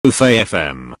Kofi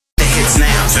FM. Hits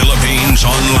now. Philippines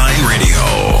Online Radio.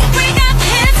 We got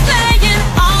hits playing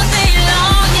all day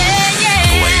long, yeah, yeah.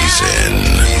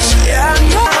 Blazing.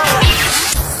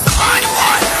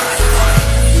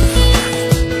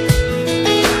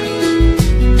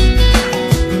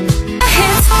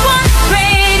 Hits one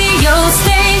radio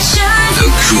station.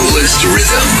 The coolest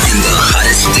rhythm in the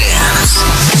hottest dance.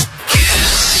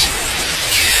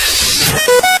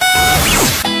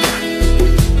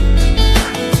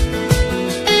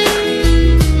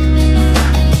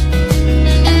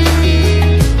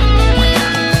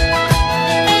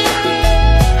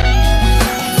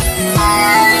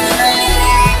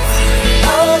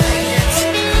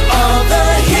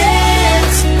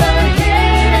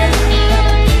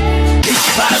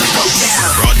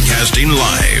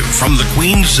 Live from the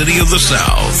Queen City of the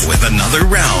South with another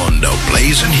round of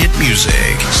blazing hit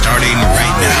music starting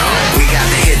right now. We got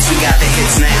the hits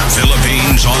now.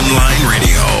 Philippines Online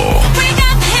Radio. We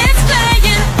got hits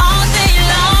playing all day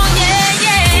long, yeah,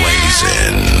 yeah.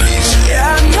 Blazing.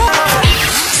 Stand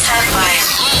by.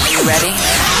 Are you ready?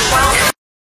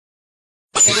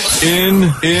 In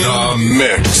the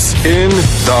mix. In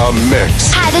the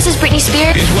mix. Hi, this is Britney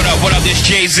Spears. What up, this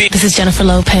Jay-Z. This is Jennifer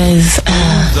Lopez.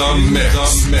 The mix.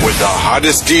 With the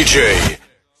hottest DJ.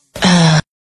 5,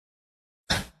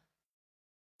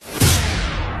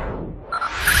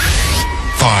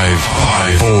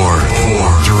 4,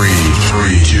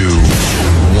 3, 2,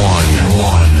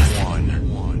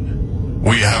 1.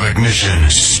 We have ignition.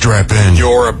 Strap in.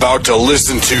 You're about to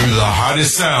listen to the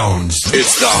hottest sounds.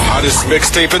 It's the hottest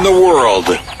mixtape in the world.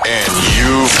 And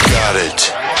you've got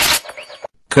it.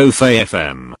 Kofi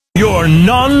FM. Your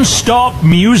non-stop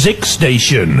music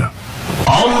station.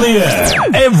 On the air,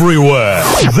 everywhere.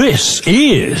 This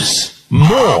is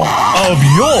more of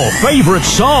your favorite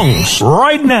songs.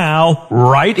 Right now,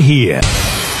 right here.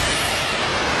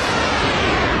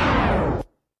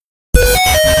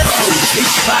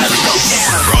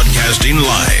 Broadcasting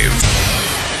live.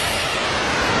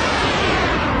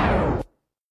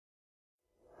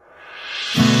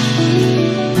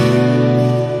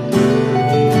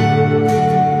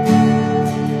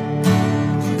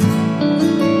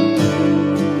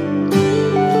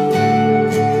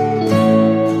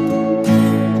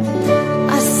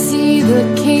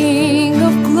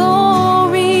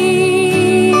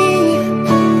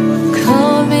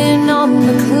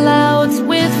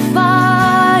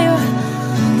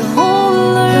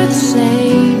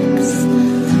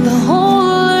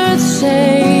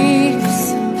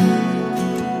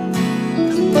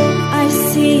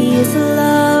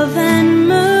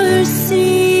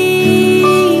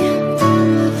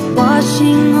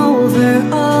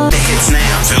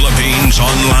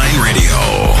 Online Radio.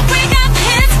 We got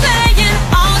hits playing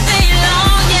all day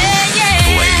long, yeah, yeah.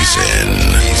 Blazing.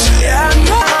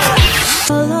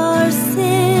 All our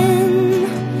sin,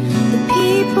 the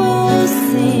people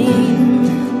sing,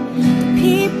 the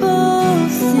people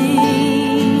sing.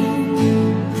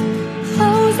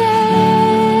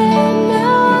 Hosanna,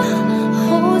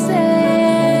 Hosanna,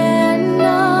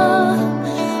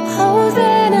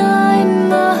 Hosanna in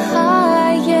the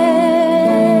highest.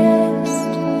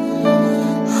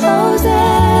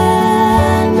 Hosanna,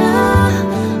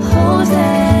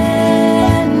 Hosanna,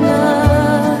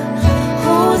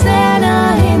 Hosanna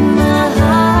in the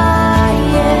highest.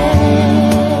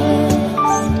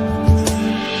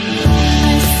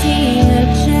 I see a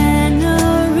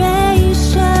generation.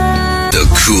 The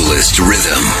coolest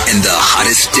rhythm and the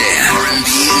hottest dance.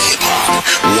 R&B,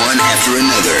 one after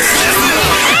another.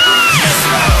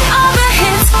 All the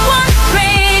hits, one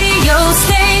radio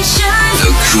station.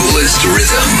 The coolest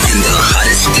rhythm in the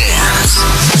hottest dance.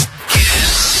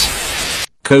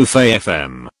 Kofi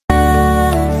FM.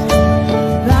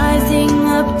 Rising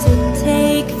up to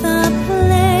take the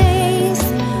place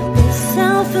with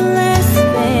selfless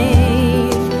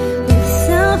faith, with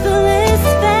selfless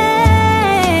faith.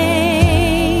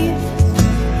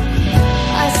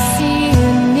 I see a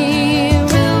near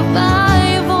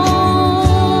revival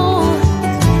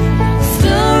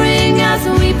stirring as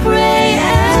we pray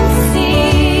and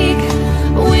seek.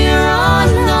 We're on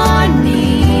our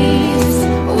knees.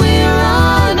 We're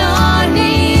on our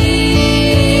knees.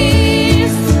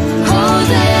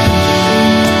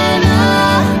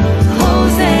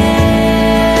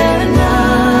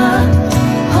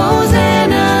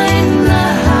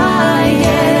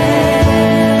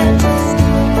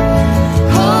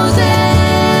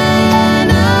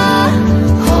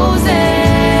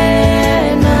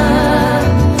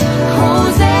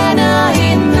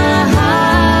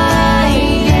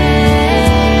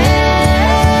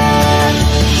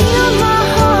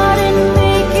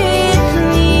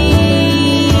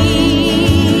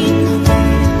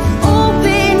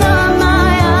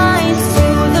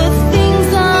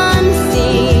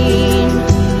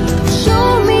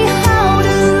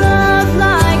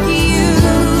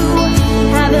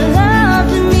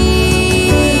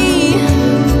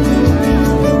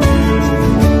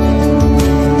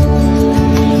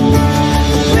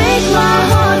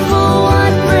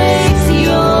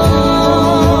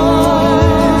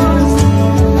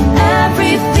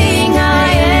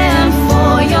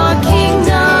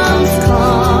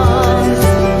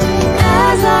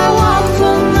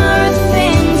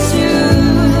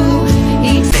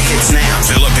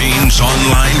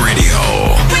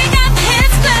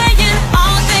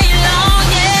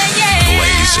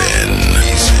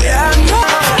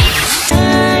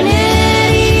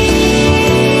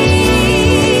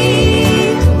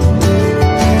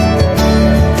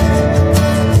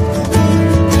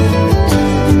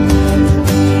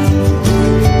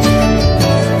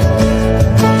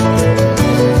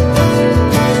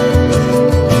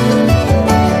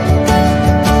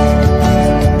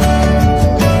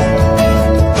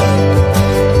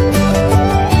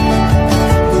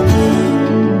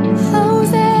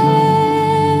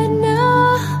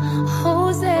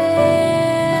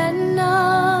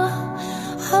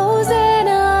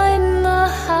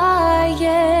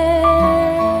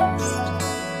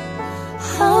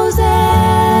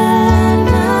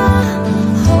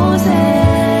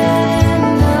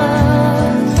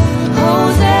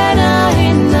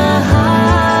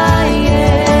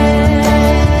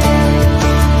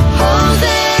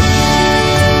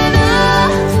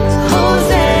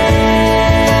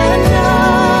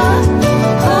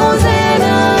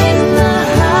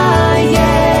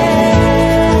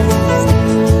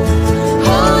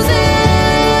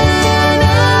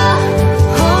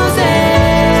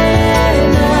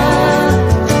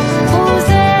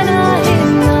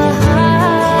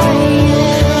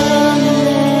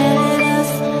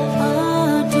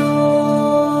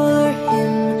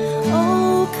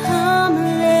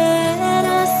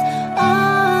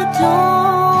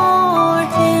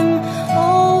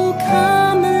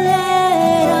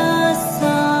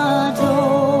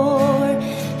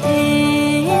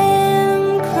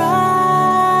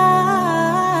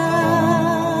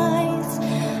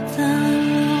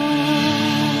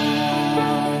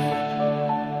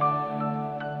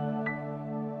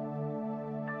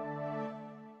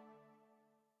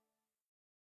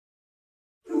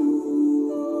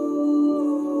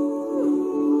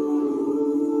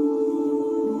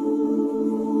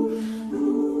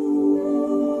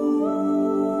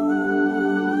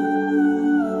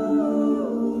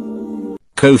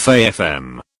 Ko-Fi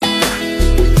FM.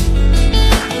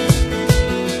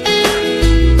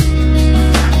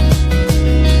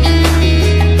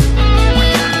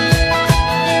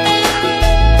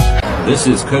 This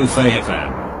is Ko-Fi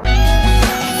FM.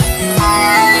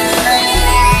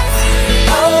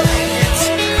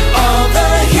 All the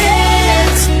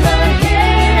hits.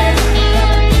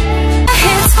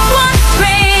 Hits One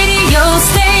radio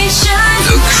station.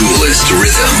 The coolest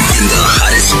rhythm in the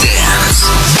hottest dance.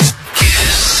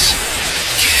 Kiss.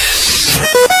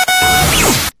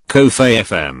 Ko-Fi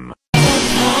FM.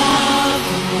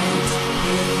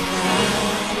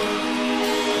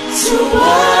 To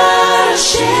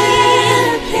worship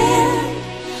Him,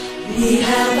 we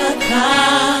have a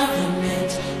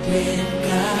covenant with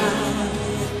God.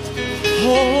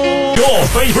 Your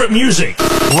favorite music,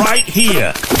 right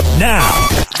here, now.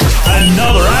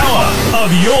 Another hour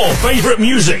of your favorite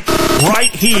music,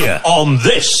 right here on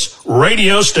this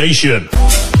radio station.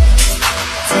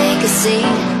 Take a seat,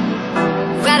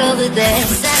 right over there.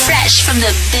 Fresh from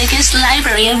the biggest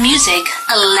library of music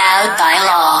allowed by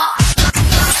law.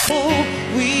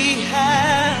 We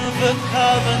have a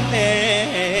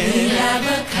covenant. We have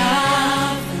a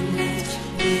covenant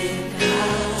with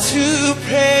God. To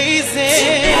praise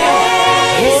Him.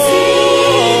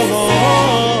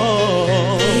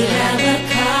 We have a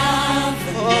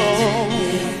covenant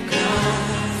with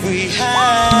God. We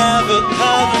have a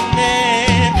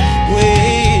covenant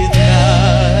with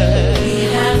God. We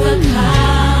have a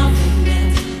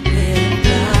covenant with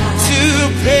God. To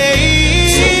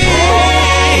praise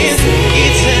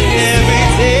each and every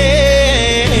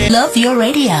day. Love your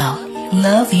radio.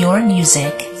 Love your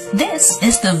music. This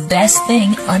is the best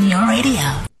thing on your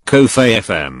radio. Ko-Fi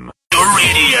FM. Your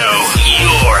radio,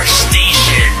 your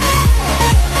station.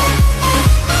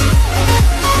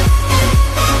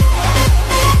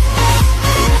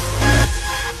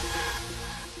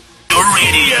 Your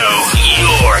radio,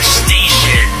 your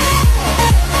station.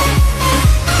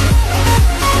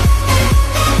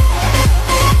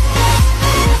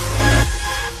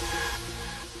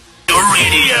 Your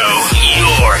radio,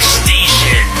 your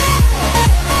station.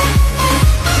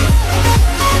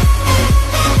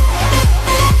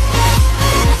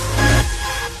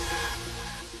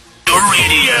 Your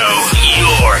radio,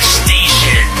 your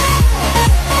station.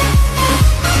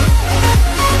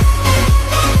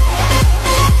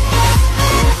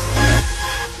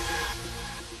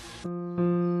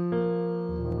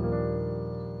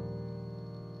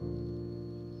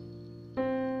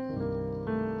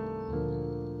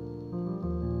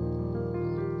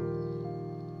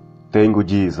 Thank you,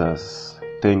 Jesus.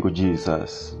 Thank you,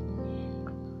 Jesus.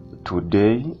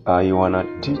 Today I wanna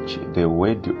teach the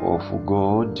word of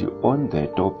God on the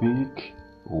topic,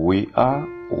 we are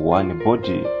one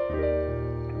body.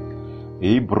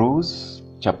 Hebrews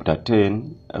chapter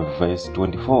 10 verse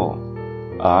 24.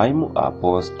 I'm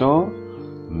Apostle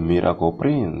Miracle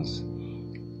Prince.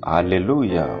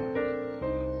 Hallelujah.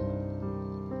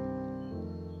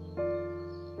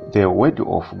 The word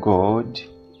of God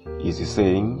is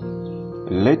saying,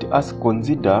 let us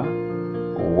consider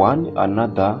one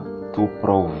another to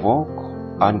provoke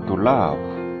and to love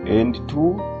and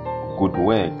to good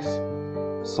works.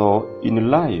 So in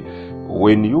life,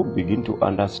 when you begin to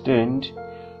understand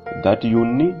that you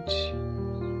need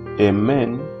a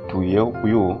man to help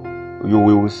you, you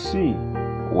will see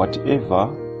whatever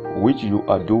which you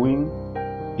are doing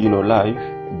in your life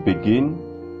begin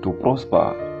to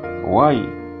prosper. Why?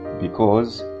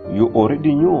 Because you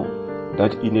already knew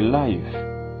that in life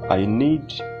I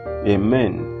need a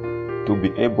man to be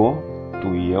able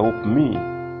to help me.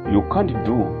 You can't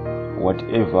do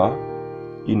whatever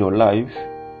in your life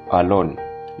alone.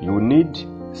 You need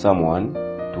someone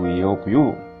to help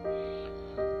you.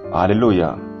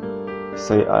 Hallelujah.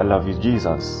 Say, I love you,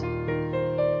 Jesus.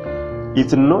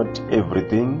 It's not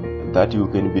everything that you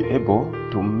can be able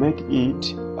to make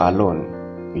it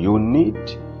alone. You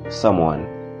need someone.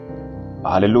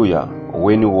 Hallelujah.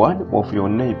 When one of your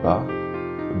neighbor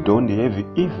don't have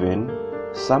even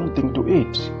something to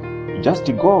eat, just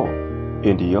go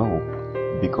and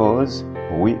help, because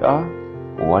we are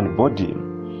one body.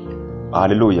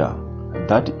 Hallelujah.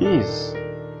 That is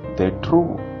the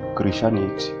true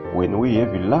Christianity, when we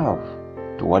have love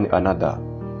to one another.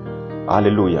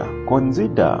 Hallelujah.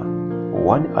 Consider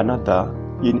one another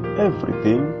in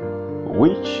everything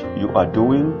which you are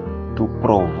doing to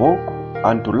provoke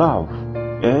and to love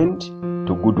and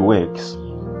to good works.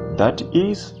 That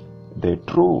is the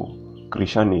true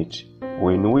Christianity.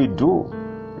 When we do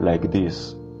like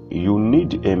this, you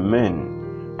need a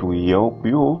man to help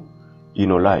you in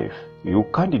your life. You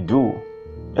can't do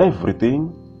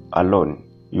everything alone.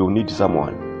 You need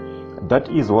someone. That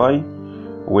is why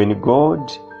when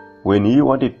God, when he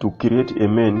wanted to create a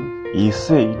man, he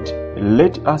said,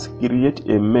 let us create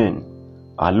a man.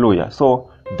 Hallelujah. So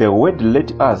the word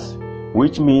let us,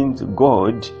 which means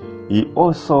God, he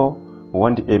also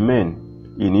want a man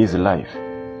in his life.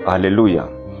 Hallelujah.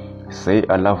 Say,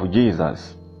 I love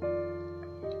Jesus.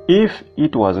 If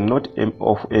it was not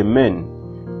of a man,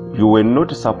 you were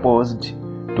not supposed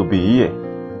to be here.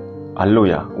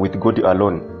 Hallelujah. With God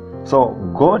alone. So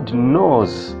God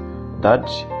knows that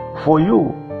for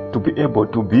you to be able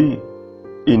to be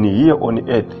in here on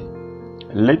earth,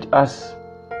 let us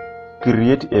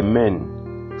create a man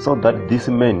so that this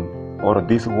man or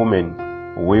this woman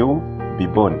will be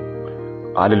born.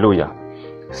 Hallelujah.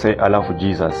 Say, I love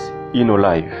Jesus. In your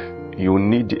life, you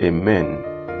need a man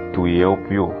to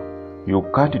help you. You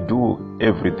can't do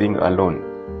everything alone,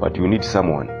 but you need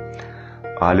someone.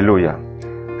 Hallelujah.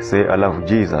 Say, I love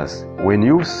Jesus. When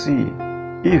you see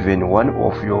even one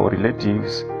of your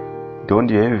relatives don't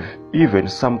have even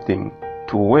something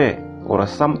to wear or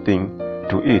something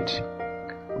to eat,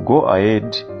 go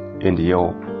ahead and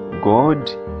help. God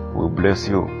will bless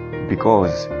you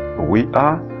because we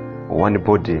are one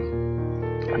body.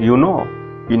 You know,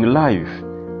 in life,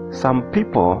 some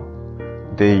people,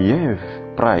 they have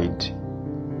pride.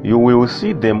 You will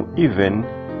see them even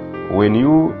when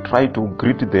you try to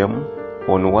greet them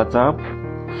on WhatsApp,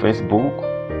 Facebook,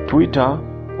 Twitter,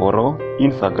 or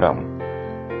Instagram.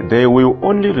 They will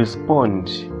only respond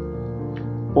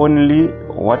only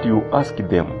what you ask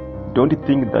them. Don't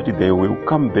think that they will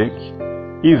come back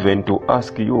even to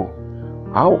ask you,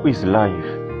 how is life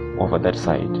over that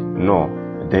side? No,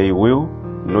 they will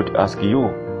not ask you.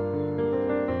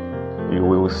 You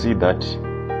will see that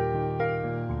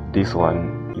this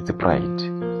one is pride.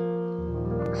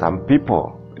 Some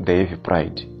people, they have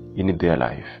pride in their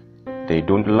life. They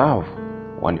don't love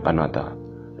one another.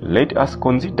 Let us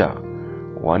consider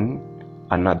one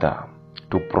another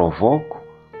to provoke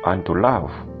and to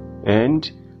love and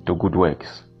to good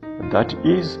works. That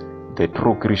is the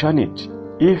true Christianity,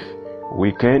 if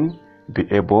we can be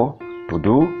able to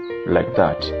do like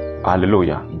that.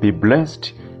 Hallelujah. Be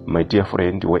blessed, my dear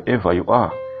friend, wherever you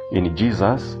are, in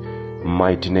Jesus'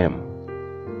 mighty name.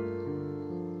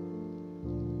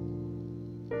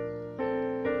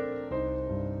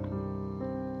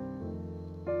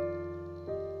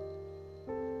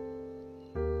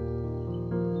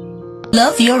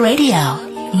 Love your radio.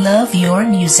 Love your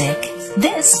music.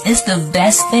 This is the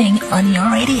best thing on your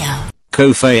radio.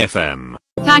 Ko-Fi FM.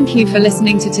 Thank you for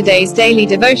listening to today's daily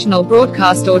devotional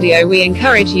broadcast audio. We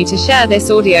encourage you to share this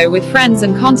audio with friends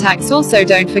and contacts. Also,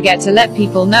 don't forget to let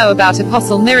people know about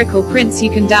Apostle Miracle Prince.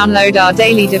 You can download our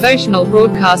daily devotional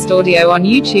broadcast audio on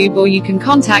YouTube, or you can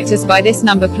contact us by this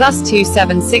number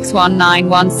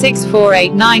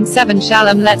 +27619164897.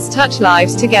 Shalom. Let's touch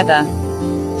lives together.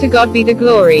 To God be the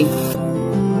glory.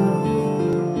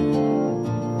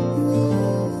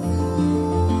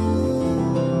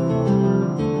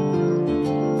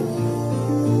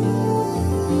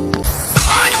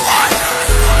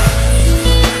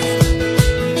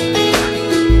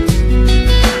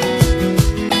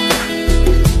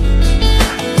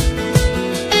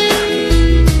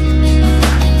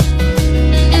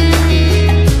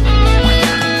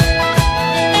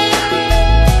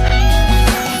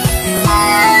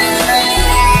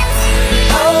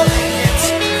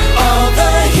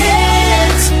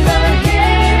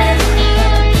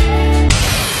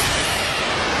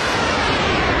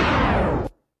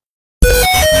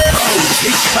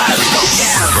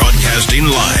 Broadcasting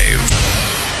live.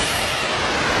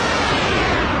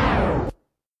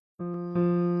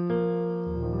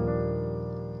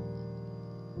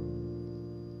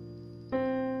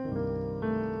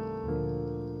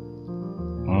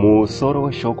 Musoro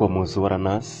weshoko muzuva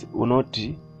ranhasi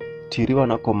unoti tiri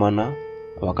vanakomana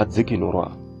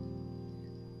vakadzikinurwa.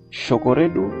 Shoko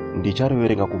redu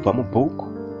ndichariverenga kubva mubhuku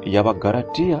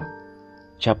yavaGaratia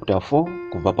chapter 4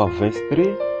 kubva paverse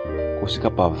 3 kusvika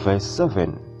paverse 7.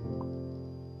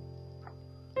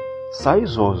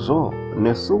 Saizvozvo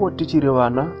nesuwo tichiri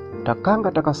vana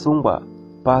takanga takasungwa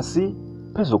pasi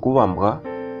pezvokuvambwa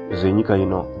zvenyika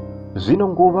ino. Zvino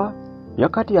nguva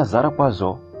yakati yazara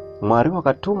kwazvo, Mwari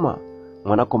wakatuma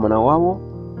mwanakomana wavo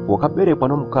wakaberekwa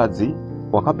nomukadzi,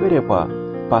 wakaberekwa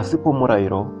pasi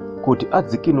pomurayiro, kuti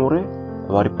adzikinure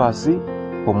vari pasi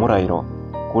pomurayiro,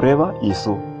 kureva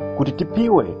isu, kuti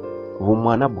tipiwe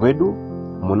vumwana bwedu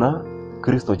muna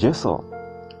Kristo Jesu.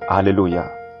 Haleluya.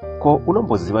 Ko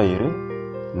unomboziva here,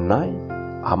 nai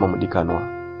hama mudikanwa,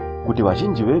 kuti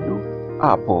vazhinji vedu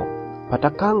apo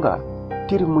patakanga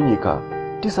tiri munyika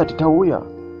tisati tauya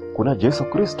kuna Jesu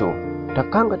Kristo,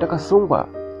 takanga takasungwa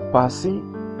pasi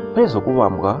pezo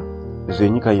kuvambwa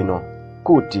zvenyika ino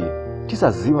kuti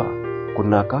tisaziva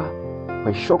kunaka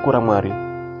kweshoko ra Mwari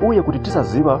uye kuti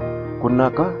tisaziva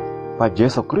kunaka pa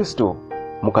Jesu Kristo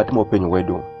mukati muupenyu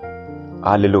wedu.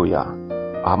 Haleluya.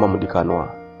 Ama mudikanwa,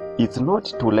 it's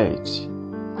not too late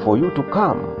for you to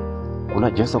come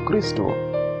kuna Jesu Kristo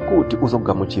kuti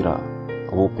uzogamuchira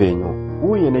upenyu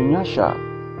uye nenyasha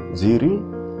dziri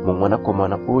mu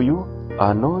mwanakomana uyu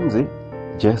anonzi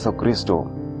Jesu Kristo.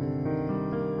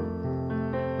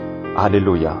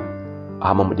 Haleluya.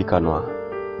 Ama mudikanwa,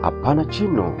 hapana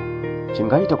chino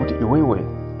chingaita kuti iwewe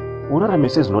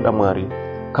uraramise zvinoda Mwari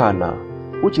kana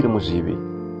uchiri muzvivi.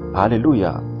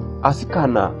 Haleluya. Asi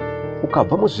kana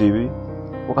ukabva muzvivi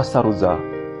ukasarudza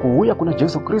kuuya kuna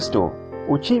Jesu Kristo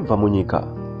uchibva munyika,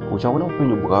 uchaona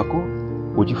upenyu bwako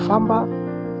uchifamba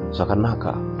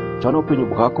zvakanaka, uchaona upenyu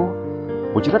bwako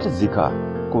uchiratidzika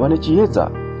kuva nechiedza,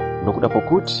 nokuda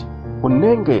pokuti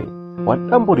unenge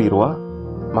wadamburirwa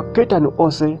maketani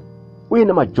ose uye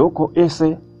nemajoko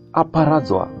ese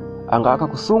aparadzwa anga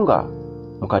akakusunga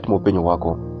mukati muupenyu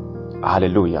wako.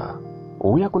 Haleluya.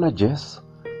 Uya kuna Jesu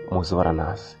muzuva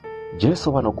ranhasi.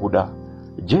 Jesu vanokuda.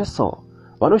 Jesu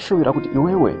vanoshuvira kuti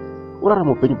iwewe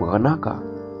urarame upenyu bwakanaka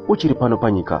uchiri pano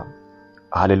panyika.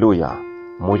 Haleluya.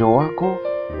 Moyo wako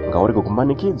ngaurege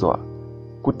kumanikidzwa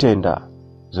kutenda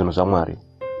zvinhu zvaMwari,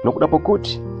 nokuda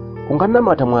pokuti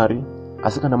unganamata Mwari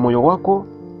asi kana moyo wako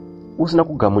usina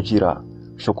kugamuchira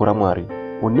shoko ra Mwari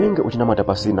unenge uchinamata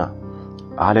pasina.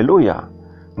 Haleluya.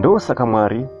 Ndosaka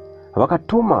Mwari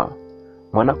vakatuma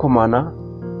mwanakomana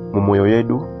mumoyo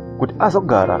yedu kuti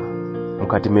azogara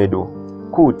mukati medu,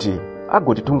 kuti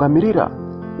agotitungamirira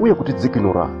uye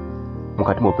kutidzikinura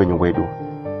mukati muupenyu wedu.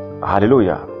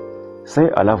 Haleluya. Say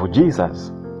I love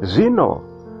Jesus. Zvino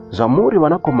zvamuri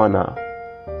vanakomana.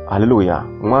 Haleluya.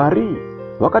 Mwari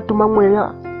vakatuma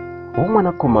mweya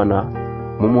womwanakomana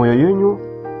mumoyo yenyu.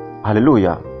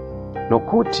 Haleluya.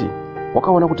 Nokuti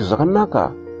wakaona kuti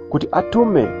zvakanaka kuti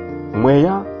atume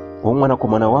mweya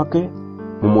womwanakomana wake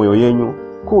mumoyo yenyu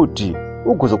kuti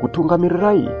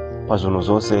ugozokutungamirirai pazvinhu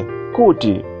zvose,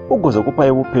 kuti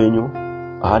ugozokupai upenyu.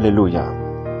 Haleluya.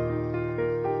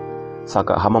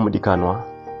 Saka hama mudikanwa,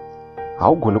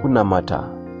 haugoni kunamata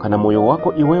kana moyo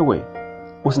wako iwewe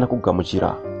usina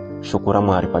kugamuchira shoko ra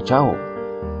Mwari pachawo.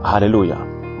 Haleluya.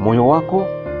 Moyo wako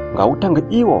ngautange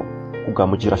iwo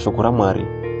kugamuchira shoko ra Mwari,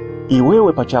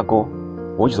 iwewe pachako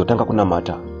wochizotanga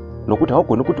kunamata, nokuti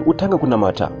haugoni kuti utange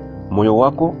kunamata moyo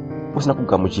wako usina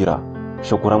kugamuchira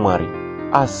shoko ra Mwari.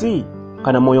 Asi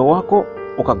kana moyo wako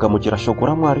ukagamuchira shoko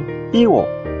ra Mwari, iwo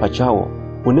pachawo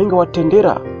unenge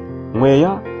watendera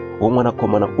mweya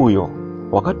womwanakomana uyo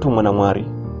wakatumwa na Mwari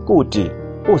kuti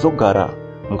uzogara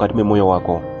mukati memoyo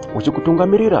wako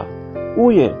uchikutungamirira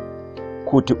uye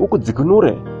kuti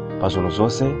ukudzikinure pazvinhu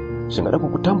zvose zvingada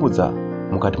kukutambudza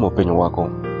mukati muupenyu wako.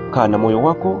 Kana moyo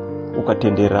wako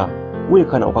ukatendera uye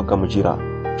kana ukagamuchira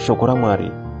shoko ra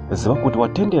Mwari, ziva kuti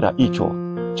watendera icho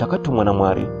chakatumwa na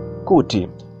Mwari kuti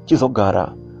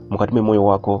chizogara mukati memoyo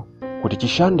wako, kuti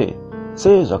chishande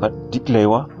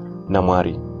sezvakadeclarewa na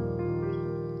Mwari.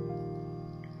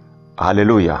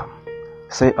 Haleluya.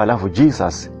 Say I love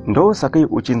Jesus. Ndosaka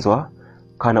uchinzwa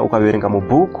kana ukaverenga mu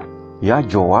book ya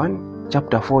John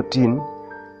chapter 14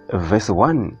 verse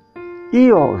 1.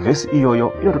 Iyo verse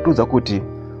iyoyo inototudza kuti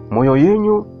moyo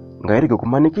yenyu ngairege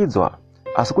kumanikidzwa,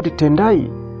 asi kuti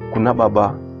tendai kuna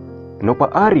Baba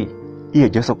nokwaari iye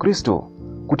Jesu Kristo,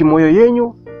 kuti moyo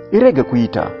yenyu irege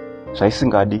kuita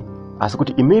zvaisingadi, asi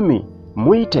kuti imimi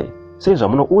muite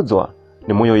sezvamunoudzwa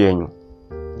nemoyo yenyu.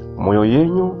 Moyo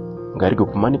yenyu ngairege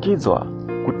kumanikidzwa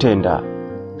kutenda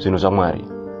zvinhu zvaMwari.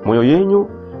 Moyo yenyu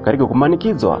ngairege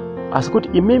kumanikidzwa, asi kuti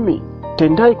imimi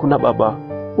tendai kuna Baba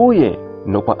uye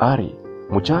nokwaari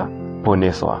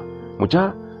muchaponeswa,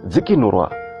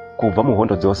 muchadzikinurwa kubva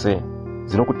muhondo dzose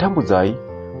dzinokutambudzai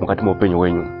mukati muupenyu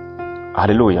wenyu.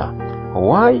 Haleluya.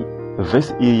 Why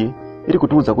verse iyi iri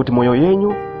kutiudza kuti moyo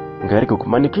yenyu ngairege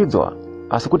kumanikidzwa,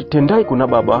 asi kuti tendai kuna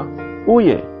Baba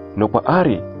uye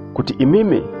nokwaari kuti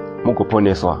imimi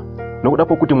mugoponeswa, nokuda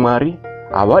pokuti Mwari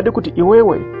havadi kuti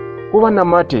iwewe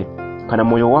uvanamate kana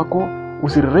moyo wako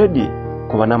usiri ready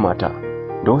kuvanamata.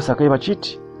 Ndosaka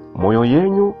vachiti moyo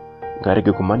yenyu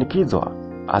ngairege kumanikidzwa,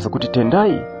 asi kuti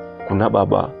tendai kuna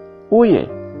Baba uye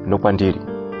nokwandiri.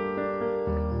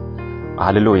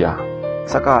 Haleluya.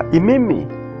 Saka imimi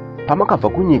pamakabva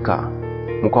kunyika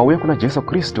mukauya kuna Jesu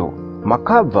Kristo,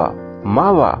 makabva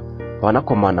mava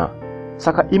vanakomana.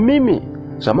 Saka imimi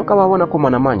zvamakava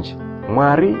vanakomana manje,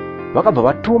 Mwari vakabva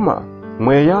vatuma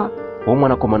mweya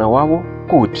womwanakomana wavo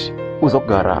kuti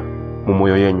uzogara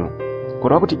mumoyo yenyu,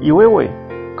 kureva kuti iwewe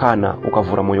kana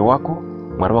ukavhura moyo wako,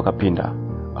 Mwari wakapinda.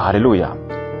 Haleluya.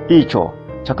 Icho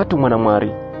chakatumwa na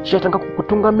Mwari chichatanga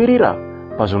kukutungamirira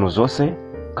pazvinhu zvose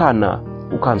kana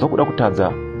ukanzwa kuda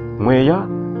kutadza. Mweya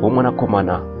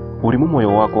womwanakomana uri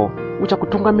mumwoyo wako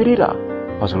uchakutungamirira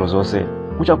pazvinhu zvose,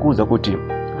 uchakuudza kuti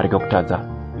rega kutadza,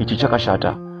 ichi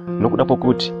chakashata, nokuda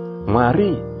pokuti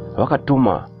Mwari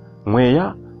vakatuma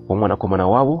mweya womwanakomana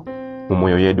wavo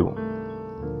mumwoyo yedu.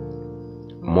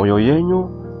 Mwoyo yenyu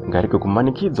ngarege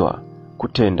kumanikidzwa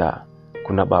kutenda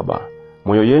kuna Baba.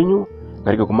 Mwoyo yenyu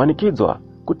ngarege kumanikidzwa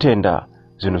kutenda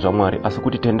zvinhu zvaMwari, asi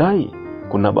kuti tendai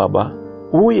kuna Baba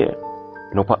uye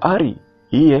nokwaari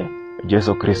iye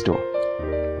Jesu Kristu.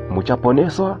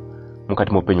 Muchaponeswa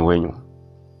mukati muupenyu wenyu.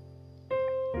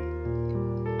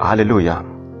 Haleluya.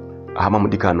 Hama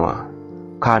mudikanwa,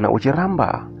 kana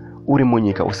uchiramba uri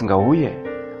munyika usingauye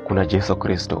kuna Jesu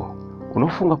Kristu,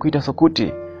 unofunga kuita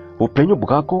sokuti upenyu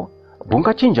bwako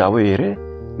bungachinjawo here?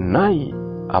 Nai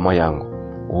hama yangu,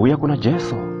 uya kuna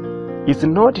Jesu. It's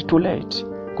not too late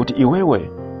kuti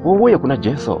iwewe uuye kuna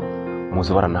Jesu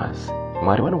muzuva ranhasi.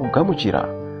 Mwari vanokugamuchira,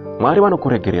 Mwari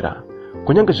vanokuregerera.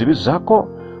 Kunyange zvivi zvako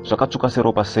zvakatsvuka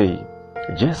seropa sei,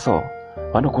 Jesu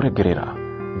vanokuregerera.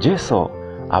 Jesu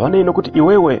havanei nokuti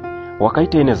iwewe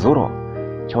wakaitei nezuro.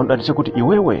 Chavanoda ndechekuti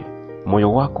iwewe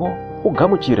mwoyo wako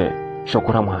ugamuchire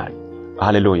shoko raMwari.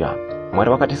 Haleluya.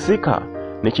 Mwari vakatisika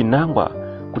nechinangwa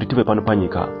kuti tive pano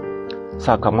panyika.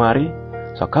 Saka Mwari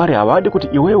zvakare havadi kuti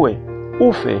iwewe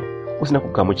ufe usina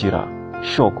kugamuchira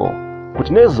shoko,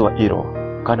 kuti nezuva iro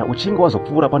kana uchinge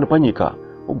wazopfuura pano panyika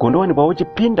ugondowanikwa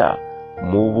uchipinda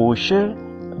muvushe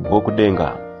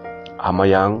bwokudenga. Hama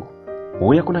yangu,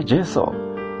 uya kuna Jesu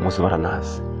muzuva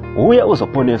ranhasi, uya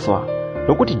uzoponeswa,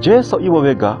 nokuti Jesu ivo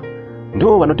vega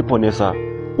ndo vanotiponesa.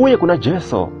 Uye kuna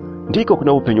Jesu ndiko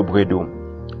kuna upenyu bwedu.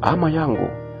 Hama yangu,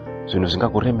 zvinhu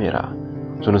zvingakuremera,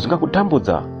 zvinhu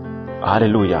zvingakutambudza,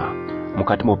 haleluya,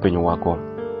 mukati muupenyu wako,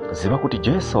 ziva kuti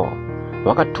Jesu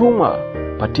vakatumwa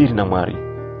patiri naMwari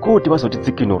kuti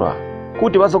vazotidzikinura,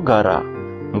 kuti vazogara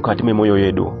mukati memwoyo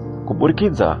yedu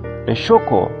kuburikidza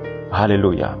neshoko.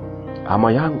 Haleluya.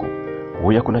 Hama yangu,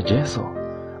 uya kuna Jesu.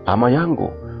 Hama yangu,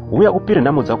 uya upire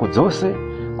nhamo dzako dzose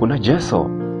kuna Jesu.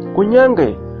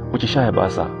 Kunyange uchishaya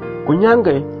basa,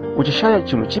 kunyange uchishaya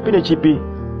chinhu chipi nechipi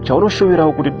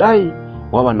chaunoshuvirawo kuti dai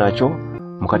wava nacho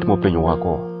mukati muupenyu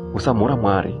wako, usamhura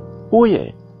Mwari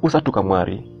uye usatuka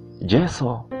Mwari.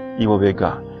 Jesu ivo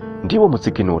vega ndivo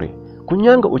mudzikinuri.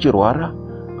 Kunyange uchirwara,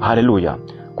 haleluya,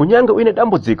 kunyange uine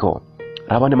dambudziko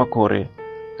rava nemakore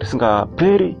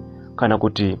risingaperi kana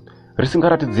kuti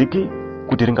risingaratidziki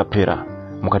kuti ringapera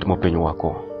mukati muupenyu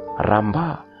wako,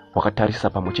 ramba wakatarisa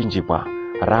pamuchinjikwa,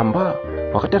 ramba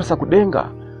wakatarisa kudenga,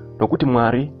 nokuti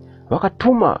Mwari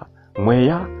vakatuma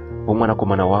mweya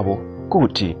womwanakomana wavo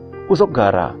kuti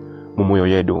uzogara mumwoyo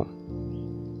yedu.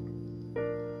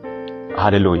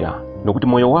 Haleluya. Nokuti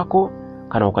mwoyo wako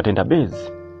kana ukatenda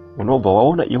bezi unobva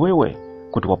waona iwewe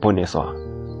kuti waponeswa.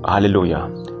 Haleluya.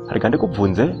 Rega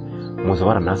ndikubvunze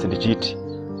muzuva ranhasi ndichiti,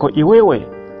 ko iwewe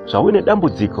zvauine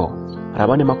dambudziko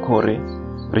rava nemakore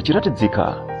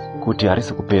richiratidzika kuti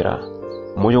harisi kupera,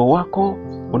 mwoyo wako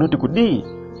unoti kudii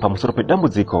pamusoro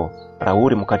pedambudziko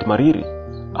rauri mukati mariri?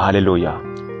 Haleluya.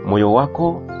 Mwoyo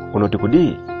wako unoti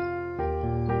kudii?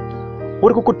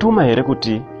 Uri kukutuma here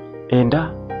kuti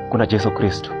enda kuna Jesu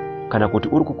Kristu, kana kuti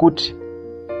uri kukuti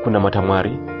kuna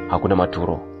matamwari hakuna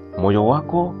maturo? Mwoyo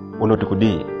wako unoti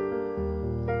kudii?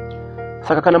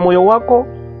 Saka kana mwoyo wako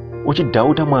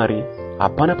uchidhauta Mwari,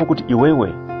 hapana pokuti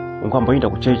iwewe ungamboenda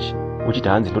kuchechi uchiti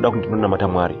hanzi ndoda kundinona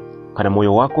matamwari, kana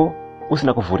mwoyo wako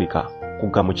usina kuvhurika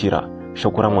kugamuchira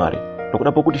shoko raMwari,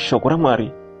 nokuda pokuti shoko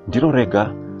raMwari ndiro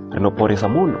rega rinoporesa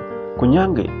munhu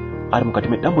kunyange ari mukati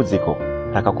medambudziko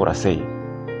rakakura sei.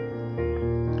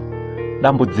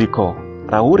 Dambudziko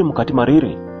rauri mukati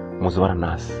mariri muzuva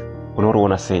ranhasi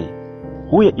unoriona sei?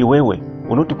 Uye iwewe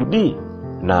unoti kudii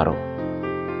naro?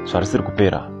 Zvarisiri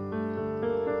kupera.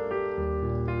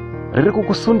 Riri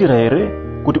kukusundira here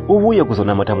kuti uvuye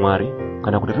kuzonamata Mwari,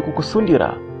 kana kuti riri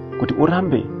kukusundira kuti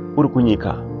urambe uri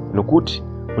kunyika, nokuti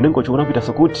unenge uchiona kuita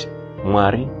sokuti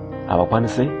Mwari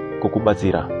havakwanise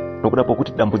kukubatsira, nokuda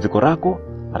pokuti dambudziko rako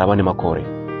rava nemakore?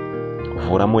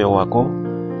 Vhura mwoyo wako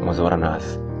muzuva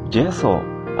ranhasi. Jesu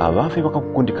havafi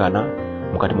vakakukundikana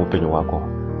mukati muupenyu wako.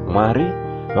 Mwari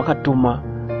vakatuma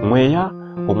mweya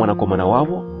womwanakomana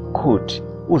wavo kuti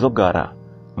uzogara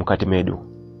mukati medu.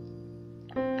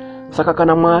 Saka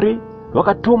kana Mwari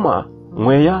vakatuma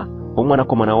mweya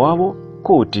womwanakomana wavo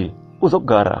kuti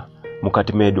uzogara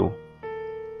mukati medu,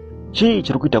 chii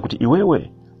chiri kuita kuti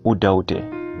iwewe udhaute?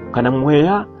 Kana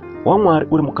mweya waMwari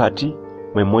uri mukati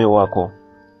memwoyo wako,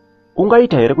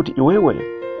 ungaita here kuti iwewe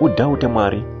udhaute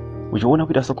Mwari? uchiona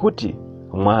kuitaso kuti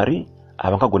Mwari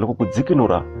avangagona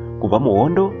kukudzikinura kubva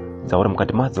muhondo dzauri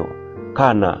mukati madzo.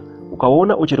 Kana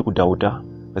ukaona uchiri kudhauta,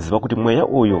 ziva kuti mweya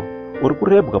uyu uri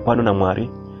kurebwa pano naMwari,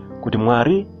 kuti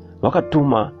Mwari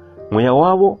vakatuma mweya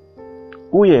wavo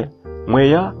uye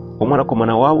mweya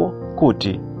womwanakomana wavo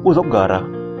kuti uzogara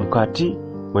mukati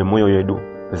mwemoyo yedu.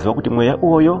 Ziva kuti mweya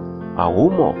uyo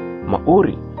aumo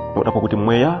mauri, nokuda kuti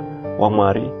mweya wa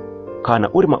Mwari kana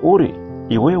uri mauri,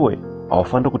 iwewe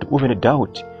aufanira kuti uve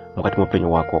nedoubt mukati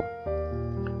moupenyu wako.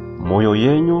 Moyo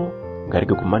yenyu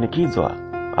ngarege kumanikidzwa,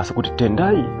 asi kuti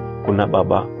tendai kuna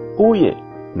Baba uye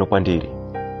nokwandiri.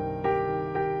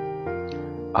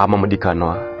 Ama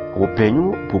mudikanwa,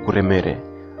 upenyu bukuremere,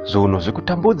 zvinhu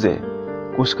zvikutambudze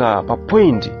kusvika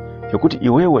papoint yokuti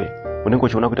iwewe unenge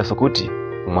uchiona kuita sokuti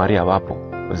Mwari avapo.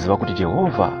 Ziva kuti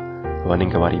Jehovha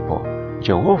vanenge varipo.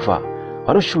 Jehovha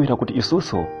vanoshuwira kuti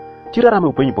isusu tirarame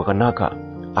upenyu bwakanaka,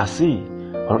 asi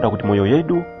vanoda kuti moyo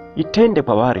yedu itende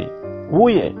pavari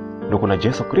uye nokuna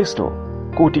Jesu Kristo,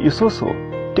 kuti isusu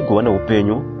tigova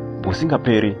neupenyu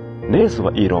husingaperi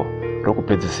nezuva iro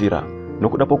rokupedzisira,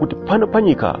 nokuda pokuti pano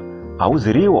panyika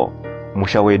hauziriwo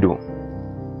musha wedu.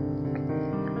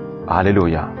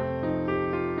 Haleluya.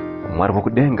 Mwari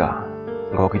wokudenga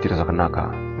ngawakuitire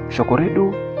zvakanaka. Shoko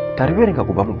redu tariverenga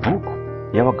kubva mubhuku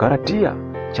yavaGaratia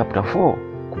chapter 4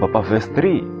 kubva paverse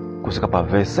 3 kusvika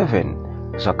paverse 7,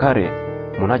 zvakare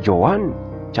muna John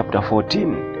chapter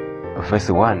 14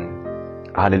 verse 1.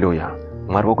 Haleluya.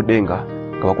 Mwari wokudenga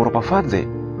ngavakuropafadze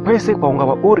pese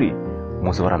paungava uri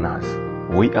muzuva ranhasi.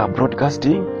 We are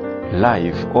broadcasting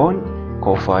live on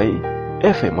Ko-Fi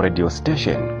FM radio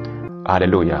station.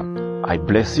 Hallelujah. I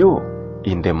bless you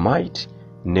in the mighty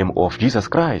name of Jesus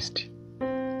Christ.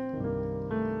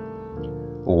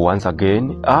 Once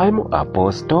again, I'm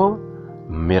Apostle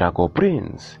Miracle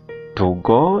Prince. To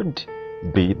God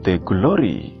be the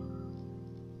glory.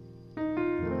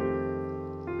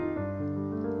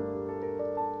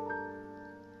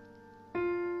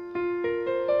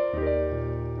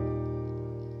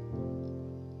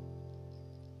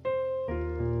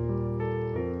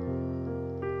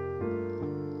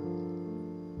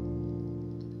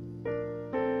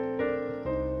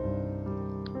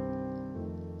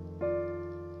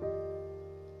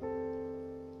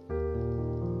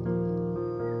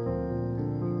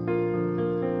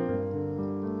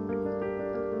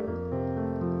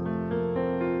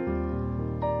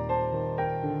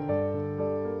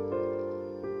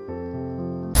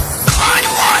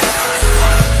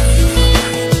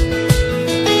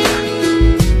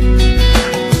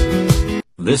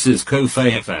 This is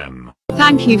Ko-Fi FM.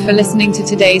 Thank you for listening to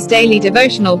today's daily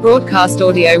devotional broadcast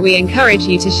audio. We encourage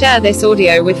you to share this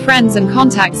audio with friends and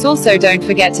contacts. Also, don't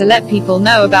forget to let people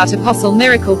know about Apostle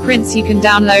Miracle Prince. You can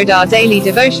download our daily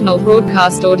devotional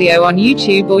broadcast audio on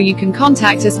YouTube, or you can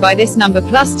contact us by this number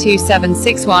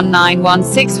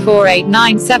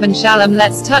 +27619164897. Shalom.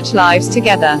 Let's touch lives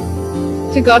together.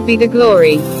 To God be the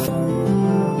glory.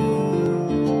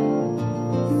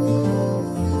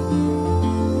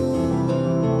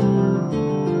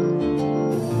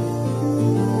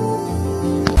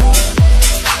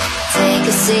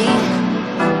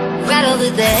 Right over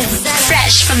there.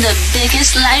 Fresh from the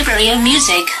biggest library of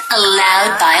music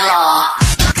allowed by law.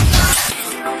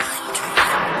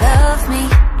 Love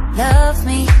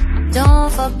me,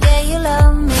 don't forget you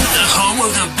love me. The home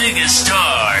of the biggest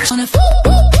stars.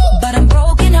 But I'm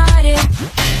broken hearted.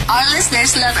 Our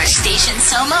listeners love our station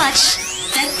so much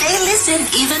that they listen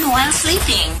even while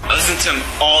sleeping. I listen to them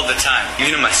all the time,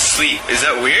 even in my sleep. Is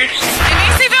that weird? It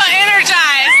makes me feel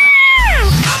energized.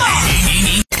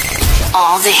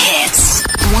 All the hits,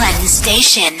 one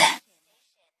station.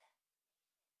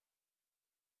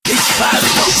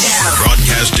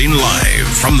 Broadcasting live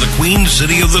from the Queen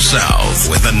City of the South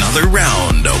with another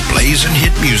round of blazing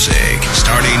hit music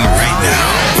starting right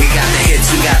now. We got the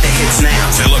hits now.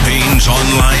 Philippines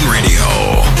Online Radio.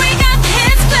 We got the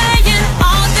hits playing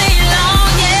all day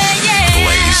long, yeah, yeah.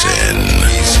 Blazing.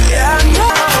 Stand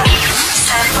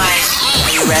by.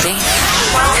 Are you ready?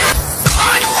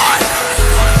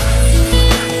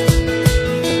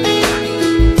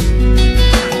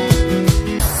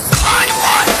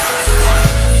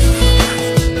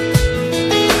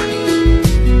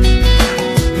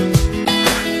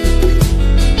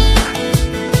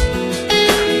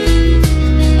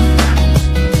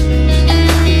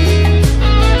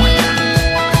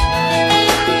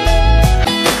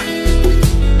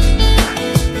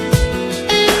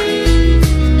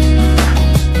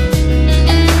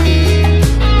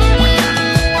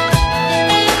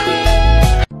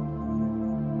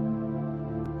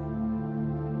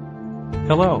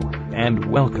 Hello, and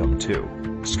welcome to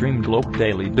Stream Globe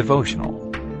Daily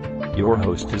Devotional. Your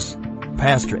host is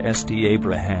Pastor S.D.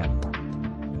 Abraham.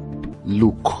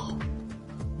 Look,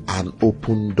 an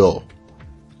open door.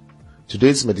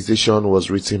 Today's meditation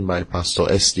was written by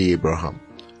Pastor S.D. Abraham.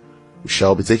 We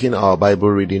shall be taking our Bible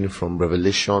reading from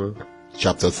Revelation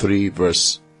chapter 3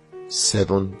 verse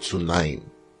 7 to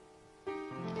 9.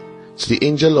 To the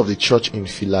angel of the church in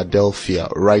Philadelphia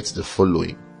write the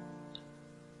following.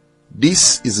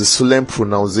 This is the solemn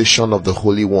pronunciation of the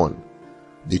Holy One,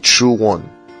 the true One,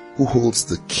 who holds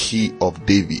the key of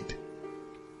David,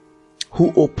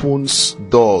 who opens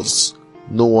doors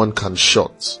no one can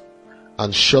shut,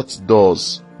 and shuts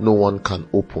doors no one can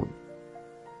open.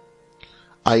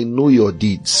 I know your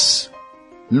deeds.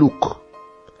 Look,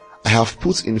 I have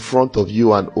put in front of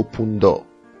you an open door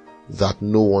that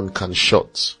no one can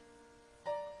shut.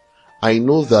 I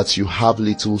know that you have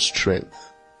little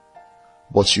strength,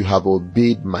 but you have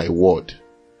obeyed my word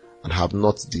and have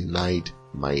not denied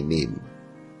my name.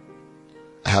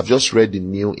 I have just read the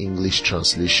New English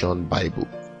Translation Bible.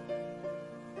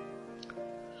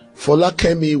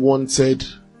 Folakemi wanted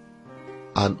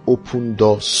an open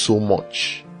door so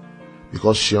much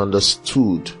because she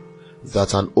understood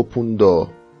that an open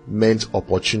door meant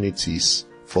opportunities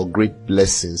for great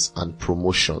blessings and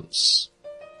promotions.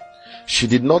 She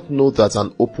did not know that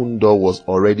an open door was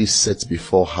already set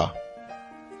before her.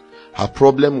 Her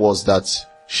problem was that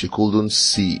she couldn't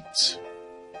see it.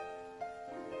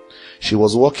 She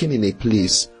was working in a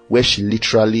place where she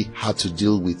literally had to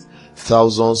deal with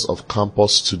thousands of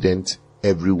campus students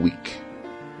every week,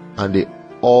 and they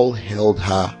all held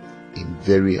her in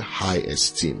very high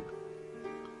esteem.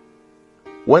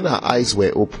 When her eyes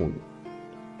were open,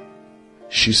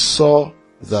 she saw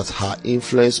that her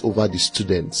influence over the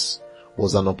students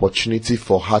was an opportunity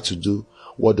for her to do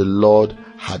what the Lord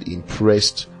had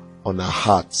impressed on her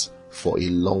heart for a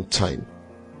long time.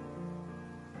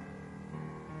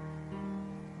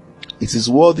 It is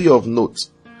worthy of note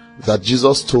that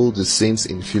Jesus told the saints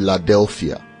in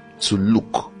Philadelphia to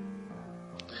look.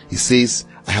 He says,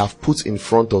 I have put in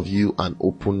front of you an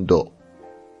open door.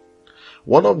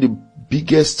 One of the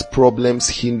biggest problems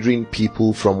hindering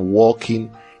people from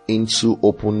walking into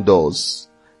open doors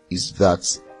is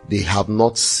that they have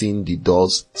not seen the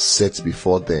doors set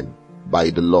before them by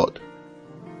the Lord.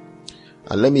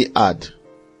 And let me add,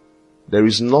 there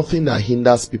is nothing that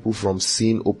hinders people from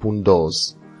seeing open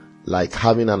doors like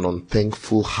having an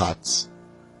unthankful heart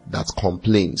that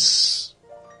complains.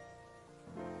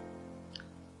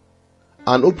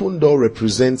 An open door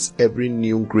represents every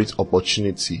new great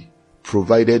opportunity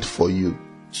provided for you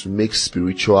to make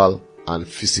spiritual and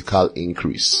physical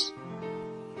increase.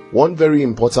 One very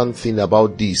important thing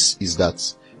about this is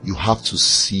that you have to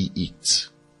see it.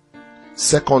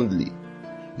 Secondly,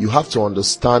 you have to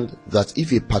understand that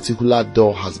if a particular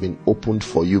door has been opened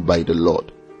for you by the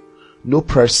Lord, no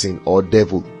person or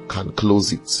devil can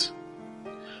close it.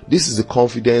 This is the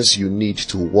confidence you need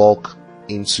to walk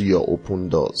into your open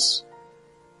doors.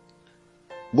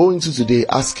 Go into today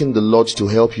asking the Lord to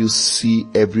help you see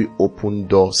every open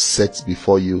door set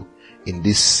before you in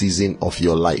this season of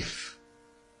your life.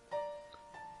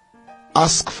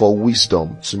 Ask for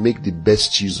wisdom to make the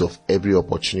best use of every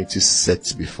opportunity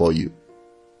set before you.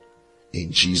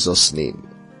 In Jesus' name.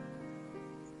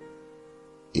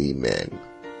 Amen.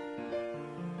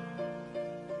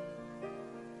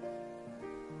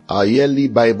 Our yearly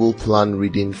Bible plan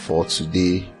reading for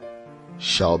today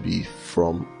shall be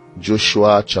from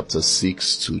Joshua chapter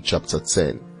 6 to chapter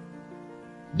 10.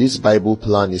 This Bible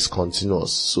plan is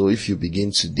continuous, so if you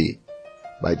begin today,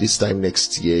 by this time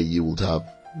next year you would have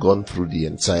gone through the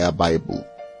entire Bible.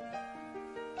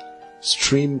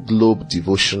 Stream Globe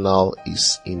Devotional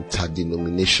is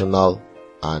interdenominational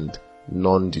and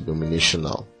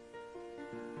non-denominational.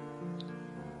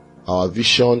 Our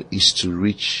vision is to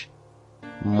reach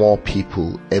more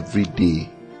people every day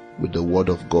with the Word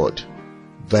of God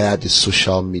via the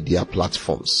social media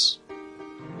platforms.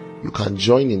 You can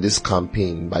join in this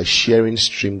campaign by sharing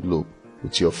Stream Globe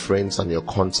with your friends and your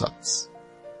contacts.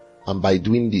 And by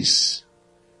doing this,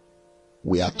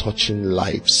 we are touching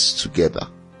lives together.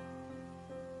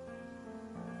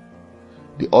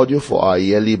 The audio for our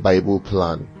yearly Bible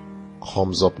plan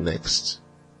comes up next.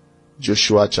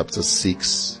 Joshua chapter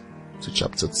 6 to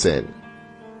chapter 10.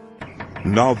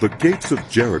 Now the gates of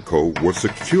Jericho were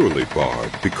securely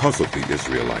barred because of the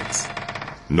Israelites.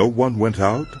 No one went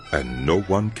out and no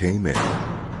one came in.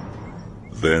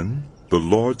 Then the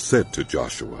Lord said to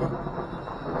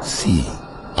Joshua, See,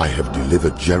 I have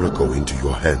delivered Jericho into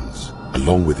your hands,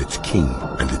 along with its king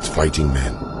and its fighting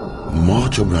men.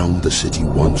 March around the city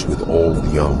once with all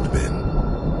the armed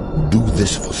men. Do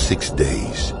this for 6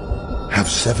 days. Have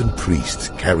 7 priests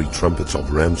carry trumpets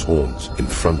of ram's horns in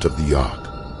front of the ark.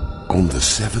 On the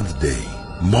 7th day,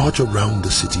 march around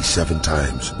the city 7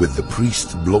 times with the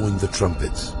priests blowing the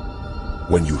trumpets.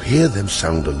 When you hear them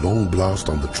sound a long blast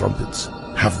on the trumpets,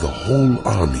 have the whole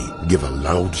army give a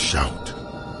loud shout.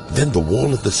 Then the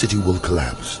wall of the city will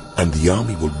collapse, and the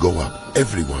army will go up,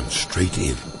 everyone straight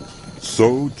in.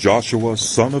 So Joshua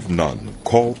son of Nun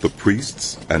called the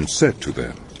priests and said to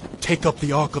them, Take up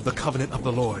the Ark of the Covenant of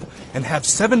the Lord, and have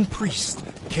 7 priests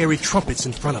carry trumpets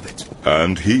in front of it.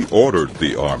 And he ordered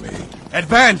the army,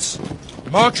 Advance!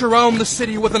 March around the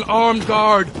city with an armed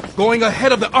guard, going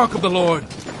ahead of the Ark of the Lord.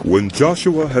 When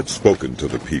Joshua had spoken to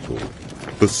the people,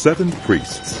 the 7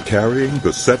 priests carrying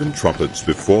the 7 trumpets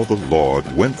before the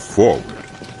Lord went forward,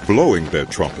 blowing their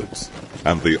trumpets,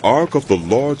 and the Ark of the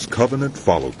Lord's covenant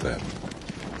followed them.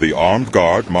 The armed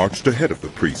guard marched ahead of the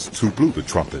priests who blew the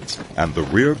trumpets, and the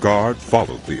rear guard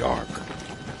followed the ark.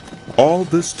 All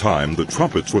this time the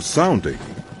trumpets were sounding,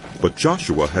 but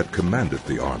Joshua had commanded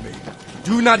the army,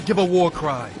 Do not give a war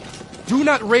cry. Do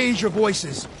not raise your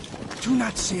voices. Do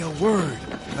not say a word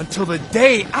until the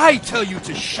day I tell you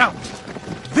to shout.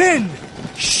 Then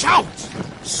shout!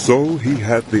 So he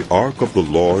had the ark of the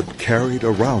Lord carried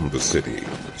around the city,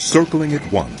 circling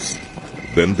it once.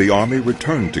 Then the army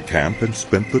returned to camp and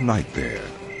spent the night there.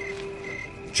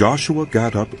 Joshua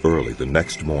got up early the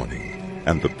next morning,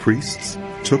 and the priests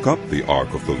took up the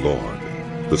ark of the Lord.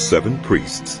 The 7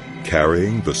 priests,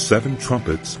 carrying the 7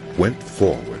 trumpets, went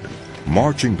forward,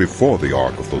 marching before the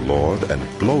ark of the Lord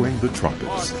and blowing the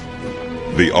trumpets.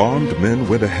 The armed men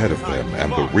went ahead of them,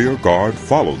 and the rear guard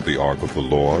followed the ark of the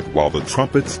Lord while the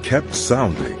trumpets kept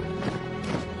sounding.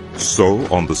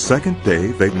 So on the 2nd day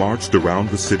they marched around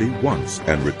the city once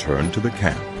and returned to the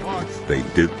camp. They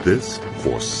did this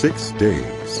for 6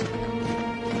 days.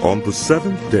 On the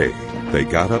 7th day they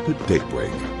got up at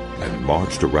daybreak and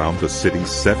marched around the city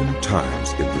 7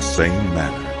 times in the same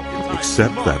manner,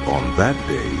 except that on that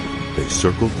day they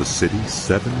circled the city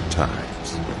 7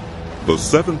 times. The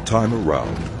 7th time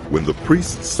around, when the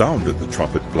priests sounded the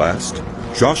trumpet blast,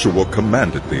 Joshua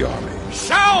commanded the army,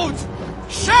 Shout!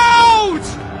 Shout!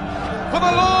 For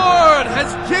the Lord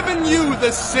has given you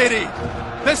the city.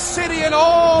 The city and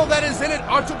all that is in it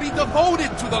are to be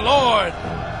devoted to the Lord.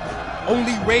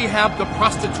 Only Rahab the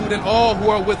prostitute and all who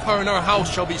are with her in her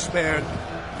house shall be spared,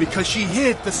 because she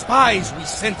hid the spies we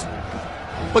sent.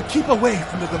 But keep away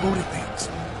from the devoted things,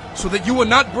 so that you will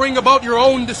not bring about your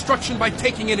own destruction by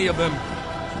taking any of them.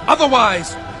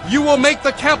 Otherwise, you will make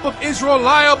the camp of Israel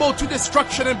liable to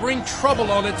destruction and bring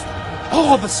trouble on it.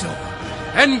 All the silver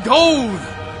and gold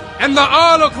and the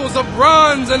articles of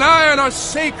bronze and iron are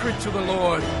sacred to the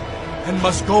Lord and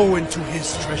must go into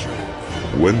his treasury.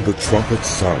 When the trumpet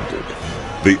sounded,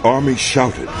 the army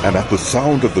shouted, and at the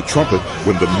sound of the trumpet,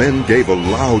 when the men gave a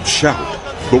loud shout,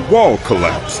 the wall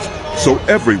collapsed. So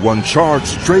everyone charged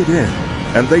straight in,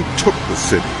 and they took the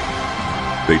city.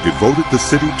 They devoted the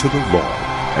city to the Lord,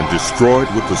 and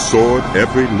destroyed with the sword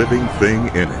every living thing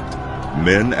in it,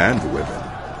 men and women,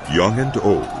 young and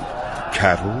old,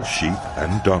 cattle, sheep,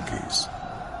 and donkeys.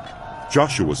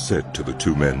 Joshua said to the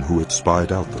 2 men who had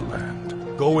spied out the land,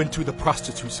 Go into the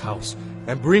prostitute's house,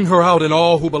 and bring her out and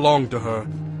all who belong to her,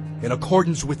 in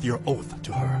accordance with your oath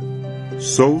to her.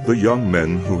 So the young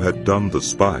men who had done the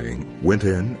spying went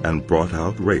in and brought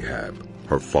out Rahab,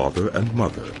 her father and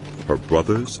mother, her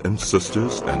brothers and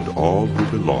sisters, and all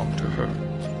who belonged to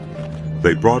her.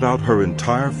 They brought out her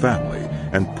entire family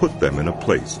and put them in a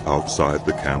place outside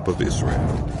the camp of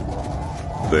Israel.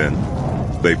 Then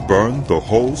they burned the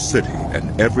whole city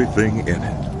and everything in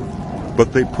it.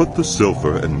 But they put the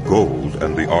silver and gold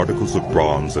and the articles of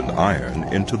bronze and iron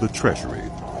into the treasury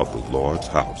of the Lord's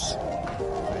house.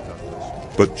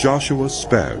 But Joshua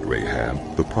spared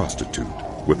Rahab the prostitute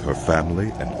with her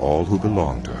family and all who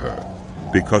belonged to her,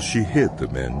 because she hid the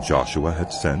men Joshua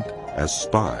had sent as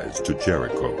spies to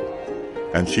Jericho,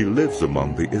 and she lives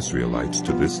among the Israelites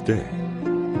to this day.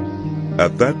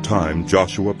 At that time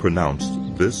Joshua pronounced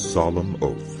this solemn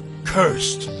oath,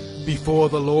 Cursed before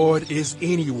the Lord is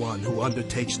anyone who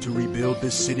undertakes to rebuild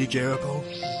this city Jericho.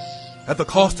 At the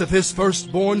cost of his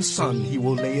firstborn son he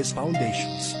will lay its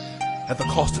foundations. At the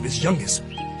cost of his youngest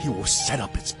he will set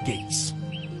up its gates.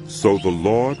 So the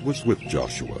Lord was with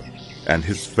Joshua, and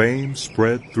his fame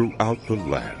spread throughout the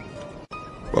land.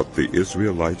 But the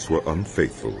Israelites were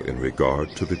unfaithful in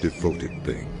regard to the devoted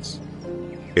things.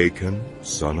 Achan,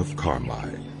 son of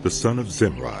Carmi, the son of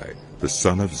Zimri, the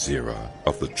son of Zerah,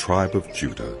 of the tribe of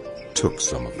Judah, took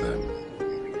some of them.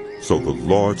 So the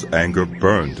Lord's anger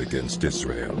burned against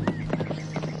Israel.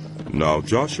 Now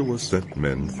Joshua sent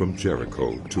men from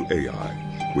Jericho to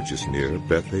Ai, which is near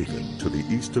Beth-aven, to the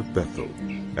east of Bethel,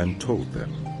 and told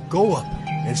them, Go up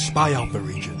and spy out the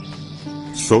region.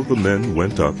 So the men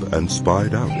went up and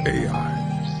spied out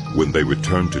Ai. When they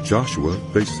returned to Joshua,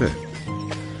 they said,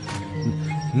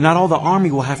 Not all the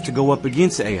army will have to go up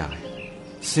against Ai.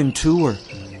 Send 2,000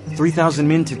 or 3,000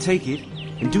 men to take it,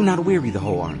 and do not weary the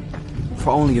whole army,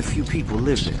 for only a few people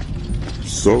live there.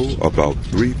 So about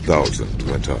 3,000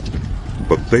 went up,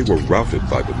 but they were routed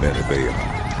by the men of Ai,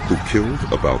 who killed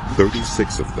about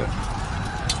 36 of them.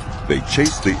 They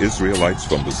chased the Israelites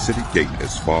from the city gate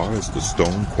as far as the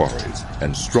stone quarries,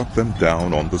 and struck them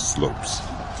down on the slopes.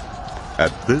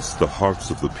 At this the hearts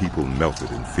of the people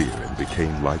melted in fear and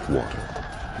became like water.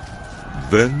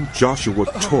 Then Joshua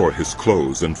tore his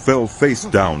clothes and fell face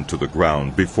down to the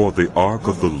ground before the ark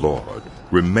of the Lord,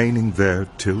 remaining there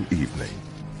till evening.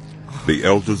 The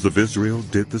elders of Israel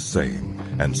did the same,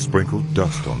 and sprinkled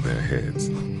dust on their heads.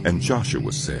 And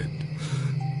Joshua said,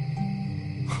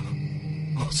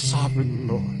 O sovereign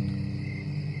Lord,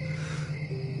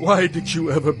 why did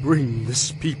you ever bring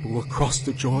this people across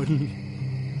the Jordan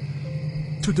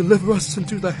to deliver us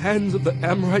into the hands of the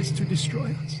Amorites to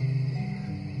destroy us?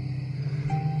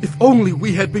 If only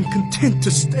we had been content to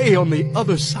stay on the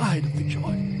other side of the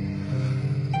Jordan.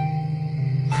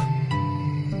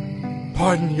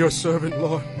 Pardon your servant,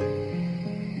 Lord.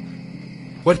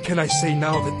 What can I say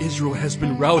now that Israel has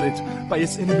been routed by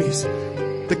its enemies?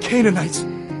 The Canaanites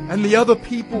and the other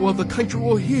people of the country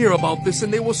will hear about this,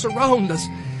 and they will surround us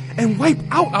and wipe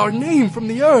out our name from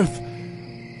the earth.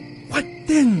 What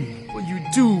then will you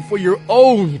do for your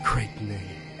own great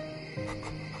name?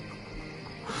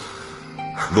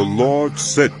 The Lord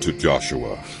said to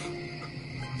Joshua,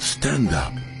 Stand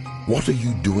up. What are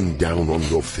you doing down on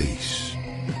your face?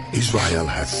 Israel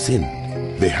has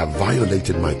sinned. They have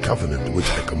violated my covenant which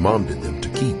I commanded them to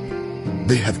keep.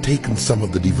 They have taken some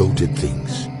of the devoted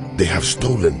things. They have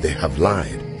stolen, they have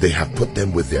lied. They have put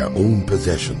them with their own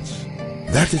possessions.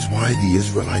 That is why the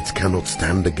Israelites cannot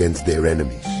stand against their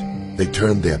enemies. They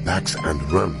turn their backs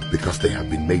and run because they have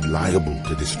been made liable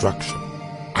to destruction.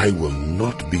 I will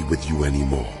not be with you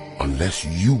anymore unless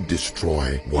you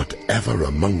destroy whatever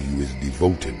among you is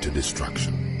devoted to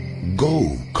destruction.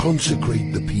 Go,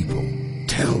 consecrate the people.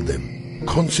 Tell them,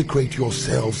 consecrate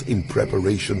yourselves in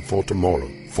preparation for tomorrow.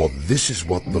 For this is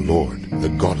what the Lord, the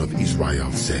God of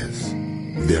Israel, says.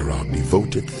 There are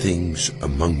devoted things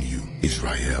among you,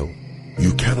 Israel.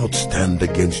 You cannot stand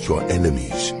against your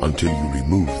enemies until you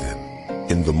remove them.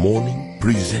 In the morning,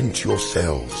 present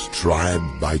yourselves tribe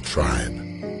by tribe.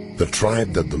 The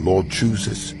tribe that the Lord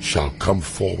chooses shall come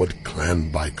forward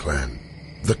clan by clan.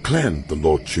 The clan the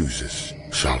Lord chooses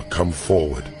shall come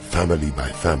forward family by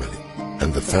family.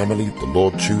 And the family the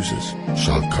Lord chooses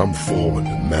shall come forward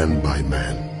man by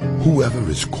man. Whoever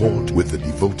is caught with the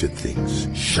devoted things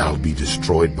shall be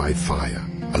destroyed by fire,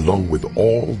 along with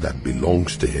all that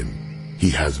belongs to him.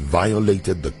 He has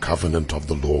violated the covenant of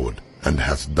the Lord and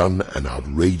has done an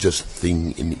outrageous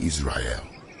thing in Israel.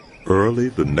 Early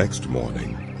the next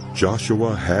morning,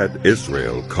 Joshua had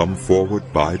Israel come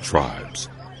forward by tribes,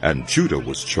 and Judah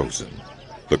was chosen.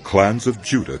 The clans of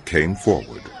Judah came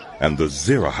forward, and the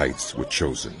Zerahites were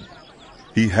chosen.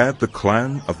 He had the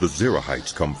clan of the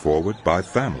Zerahites come forward by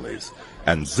families,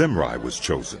 and Zimri was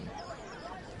chosen.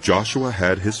 Joshua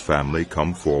had his family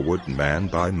come forward man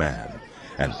by man,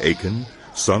 and Achan,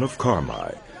 son of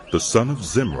Carmi, the son of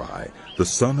Zimri, the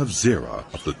son of Zerah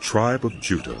of the tribe of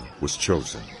Judah, was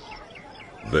chosen.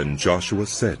 Then Joshua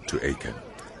said to Achan,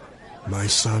 My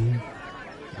son,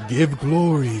 give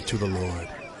glory to the Lord,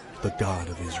 the God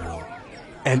of Israel,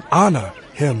 and honor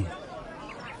him.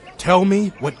 Tell me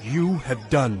what you have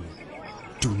done.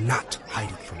 Do not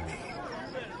hide it from me.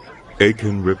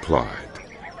 Achan replied,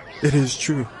 It is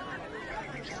true.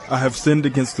 I have sinned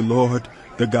against the Lord,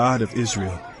 the God of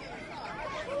Israel.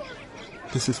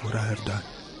 This is what I have done.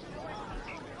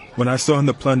 When I saw in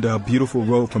the plunder a beautiful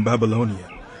robe from Babylonia,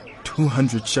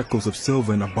 200 shekels of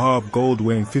silver and a bar of gold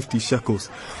weighing 50 shekels,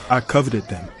 I coveted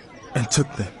them and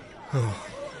took them.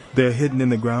 They are hidden in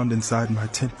the ground inside my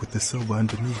tent with the silver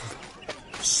underneath.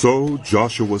 So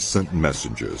Joshua sent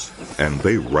messengers, and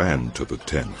they ran to the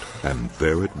tent, and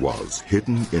there it was,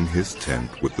 hidden in his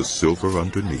tent with the silver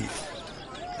underneath.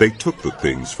 They took the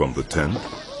things from the tent,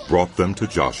 brought them to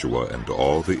Joshua and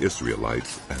all the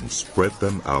Israelites, and spread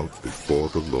them out before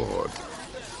the Lord.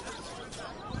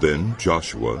 Then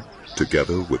Joshua,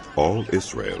 together with all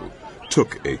Israel,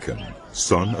 took Achan,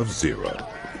 son of Zerah,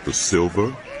 the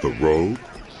silver, the robe,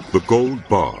 the gold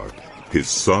bar, his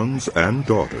sons and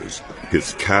daughters,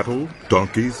 his cattle,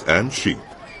 donkeys, and sheep,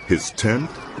 his tent,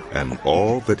 and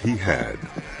all that he had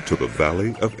to the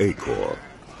valley of Achor.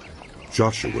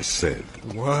 Joshua said,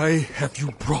 Why have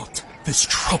you brought this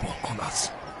trouble on us?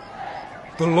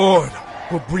 The Lord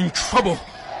will bring trouble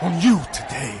on you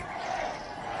today.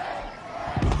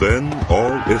 Then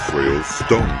all Israel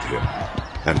stoned him,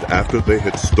 and after they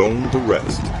had stoned the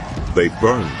rest, they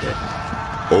burned them.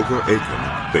 Over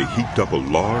Achan they heaped up a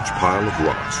large pile of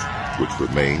rocks, which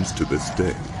remains to this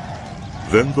day.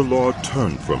 Then the Lord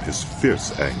turned from his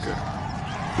fierce anger.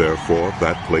 Therefore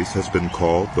that place has been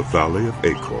called the Valley of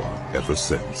Achor ever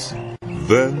since.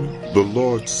 Then the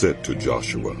Lord said to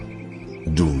Joshua,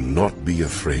 Do not be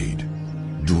afraid.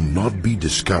 Do not be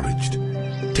discouraged.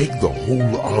 Take the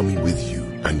whole army with you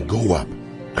and go up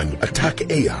and attack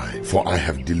Ai, for I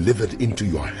have delivered into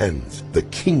your hands the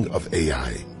king of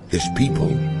Ai, his people,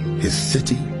 his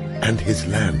city, and his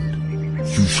land.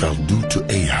 You shall do to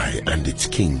Ai and its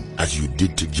king as you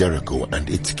did to Jericho and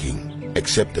its king,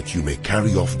 except that you may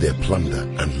carry off their plunder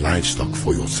and livestock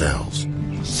for yourselves.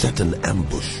 Set an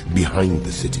ambush behind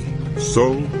the city.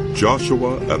 So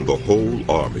Joshua and the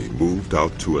whole army moved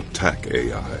out to attack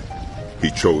Ai.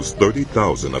 He chose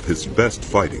 30,000 of his best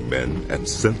fighting men and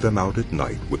sent them out at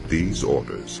night with these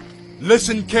orders.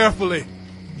 Listen carefully.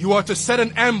 You are to set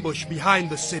an ambush behind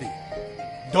the city.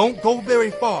 Don't go very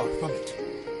far from it.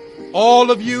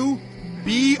 All of you,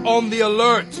 be on the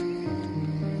alert.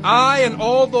 I and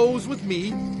all those with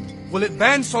me will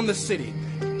advance on the city,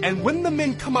 and when the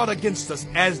men come out against us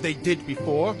as they did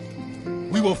before,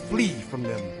 we will flee from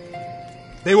them.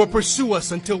 They will pursue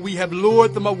us until we have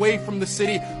lured them away from the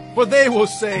city, for they will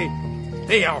say,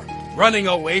 They are running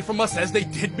away from us as they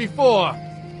did before.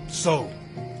 So,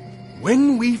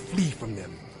 when we flee from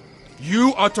them,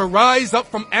 you are to rise up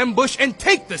from ambush and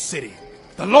take the city.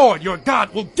 The Lord your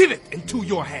God will give it into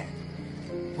your hand.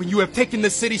 When you have taken the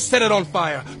city, set it on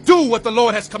fire. Do what the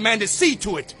Lord has commanded. See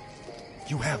to it.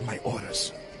 You have my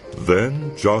orders.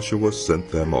 Then Joshua sent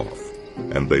them off,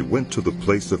 and they went to the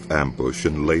place of ambush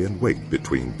and lay in wait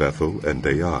between Bethel and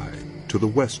Ai, to the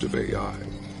west of Ai.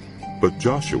 But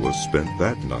Joshua spent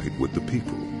that night with the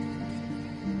people.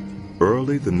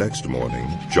 Early the next morning,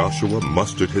 Joshua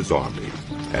mustered his army,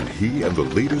 and he and the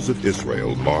leaders of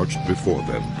Israel marched before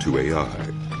them to Ai.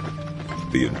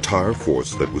 The entire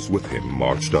force that was with him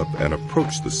marched up and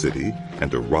approached the city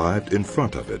and arrived in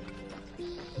front of it.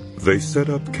 They set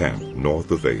up camp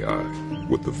north of Ai,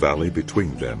 with the valley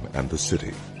between them and the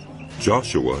city.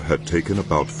 Joshua had taken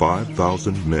about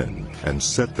 5,000 men and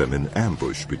set them in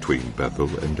ambush between Bethel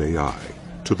and Ai,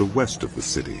 to the west of the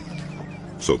city.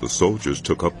 So the soldiers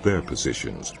took up their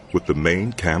positions, with the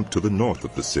main camp to the north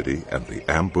of the city and the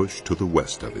ambush to the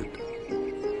west of it.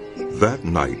 That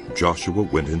night Joshua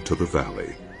went into the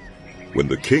valley. When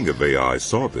the king of Ai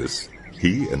saw this,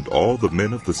 he and all the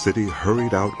men of the city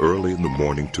hurried out early in the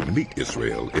morning to meet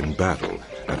Israel in battle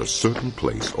at a certain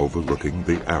place overlooking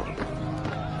the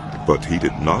Arabah. But he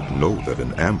did not know that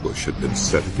an ambush had been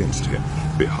set against him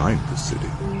behind the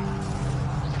city.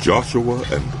 Joshua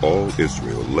and all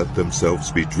Israel let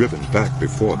themselves be driven back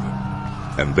before them,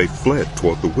 and they fled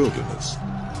toward the wilderness.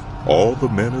 All the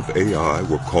men of Ai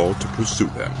were called to pursue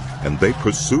them, and they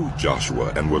pursued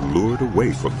Joshua and were lured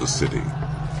away from the city.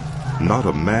 Not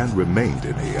a man remained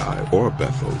in Ai or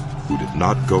Bethel who did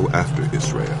not go after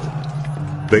Israel.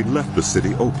 They left the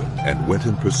city open and went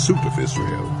in pursuit of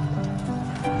Israel.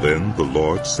 Then the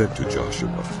Lord said to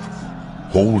Joshua,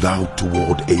 Hold out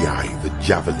toward Ai the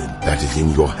javelin that is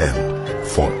in your hand,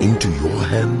 for into your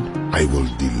hand I will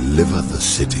deliver the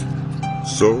city.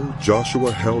 So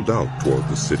Joshua held out toward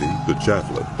the city the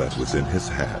javelin that was in his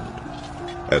hand.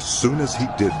 As soon as he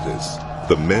did this,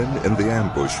 the men in the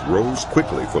ambush rose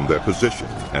quickly from their position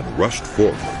and rushed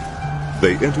forward.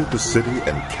 They entered the city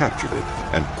and captured it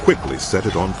and quickly set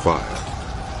it on fire.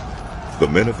 The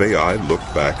men of Ai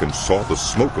looked back and saw the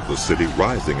smoke of the city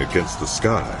rising against the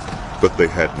sky, but they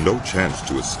had no chance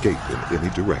to escape in any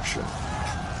direction.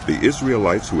 The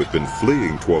Israelites who had been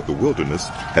fleeing toward the wilderness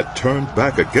had turned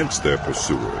back against their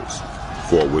pursuers.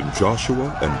 For when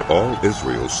Joshua and all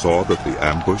Israel saw that the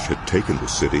ambush had taken the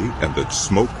city and that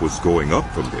smoke was going up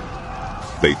from it,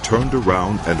 they turned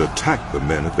around and attacked the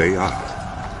men of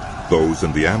Ai. Those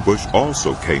in the ambush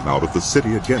also came out of the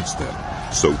city against them,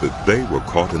 so that they were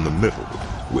caught in the middle,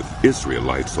 with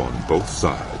Israelites on both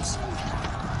sides.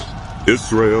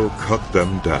 Israel cut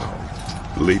them down,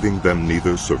 leaving them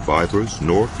neither survivors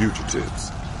nor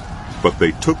fugitives. But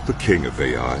they took the king of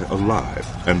Ai alive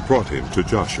and brought him to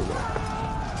Joshua.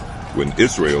 When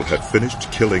Israel had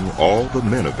finished killing all the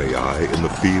men of Ai in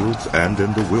the fields and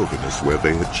in the wilderness where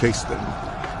they had chased them,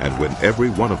 and when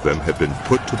every one of them had been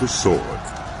put to the sword,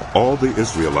 all the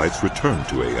Israelites returned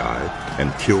to Ai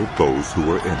and killed those who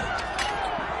were in it.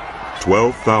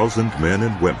 12,000 men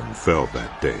and women fell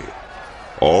that day,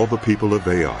 all the people of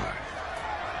Ai.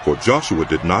 For Joshua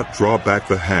did not draw back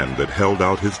the hand that held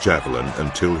out his javelin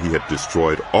until he had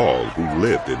destroyed all who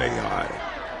lived in Ai.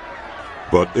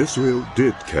 But Israel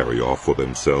did carry off for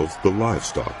themselves the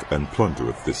livestock and plunder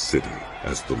of this city,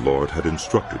 as the Lord had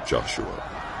instructed Joshua.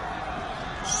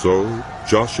 So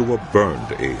Joshua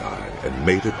burned Ai and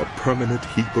made it a permanent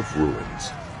heap of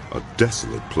ruins, a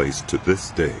desolate place to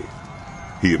this day.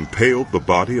 He impaled the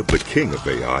body of the king of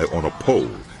Ai on a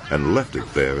pole and left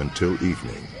it there until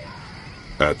evening.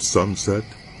 At sunset,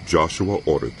 Joshua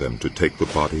ordered them to take the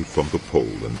body from the pole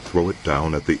and throw it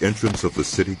down at the entrance of the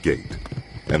city gate,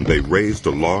 and they raised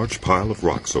a large pile of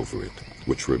rocks over it,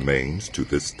 which remains to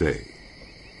this day.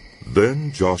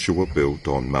 Then Joshua built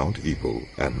on Mount Ebal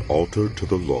an altar to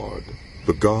the Lord,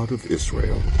 the God of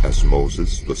Israel, as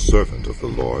Moses, the servant of the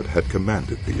Lord, had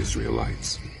commanded the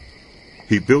Israelites.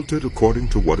 He built it according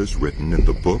to what is written in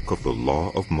the book of the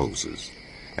law of Moses,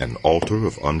 an altar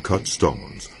of uncut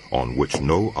stones, on which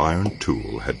no iron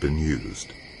tool had been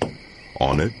used.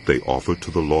 On it they offered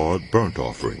to the Lord burnt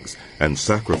offerings and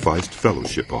sacrificed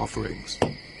fellowship offerings.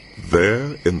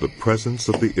 There, in the presence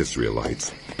of the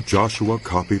Israelites, Joshua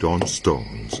copied on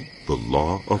stones the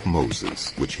law of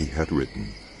Moses, which he had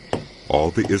written. All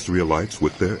the Israelites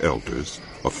with their elders,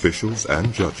 officials,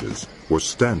 and judges were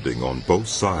standing on both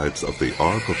sides of the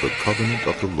ark of the covenant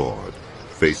of the Lord,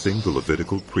 facing the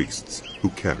Levitical priests who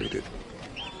carried it.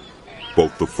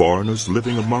 Both the foreigners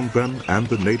living among them and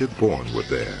the native-born were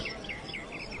there.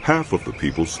 Half of the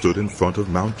people stood in front of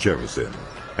Mount Gerizim,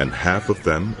 and half of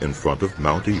them in front of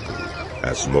Mount Ebal,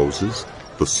 as Moses,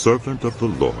 the servant of the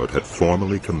Lord, had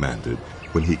formerly commanded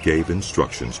when he gave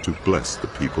instructions to bless the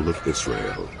people of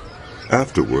Israel.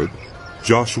 Afterward,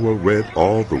 Joshua read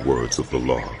all the words of the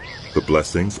law, the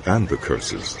blessings and the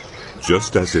curses,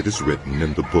 just as it is written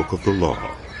in the book of the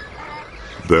law.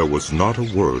 There was not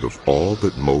a word of all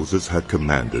that Moses had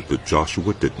commanded that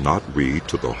Joshua did not read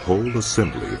to the whole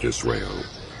assembly of Israel,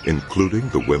 including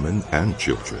the women and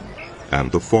children,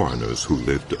 and the foreigners who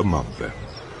lived among them.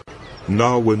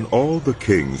 Now when all the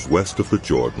kings west of the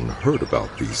Jordan heard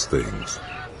about these things,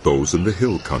 those in the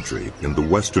hill country, in the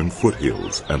western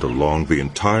foothills, and along the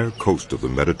entire coast of the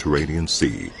Mediterranean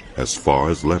Sea, as far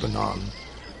as Lebanon,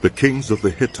 the kings of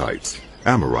the Hittites,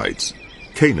 Amorites,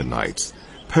 Canaanites,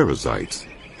 Perizzites,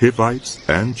 Hivites,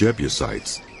 and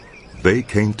Jebusites, they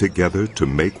came together to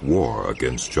make war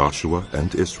against Joshua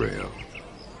and Israel.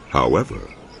 However,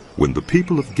 when the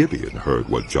people of Gibeon heard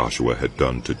what Joshua had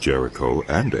done to Jericho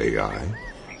and Ai,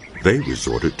 they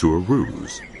resorted to a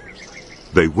ruse.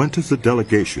 They went as a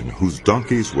delegation whose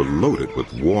donkeys were loaded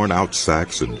with worn-out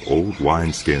sacks and old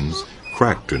wineskins,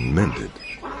 cracked and mended.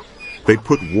 They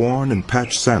put worn and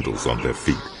patched sandals on their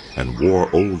feet and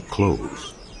wore old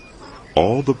clothes.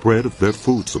 All the bread of their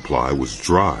food supply was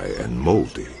dry and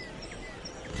moldy.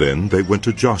 Then they went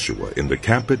to Joshua in the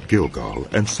camp at Gilgal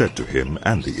and said to him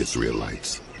and the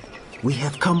Israelites, "We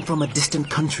have come from a distant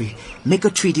country. Make a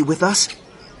treaty with us."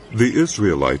 The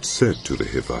Israelites said to the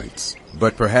Hivites,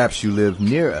 "But perhaps you live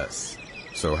near us,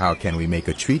 so how can we make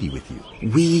a treaty with you?"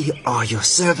 "We are your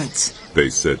servants," they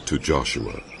said to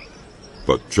Joshua.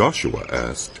 But Joshua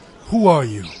asked, "Who are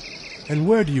you, and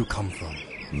where do you come from?"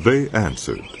 They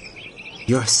answered,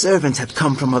 "Your servants have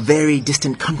come from a very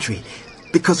distant country,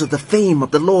 because of the fame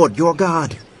of the Lord your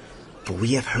God. For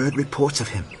we have heard reports of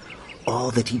him, all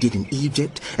that he did in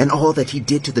Egypt, and all that he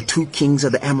did to the two kings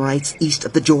of the Amorites east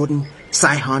of the Jordan,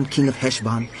 Sihon king of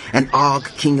Heshbon, and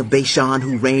Og king of Bashan,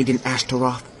 who reigned in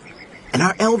Ashtaroth. And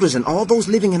our elders and all those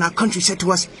living in our country said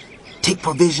to us, 'Take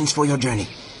provisions for your journey.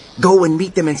 Go and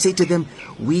meet them and say to them,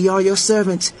 "We are your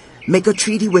servants. Make a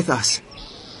treaty with us."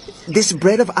 This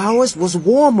bread of ours was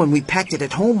warm when we packed it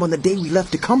at home on the day we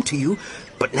left to come to you,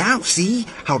 but now see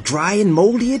how dry and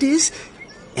moldy it is.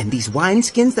 And these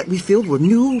wineskins that we filled were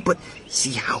new, but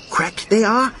see how cracked they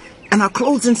are, and our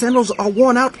clothes and sandals are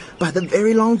worn out by the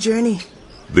very long journey."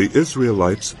 The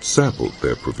Israelites sampled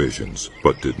their provisions,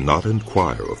 but did not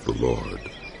inquire of the Lord.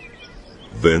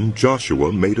 Then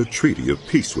Joshua made a treaty of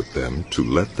peace with them to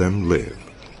let them live,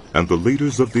 and the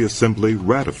leaders of the assembly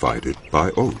ratified it by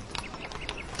oath.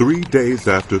 3 days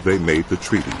after they made the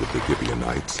treaty with the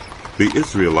Gibeonites, the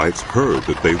Israelites heard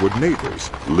that they were neighbors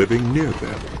living near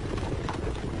them.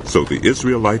 So the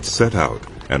Israelites set out,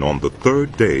 and on the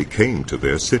 3rd day came to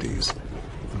their cities,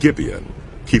 Gibeon,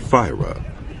 Kephirah,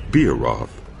 Beeroth,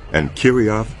 and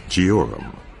Kiriath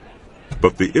Jearim.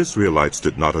 But the Israelites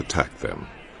did not attack them,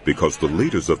 because the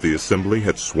leaders of the assembly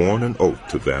had sworn an oath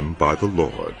to them by the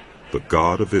Lord, the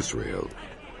God of Israel.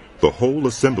 The whole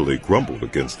assembly grumbled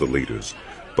against the leaders,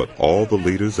 but all the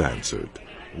leaders answered,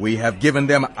 We have given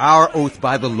them our oath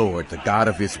by the Lord, the God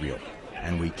of Israel,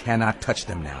 and we cannot touch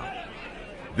them now.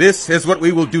 This is what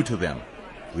we will do to them.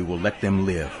 We will let them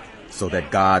live, so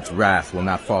that God's wrath will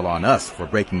not fall on us for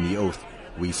breaking the oath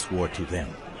we swore to them.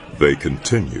 They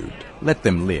continued, Let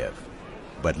them live,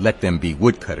 but let them be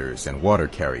woodcutters and water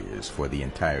carriers for the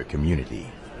entire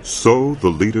community. So the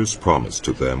leader's promise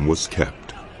to them was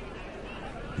kept.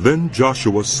 Then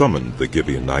Joshua summoned the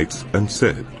Gibeonites and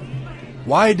said,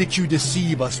 Why did you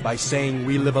deceive us by saying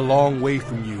we live a long way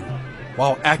from you,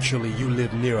 while actually you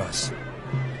live near us?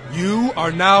 You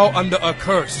are now under a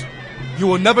curse. You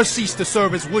will never cease to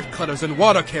serve as woodcutters and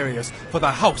water carriers for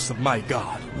the house of my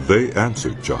God. They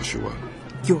answered Joshua,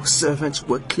 Your servants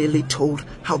were clearly told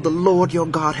how the Lord your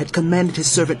God had commanded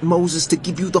his servant Moses to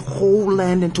give you the whole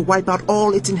land and to wipe out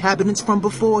all its inhabitants from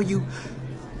before you.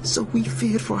 So we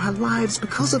feared for our lives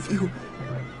because of you,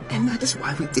 and that is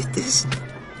why we did this.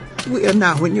 We are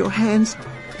now in your hands.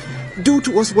 Do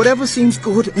to us whatever seems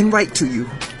good and right to you.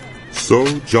 So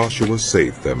Joshua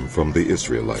saved them from the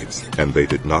Israelites, and they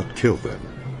did not kill them.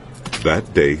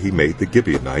 That day he made the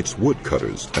Gibeonites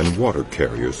woodcutters and water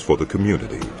carriers for the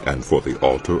community and for the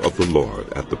altar of the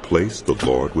Lord at the place the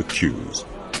Lord would choose,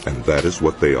 and that is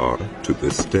what they are to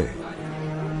this day.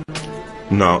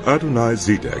 Now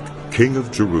Adoni-Zedek, king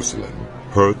of Jerusalem,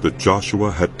 heard that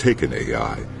Joshua had taken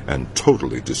Ai and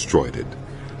totally destroyed it,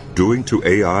 doing to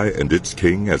Ai and its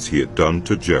king as he had done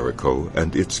to Jericho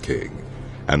and its king,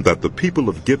 and that the people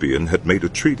of Gibeon had made a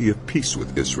treaty of peace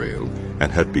with Israel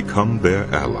and had become their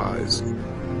allies.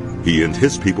 He and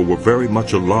his people were very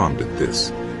much alarmed at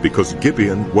this, because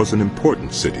Gibeon was an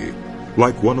important city,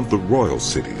 like one of the royal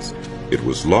cities. It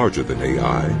was larger than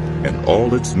Ai, and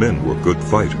all its men were good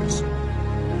fighters.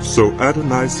 So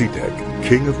Adoni-Zedek,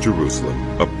 king of Jerusalem,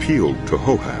 appealed to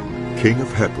Hoham, king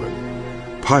of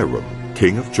Hebron, Piram,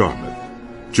 king of Jarmuth,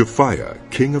 Japhiah,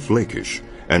 king of Lachish,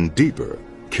 and Deber,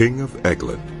 king of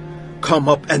Eglon. Come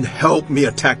up and help me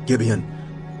attack Gibeon,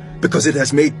 because it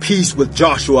has made peace with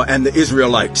Joshua and the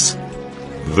Israelites.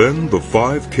 Then the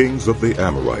 5 kings of the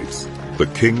Amorites, the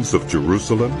kings of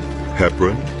Jerusalem,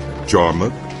 Hebron,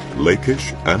 Jarmuth,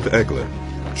 Lachish, and Eglon,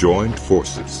 joined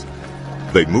forces.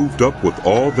 They moved up with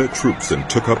all their troops and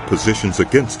took up positions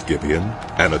against Gibeon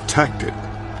and attacked it.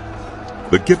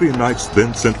 The Gibeonites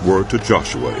then sent word to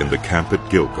Joshua in the camp at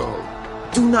Gilgal.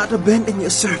 Do not abandon your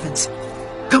servants.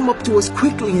 Come up to us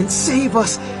quickly and save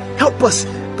us. Help us,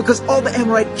 because all the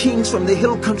Amorite kings from the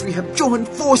hill country have joined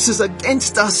forces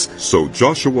against us. So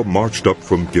Joshua marched up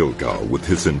from Gilgal with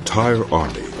his entire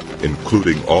army,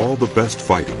 including all the best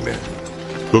fighting men.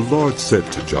 The Lord said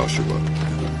to Joshua,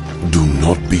 Do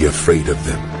not be afraid of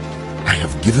them. I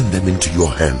have given them into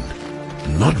your hand.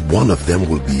 Not one of them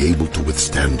will be able to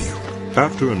withstand you.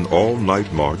 After an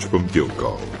all-night march from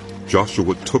Gilgal,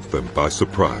 Joshua took them by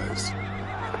surprise.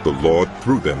 The Lord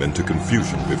threw them into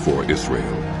confusion before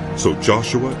Israel. So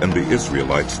Joshua and the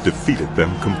Israelites defeated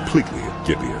them completely at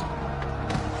Gibeon.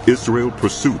 Israel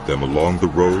pursued them along the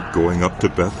road going up to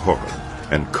Beth-horon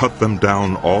and cut them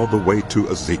down all the way to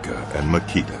Azekah and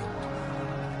Makkedah.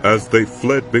 As they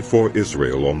fled before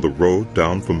Israel on the road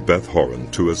down from Beth-horon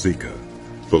to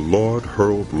Azekah, the Lord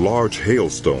hurled large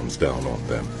hailstones down on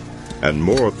them, and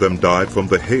more of them died from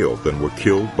the hail than were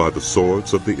killed by the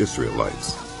swords of the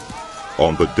Israelites.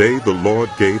 On the day the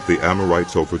Lord gave the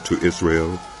Amorites over to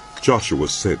Israel, Joshua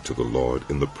said to the Lord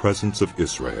in the presence of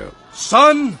Israel,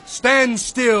 Sun, stand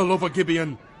still over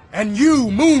Gibeon, and you,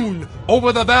 moon,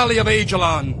 over the valley of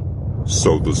Ajalon.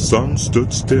 So the sun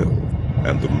stood still,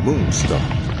 and the moon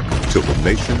stopped, till the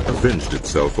nation avenged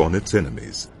itself on its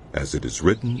enemies, as it is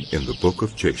written in the book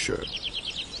of Jasher.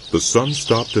 The sun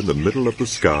stopped in the middle of the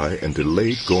sky and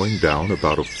delayed going down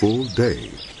about a full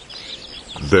day.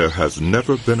 There has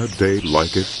never been a day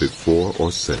like it before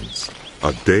or since,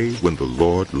 a day when the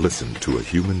Lord listened to a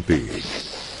human being.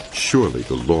 Surely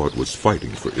the Lord was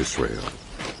fighting for Israel.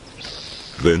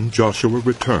 Then Joshua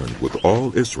returned with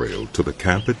all Israel to the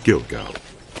camp at Gilgal.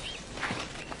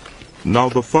 Now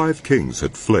the 5 kings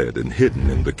had fled and hidden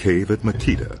in the cave at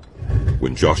Makkedah.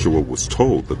 When Joshua was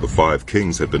told that the 5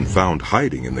 kings had been found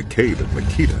hiding in the cave at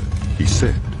Makkedah, he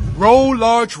said, Roll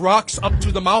large rocks up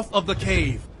to the mouth of the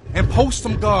cave, and post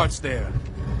some guards there.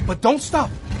 But don't stop.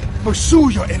 Pursue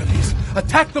your enemies.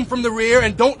 Attack them from the rear,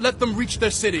 and don't let them reach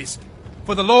their cities.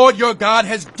 For the Lord your God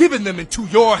has given them into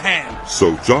your hand.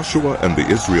 So Joshua and the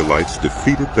Israelites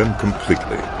defeated them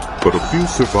completely, but a few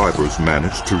survivors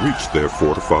managed to reach their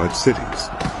fortified cities.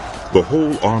 The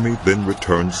whole army then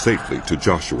returned safely to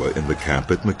Joshua in the camp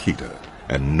at Makkedah,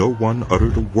 and no one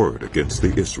uttered a word against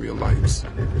the Israelites.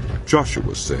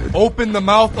 Joshua said, "Open the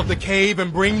mouth of the cave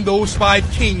and bring those 5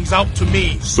 kings out to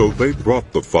me." So they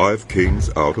brought the 5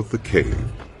 kings out of the cave,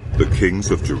 the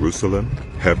kings of Jerusalem,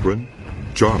 Hebron,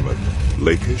 Jarmuth,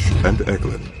 Lachish, and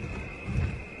Eglon.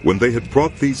 When they had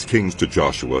brought these kings to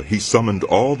Joshua, he summoned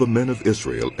all the men of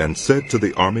Israel and said to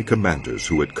the army commanders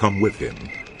who had come with him,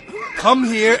 "Come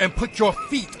here and put your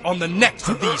feet on the necks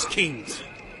of these kings."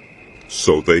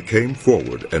 So they came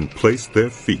forward and placed their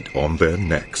feet on their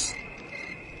necks.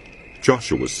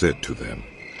 Joshua said to them,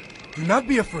 "Do not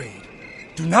be afraid.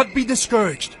 Do not be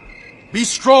discouraged. Be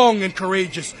strong and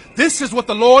courageous. This is what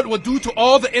the Lord will do to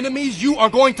all the enemies you are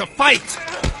going to fight."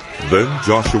 Then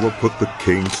Joshua put the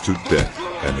kings to death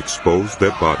and exposed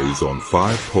their bodies on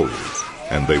 5 poles,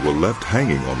 and they were left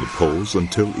hanging on the poles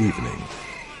until evening.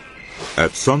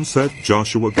 At sunset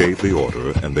Joshua gave the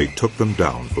order, and they took them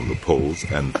down from the poles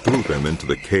and threw them into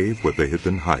the cave where they had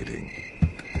been hiding.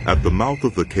 At the mouth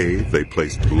of the cave they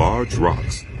placed large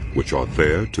rocks, which are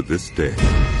there to this day.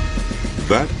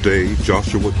 That day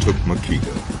Joshua took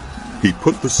Makkedah. He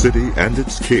put the city and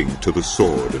its king to the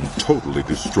sword and totally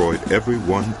destroyed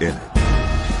everyone in it.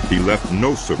 He left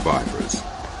no survivors,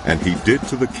 and he did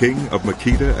to the king of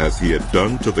Makkedah as he had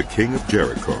done to the king of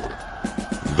Jericho.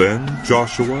 Then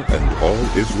Joshua and all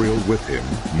Israel with him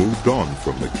moved on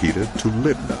from Makkedah to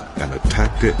Libnah and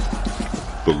attacked it.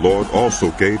 The Lord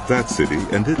also gave that city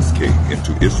and its king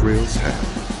into Israel's hand.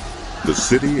 The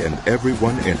city and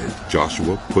everyone in it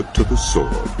Joshua put to the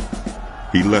sword.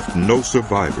 He left no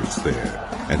survivors there,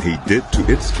 and he did to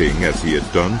its king as he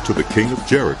had done to the king of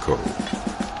Jericho.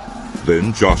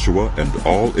 Then Joshua and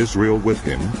all Israel with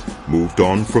him moved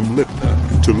on from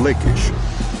Libnah to Lachish.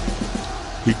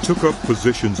 He took up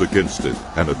positions against it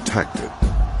and attacked it.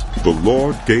 The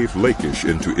Lord gave Lachish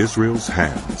into Israel's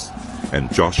hands,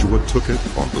 and Joshua took it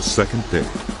on the 2nd day.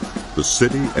 The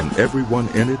city and everyone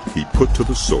in it he put to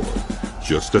the sword,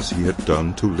 just as he had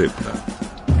done to Libnah.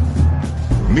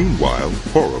 Meanwhile,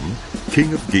 Horam,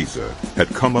 king of Gezer,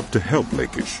 had come up to help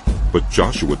Lachish, but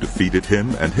Joshua defeated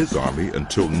him and his army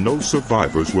until no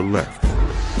survivors were left.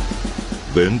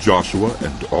 Then Joshua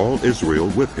and all Israel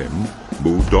with him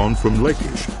moved on from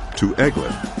Lachish to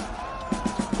Eglon.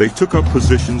 They took up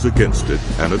positions against it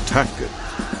and attacked it.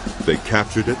 They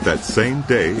captured it that same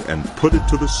day and put it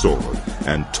to the sword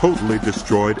and totally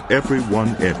destroyed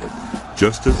everyone in it,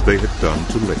 just as they had done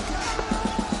to Lachish.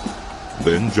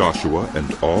 Then Joshua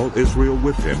and all Israel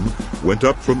with him went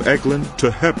up from Eglon to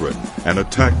Hebron and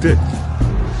attacked it.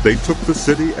 They took the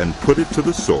city and put it to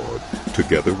the sword,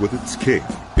 together with its king,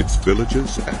 its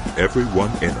villages, and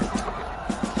everyone in it.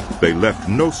 They left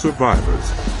no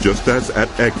survivors, just as at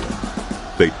Eglon.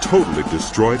 They totally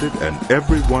destroyed it and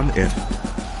everyone in it.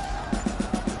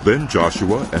 Then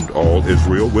Joshua and all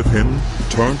Israel with him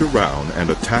turned around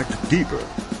and attacked Debir.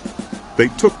 They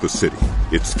took the city,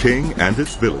 its king and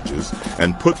its villages,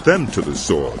 and put them to the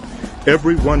sword.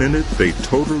 Everyone in it they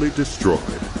totally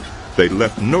destroyed. They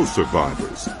left no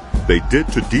survivors. They did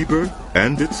to Debir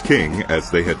and its king as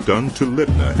they had done to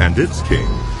Libnah and its king,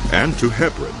 and to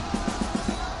Hebron.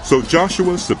 So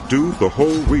Joshua subdued the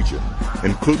whole region,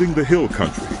 including the hill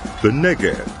country, the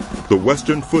Negev, the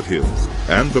western foothills,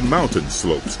 and the mountain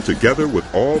slopes, together with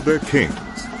all their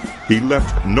kings. He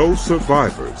left no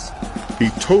survivors. He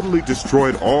totally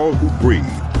destroyed all who breathed,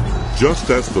 just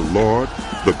as the Lord,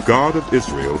 the God of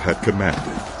Israel, had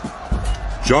commanded.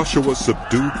 Joshua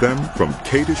subdued them from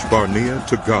Kadesh Barnea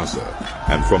to Gaza,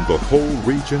 and from the whole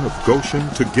region of Goshen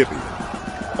to Gibeon.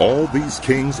 All these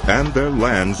kings and their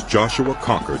lands Joshua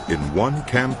conquered in one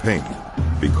campaign,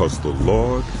 because the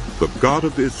Lord, the God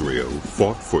of Israel,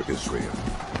 fought for Israel.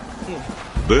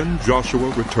 Then Joshua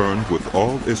returned with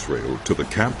all Israel to the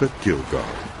camp at Gilgal.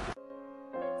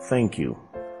 Thank you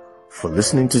for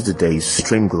listening to today's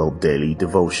Stream Globe Daily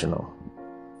Devotional.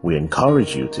 We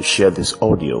encourage you to share this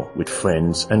audio with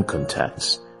friends and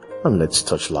contacts, and let's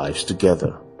touch lives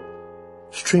together.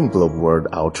 Stream Globe World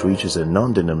Outreach is a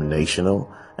non-denominational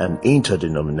and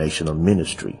interdenominational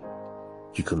ministry.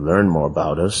 You can learn more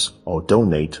about us or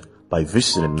donate by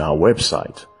visiting our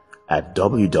website at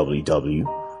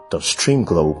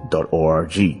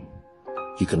www.streamglobe.org.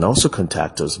 You can also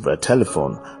contact us via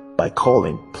telephone by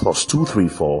calling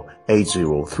 +234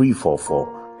 80344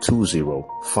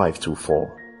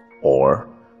 20524 or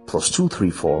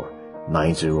 +234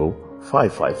 90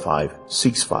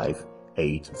 555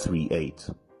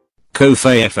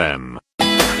 Ko-Fi FM.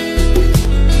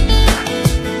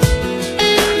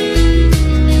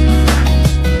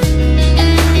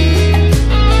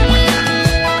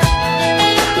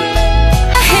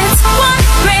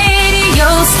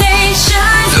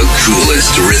 The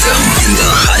coolest rhythm in the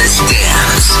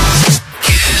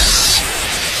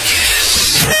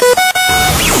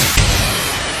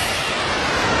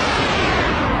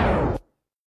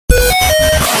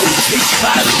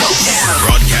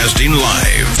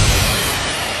Live.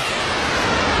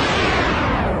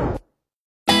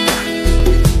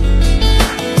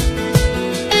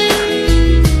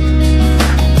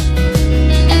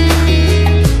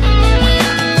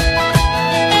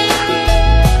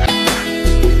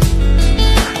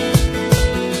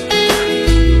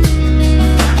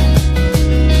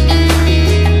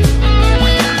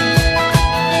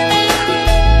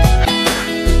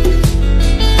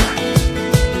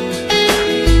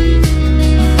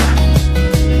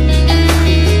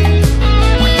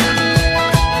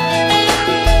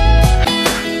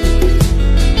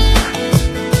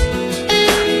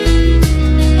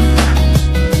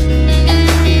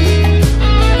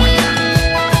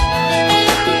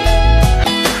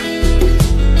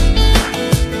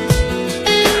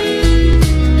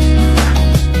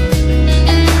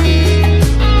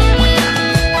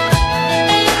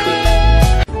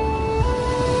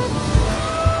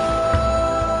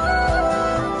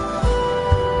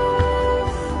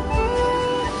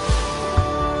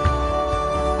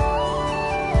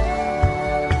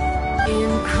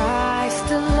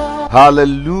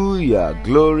 Hallelujah.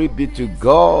 Glory be to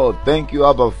God. Thank you,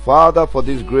 Abba Father, for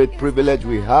this great privilege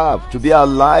we have to be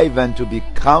alive and to be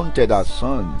counted as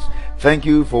sons. Thank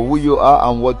you for who you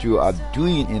are and what you are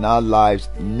doing in our lives,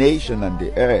 nation and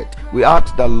the earth. We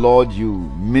ask that, Lord, you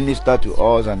minister to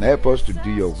us and help us to do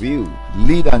your will.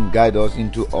 Lead and guide us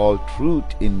into all truth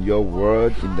in your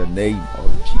word in the name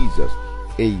of Jesus.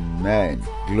 Amen.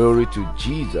 Glory to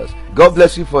Jesus. God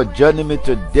bless you for joining me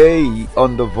today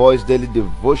on the Voice Daily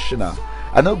Devotional.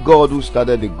 I know God who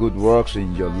started the good works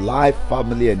in your life,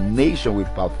 family, and nation will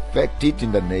perfect it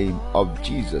in the name of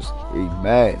Jesus.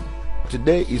 Amen.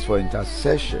 Today is for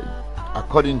intercession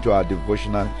according to our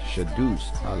devotional schedules.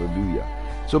 Hallelujah.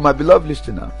 So my beloved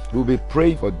listener, we'll be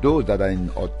praying for those that are in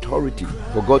authority,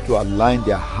 for God to align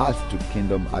their hearts to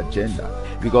kingdom agenda.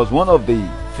 Because one of the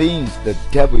things the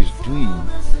devil is doing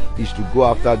is to go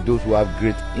after those who have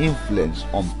great influence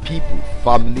on people,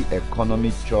 family,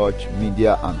 economy, church,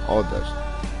 media, and others.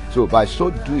 So by so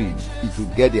doing, it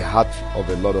will get the heart of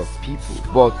a lot of people.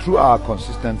 But through our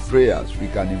consistent prayers, we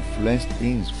can influence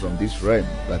things from this realm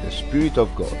by the Spirit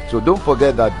of God. So don't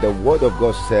forget that the Word of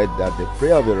God said that the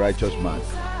prayer of a righteous man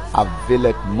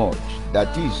availeth much.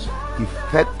 That is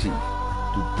effective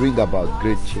to bring about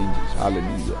great changes.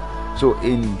 Hallelujah. So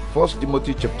in 1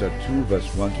 Timothy chapter 2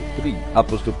 verse 1 to 3,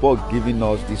 Apostle Paul giving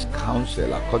us this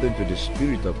counsel according to the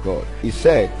Spirit of God. He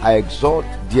said, I exhort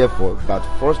therefore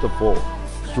that first of all,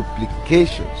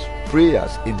 supplications,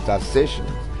 prayers,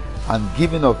 intercessions, and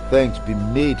giving of thanks be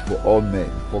made for all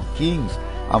men, for kings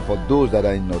and for those that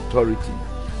are in authority,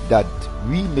 that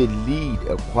we may lead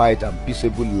a quiet and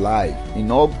peaceable life in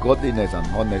all godliness and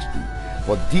honesty.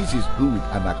 For this is good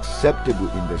and acceptable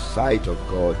in the sight of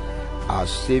God our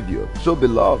Savior. So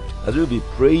beloved, as we'll be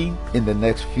praying in the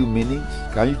next few minutes,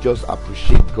 can you just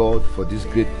appreciate God for this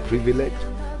great privilege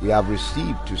we have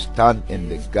received to stand in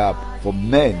the gap for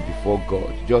men before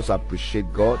God? Just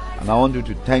appreciate God. And I want you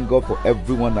to thank God for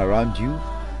everyone around you.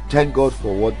 Thank God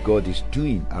for what God is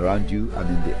doing around you and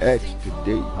in the earth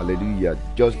today. Hallelujah.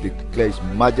 Just declare His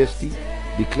majesty.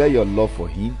 Declare your love for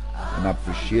Him and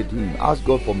appreciate Him. Ask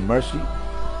God for mercy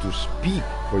to speak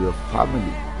for your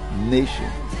family, nation,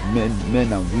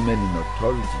 men and women in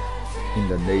authority in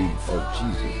the name of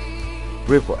Jesus.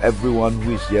 Pray for everyone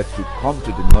who is yet to come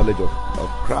to the knowledge of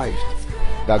Christ,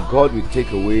 that God will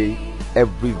take away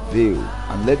every veil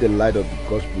and let the light of the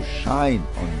gospel shine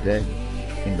on them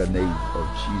in the name of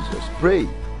Jesus. Pray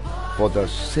for the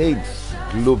saints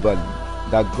globally,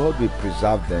 that God will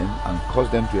preserve them and cause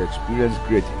them to experience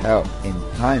great help in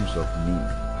times of need.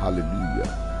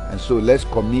 Hallelujah. And so let's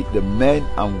commit the men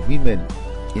and women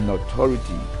in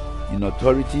authority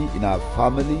in our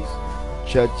families,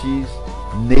 churches,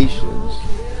 nations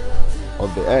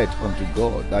of the earth unto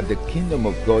God, that the kingdom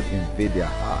of God invade their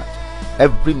heart.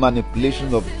 Every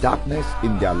manipulation of darkness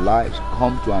in their lives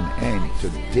come to an end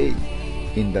today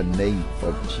in the name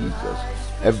of Jesus.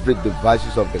 Every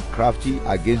devices of the crafty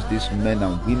against these men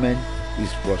and women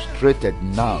is frustrated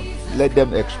now. Let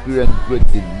them experience great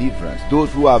deliverance.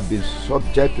 Those who have been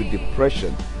subject to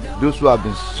depression, those who have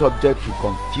been subject to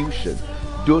confusion,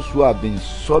 those who have been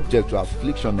subject to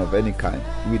affliction of any kind,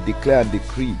 we declare and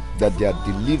decree that their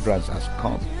deliverance has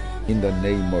come in the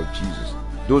name of Jesus.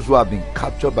 Those who have been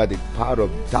captured by the power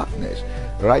of darkness,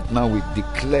 right now we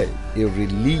declare a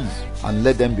release and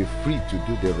let them be free to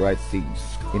do the right things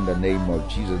in the name of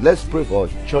Jesus. Let's pray for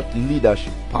church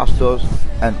leadership, pastors,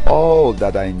 and all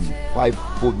that are in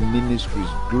fivefold ministries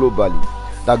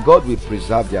globally, that God will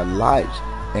preserve their lives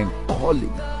and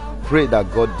calling. Pray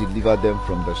that God deliver them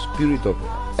from the spirit of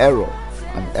error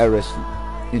and heresy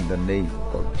in the name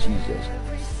of Jesus.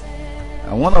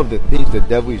 And one of the things the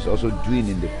devil is also doing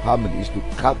in the family is to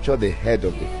capture the head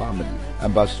of the family.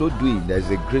 And by so doing, there is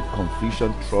a great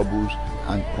confusion, troubles,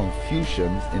 and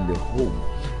confusion in the home.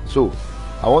 So,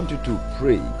 I want you to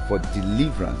pray for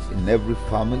deliverance in every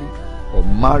family or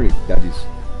marriage that is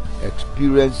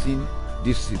experiencing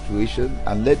this situation,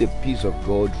 and let the peace of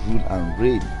God rule and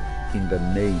reign in the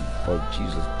name of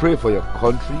Jesus. Pray for your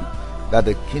country, that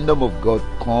the kingdom of God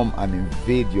come and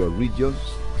invade your regions,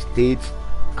 states,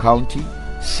 county,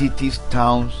 cities,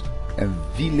 towns, and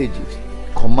villages.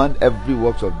 Command every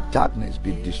works of darkness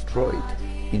be destroyed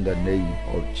in the name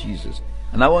of Jesus.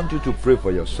 And I want you to pray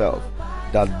for yourself,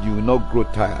 that you will not grow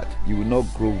tired, you will not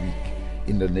grow weak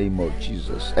in the name of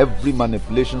Jesus. Every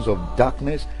manipulations of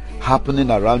darkness happening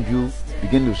around you,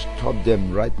 begin to stop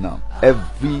them right now.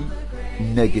 Every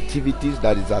negativities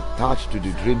that is attached to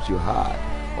the dreams you had,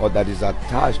 or that is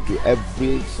attached to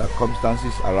every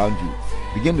circumstances around you,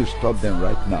 begin to stop them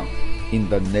right now in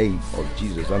the name of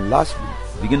Jesus. And lastly,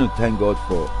 begin to thank God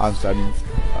for answering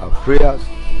prayers,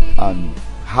 and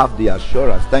have the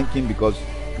assurance. Thank Him because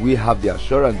we have the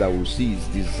assurance that we'll see His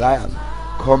desires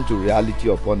come to reality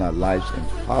upon our lives and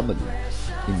family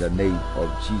in the name of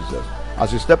Jesus.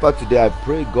 As you step out today, I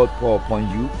pray God pour upon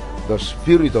you the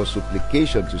spirit of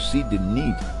supplication to see the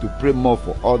need to pray more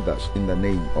for others in the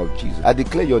name of Jesus. I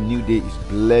declare your new day is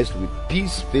blessed with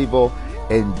peace, favor,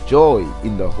 and joy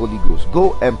in the Holy Ghost.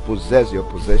 Go and possess your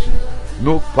possessions.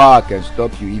 No power can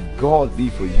stop you. If God be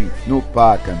for you, no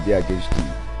power can be against you.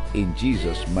 In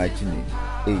Jesus' mighty name,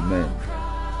 amen.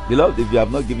 Beloved, if you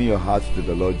have not given your heart to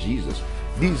the Lord Jesus,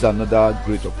 this is another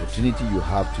great opportunity you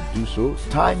have to do so.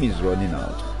 Time is running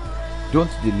out. Don't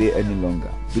delay any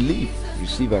longer. Believe,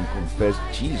 receive, and confess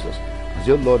Jesus as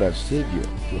your Lord and Savior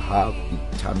to have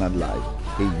eternal life.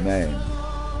 Amen.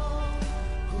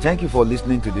 Thank you for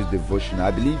listening to this devotion.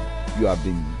 I believe you have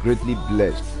been greatly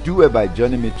blessed. Do well by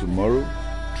joining me tomorrow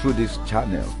through this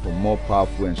channel for more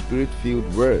powerful and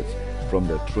spirit-filled words from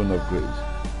the throne of grace.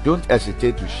 Don't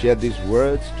hesitate to share these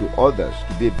words to others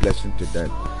to be a blessing to them.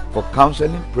 For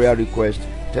counseling, prayer requests,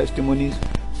 testimonies,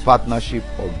 partnership,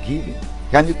 or giving,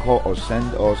 can you call or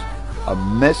send us a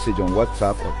message on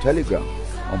WhatsApp or Telegram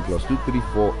on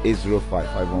 +234 805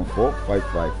 514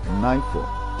 5594.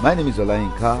 My name is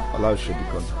Olayinka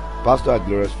Olaoshedikon, pastor at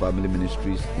Glorious Family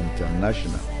Ministries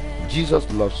International. Jesus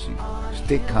loves you.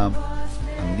 Stay calm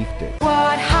and lifted.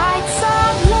 What heights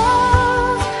of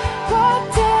love,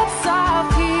 what depths of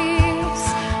peace,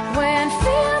 when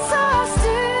fears are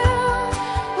still,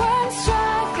 when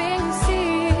striving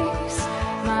cease,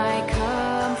 my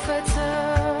comforter,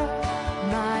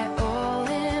 my all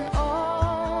in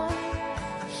all,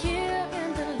 here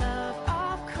in the love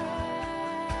of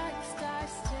Christ I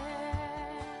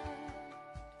stand.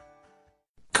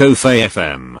 Kofe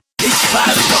FM.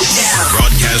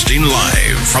 Broadcasting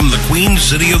live from the Queen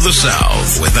City of the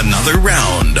South with another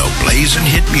round of blazing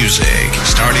hit music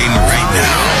starting right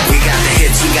now. We got the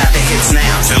hits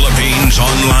now. Philippines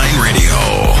Online Radio.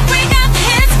 We got the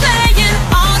hits playing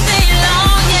all day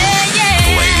long, yeah,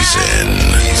 yeah. Blazing.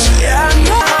 Stand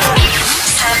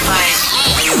by.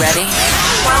 Are you ready?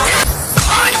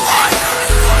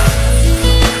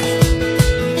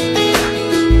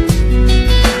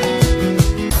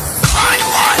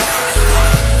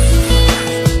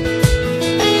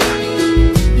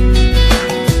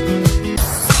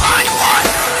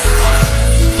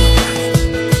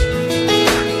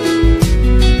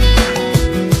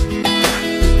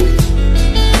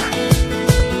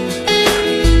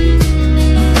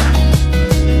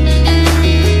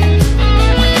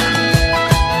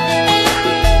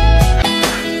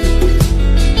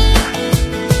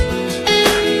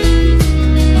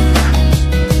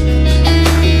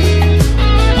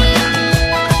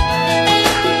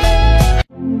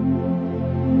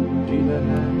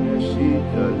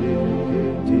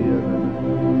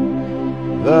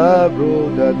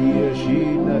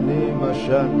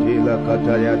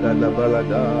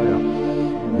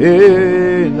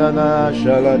 Nana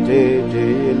shalatete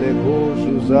le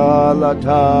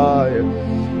kosuzalataya.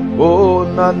 O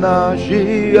nana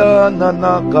shia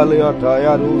nana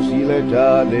kaliataya rusileta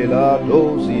de la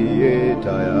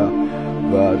dosietaya.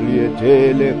 Variete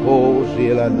le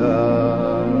kosilana.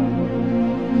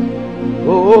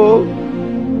 Oh,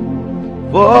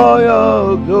 for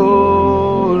your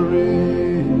glory,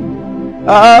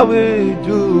 I will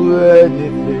do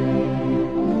anything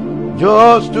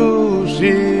just to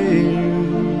see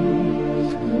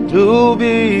you, to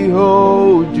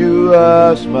behold you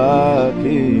as my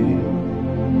King.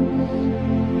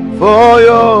 For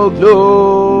your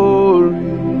glory,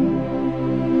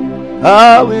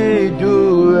 I will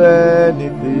do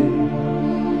anything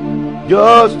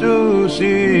just to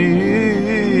see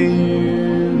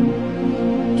you,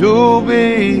 to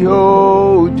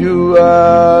behold you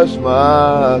as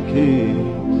my King.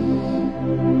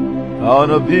 I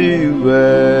wanna be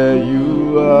where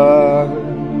you are.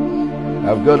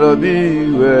 I've gotta be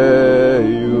where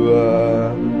you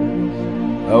are.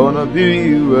 I wanna be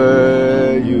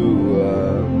where you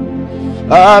are.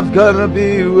 I've gotta be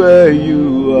where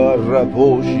you are.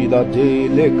 Raposhi la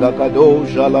tele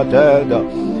kakadosha la teda.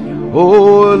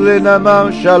 Oh, lena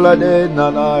man shalade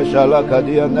nana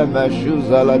shalakadia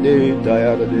namashuza la de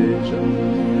tayadesha.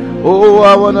 Oh,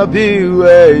 I wanna be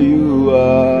where you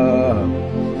are.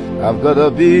 I've gotta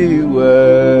be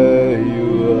where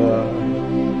you are.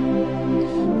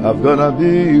 I've gotta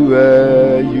be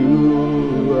where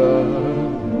you are.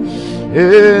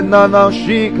 Nana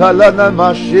shika la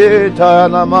namashita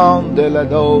na mandela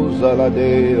doza la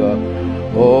dea.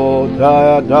 Oh,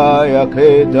 daya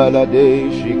keda la de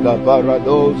shika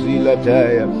paradosi la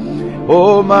teya.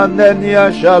 Oh, manenia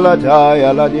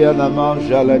shalataya la dia naman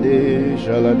shalade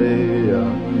shaladea.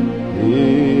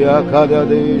 Iya kada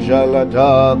de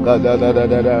shalata kada da da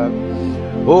da da.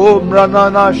 Om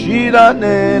ranana shira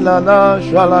ne lana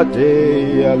shalate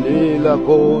alila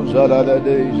kosa da da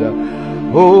deja.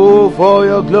 Oh, for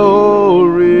your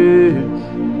glory,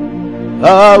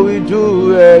 I will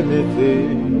do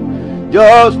anything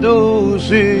just to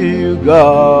see you,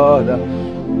 God.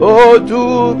 Oh,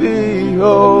 to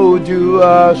behold you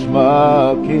as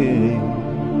my King.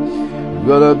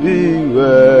 Gonna be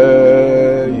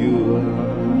where you are.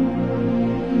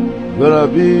 Gonna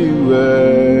be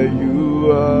where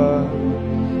you are.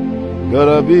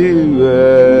 Gonna be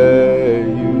where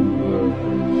you are.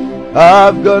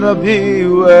 I've gotta be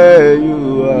where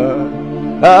you are.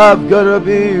 I've gotta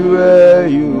be where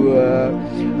you are.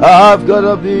 I've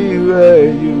gotta be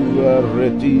where you are.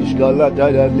 Retish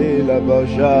kalataya lela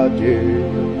bashate.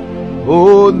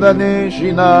 Oh, nane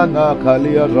shinana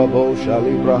kalia rabo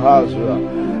shali brahazra.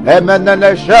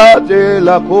 Emenene shate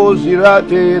la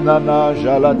kozirate nana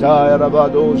shalataya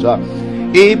rabadosa.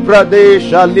 I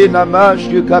pradesha lina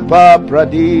mashku kapa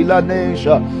pradila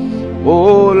nesha.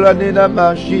 Oh, la nina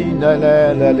mashina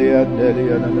la la la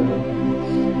la.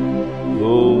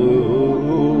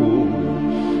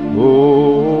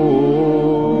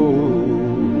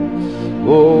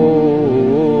 Oh,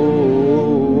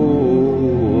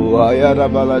 ayara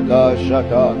balaka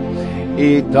shata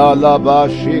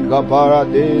italabashika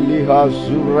paradeli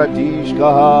hasuratish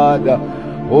kahada.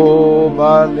 Oh,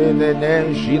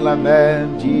 manene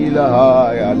shilamenti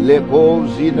lahaya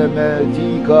lekozine menti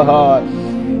kahad.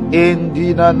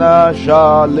 Indina na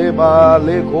shalema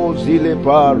lekozile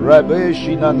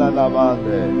parabeshina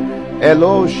nanamande.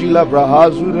 Eloshila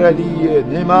brahazuradiye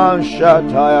niman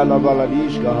shataya la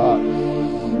baladishkaha.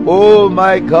 Oh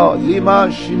my God,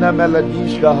 limashina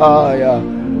meladishkahaya.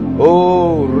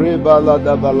 Oh rebala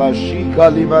da balashika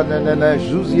limanene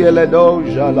juziele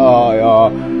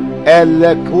dojalaya.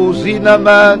 Elle cosina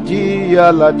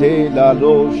mantia la tela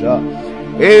loja.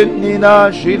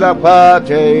 Enina shila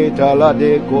pate tala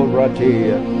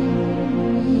decoratea.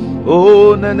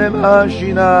 Oh, nene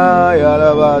mashina ya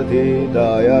la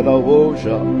batita ya la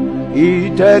vosha.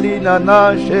 Itelina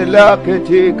nasce la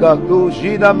ketika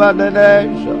kushina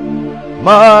manenesha.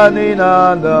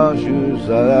 Manina na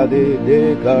shusa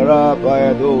de carapa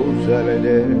ya dosele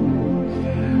de.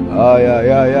 Ay ay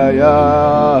ay ay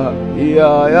ay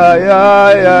ay ay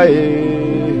ay ay.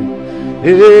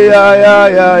 Ay ay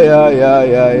ay ay ay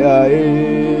ay ay.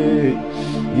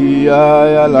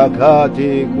 Ya la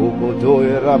kati kukoto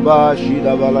rabashi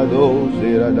da balado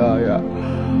zeradaya.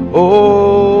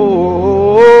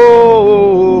 Oh,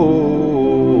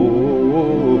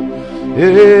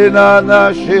 ena na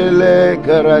shele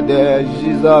karade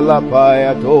jizala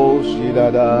paya toshi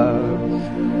dada.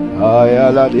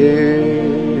 Ayala de.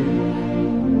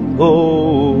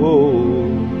 Oh,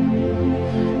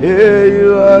 here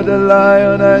you are the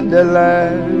lion and the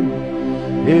lamb.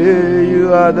 Here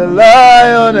you are the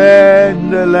lion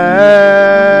and the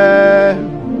lamb.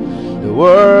 The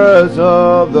words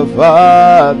of the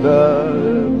Father,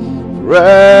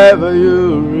 forever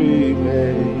you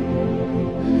remain.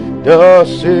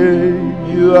 Just sing,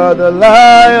 you are the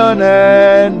lion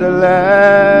and the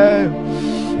lamb.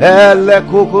 Elle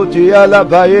kukuti ala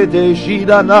bayede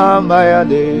shida na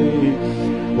mayade.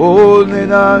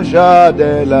 Onina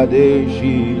shade la de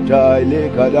shita ile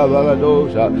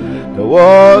kadavaladosa. The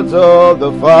words of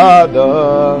the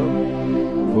Father,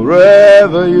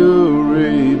 forever you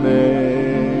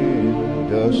remain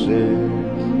the same.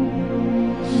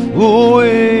 Who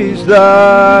is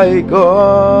like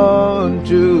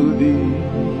unto thee?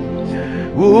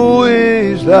 Who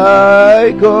is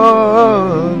like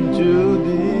unto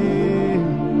thee?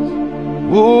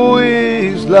 Who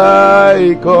is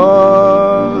like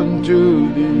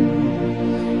unto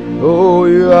thee? Oh,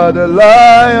 you are the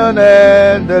Lion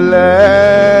and the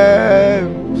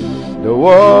Lamb, the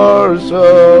words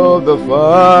of the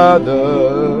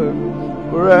Father,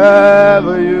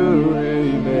 forever you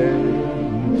remain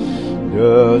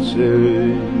the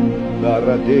same.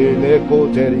 Naradele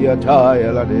koteria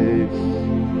tayalade,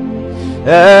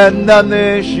 and the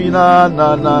neshina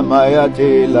nana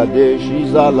mayate la de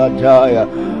shizalataya.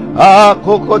 Ah,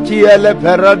 cocotiele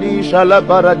paradisha la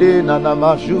paradina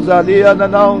namashuzalia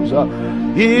nanauza.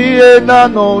 Iena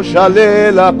no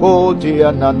shale la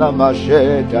cotia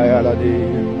nanamasheta yalade.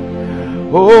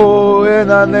 Oh,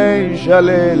 enane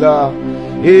shalela.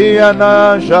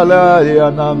 Iana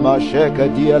shalalia namasheka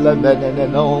diala menene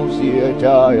no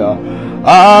sietaya.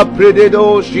 Ah,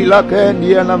 prededo shila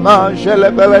kendia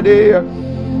namashele peladia.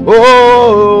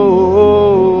 Oh,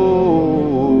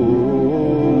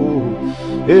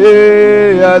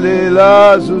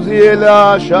 Alila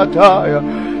Suziela Shataya,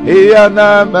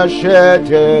 Iana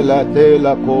Machete, La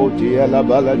Tela Koti, La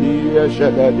Baladia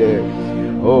Shagade.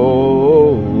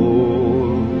 Oh,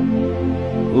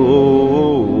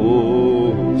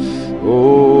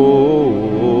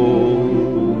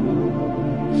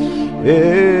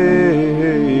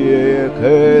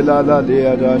 La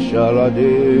Dia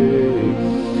Shalade.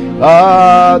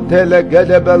 Ah,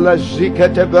 telegede bella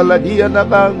zikete bella dia na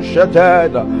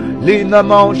manshatena. Lina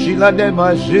manshila ne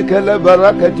mazikele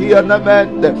barakatia na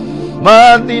mende.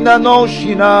 Mandina no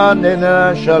shina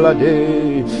nena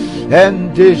shalade.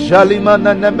 Ente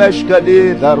shalimana ne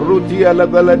meshkade. The rutia la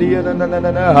bella dia na na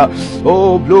na na.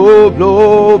 Oh, blow,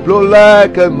 blow, blow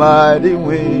like a mighty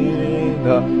wind.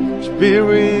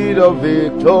 Spirit of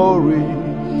victory,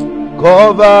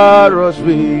 cover us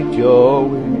with your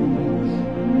wings.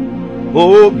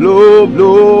 Oh, blow,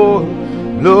 blow,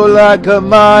 blow like a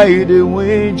mighty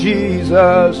wind,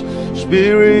 Jesus.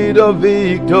 Spirit of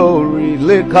victory,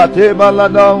 lekate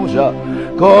maladonja,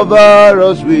 cover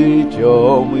us with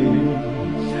your wings.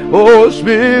 Oh,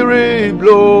 Spirit,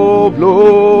 blow,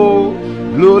 blow,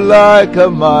 blow like a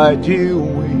mighty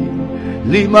wind.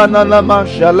 Limana na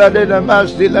mashalade na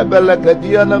masti la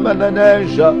belakadia na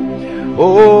mananesha.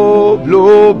 Oh,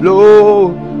 blow,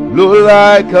 blow, blow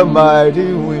like a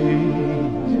mighty wind.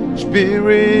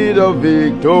 Spirit of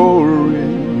victory,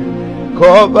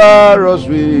 cover us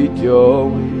with your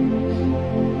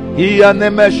wings.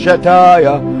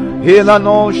 Ianemeshataya,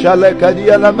 Hilano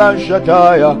shalekadia la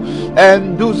mashataya,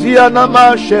 and Duziana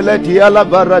masheletia la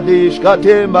baradish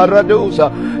kate maradusa,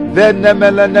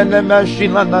 Venemelene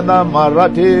mashinana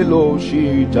maratelo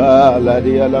shita la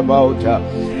dia la bauta,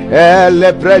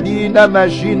 Elle predina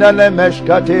machina le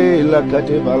meshkate la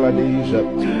kate maladisha.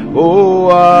 Oh,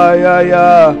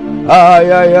 ayaya,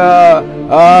 ayaya,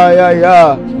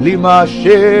 ayaya, lima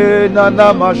shena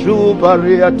namashu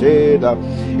pariateda,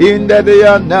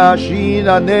 indedia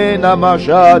nashina nena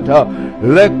mashata,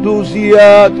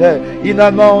 lectusiate,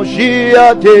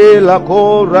 inanoshiate la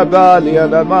corabalia,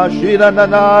 la machina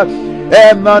nana,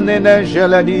 emanene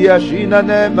sheladia shina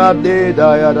ne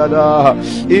madeda yadada,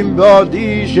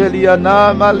 imbodi shelia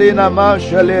malina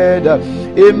mashaleda.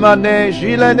 Imane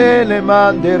shilene le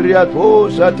manderia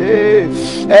posate,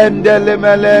 endele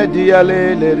meledia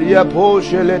le ria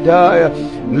poshele daya,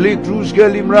 litruske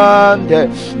limrante,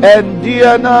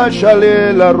 endiana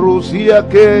shale la Rusia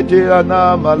kete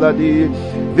ana maladi,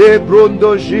 ve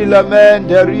brondo shila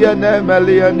menderia ne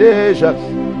melianesha.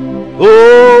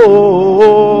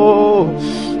 Oh,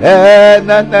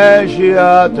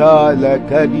 enanashiata la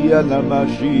kadia la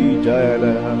mashita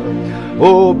la.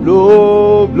 Oh,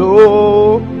 blow,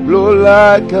 blow, blow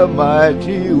like a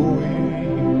mighty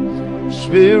wind.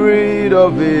 Spirit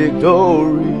of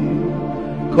victory,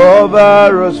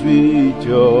 cover us with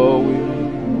your wings.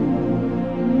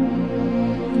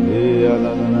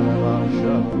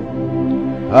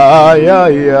 Ay,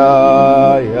 ay,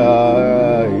 ay,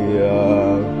 ay,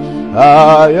 ay,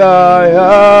 ay, ay,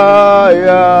 ay,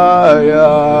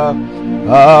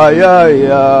 ay,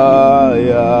 ay, ay,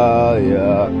 ay,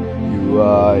 you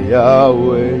are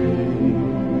Yahweh.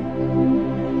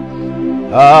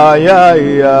 Ay,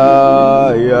 ay,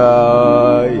 ay,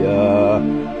 ay,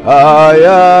 ay,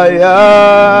 ay, ay, ay,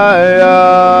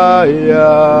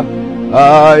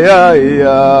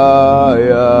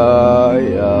 ay, ay,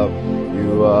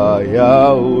 you are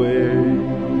Yahweh.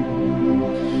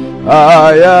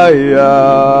 Ay, ay,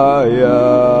 ay,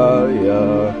 ay,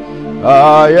 ay,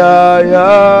 ay, ay, ay,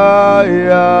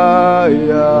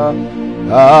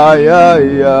 ay, ay,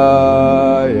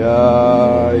 ay,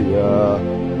 ay,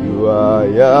 you are are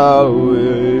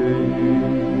Yahweh.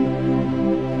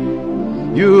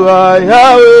 You are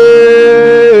Yahweh.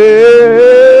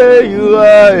 You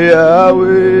are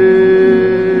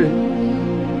Yahweh.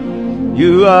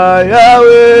 You are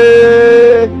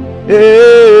Yahweh.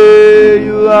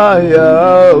 You are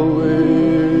Yahweh.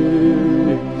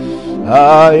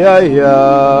 Ay, ay,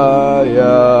 ay,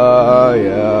 ay,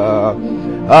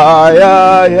 ay,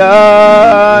 ay, ay,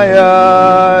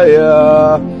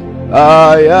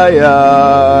 ay, ay,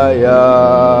 ay,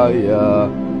 ay,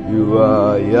 you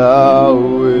are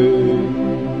Yahweh.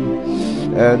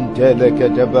 And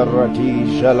telekete berati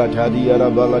shalatadi ala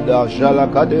balada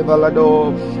shalakade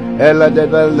balado ela de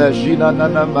bella shina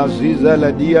nana maziza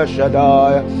la dia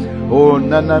shadaya. O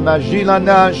nana magila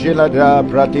na shilada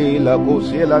pratila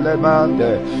kusila le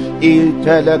mande il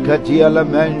telekati ala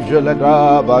menjela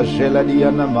da bashela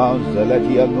dia namaza la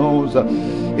dia noza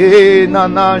e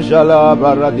nana jala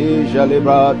baradi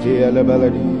jalibrati ele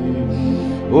beladi.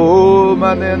 O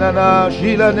manena na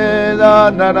shilane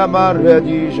nana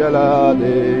maradi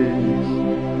shalade.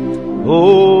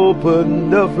 Open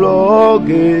the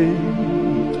floodgate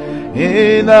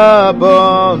in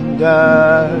abundance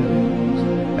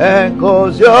and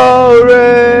cause your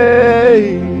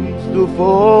rays to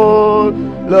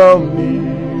follow me.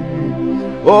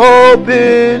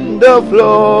 Open the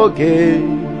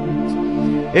floodgates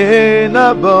in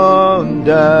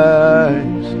abundance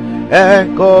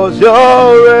and cause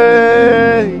your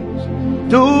rays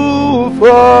to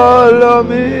follow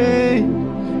me.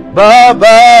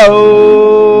 Baba,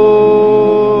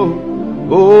 oh,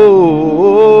 oh,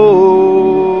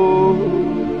 oh,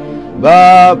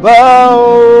 Baba,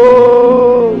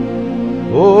 oh,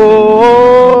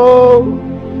 oh,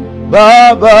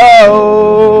 Baba,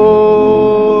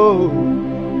 oh,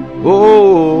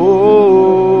 oh,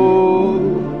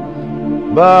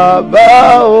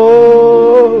 Baba,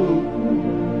 oh,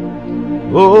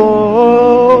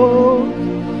 oh,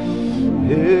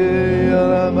 hey,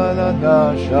 Alamanana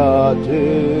Shate,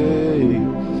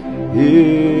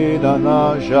 Inana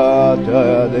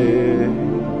Shate.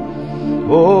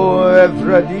 Oh,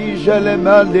 Evradija le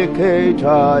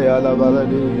maliketa ya la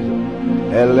baladisa.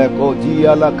 Elle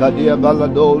kotia la kadia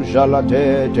balado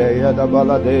jalatete ya da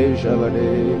balade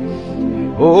jalade.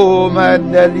 Oh,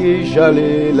 mandeli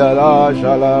jali la la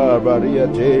jala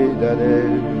variate dade.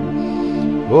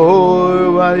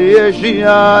 Oh,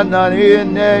 varieshia nani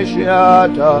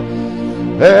neshiata.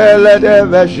 Elle de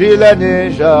vagila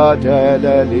nejata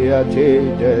de liate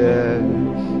de.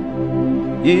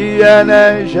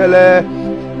 Ienengele,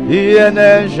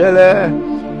 Ienengele,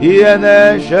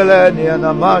 Ienengele,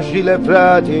 Niana Mashile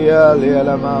Pratia,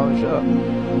 Liela Mansha.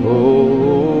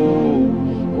 Oh,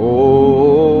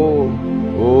 oh,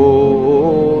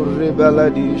 oh,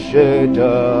 Ribeladi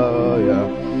Shetaya,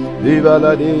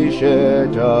 Ribeladi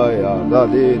Shetaya,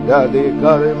 Dadi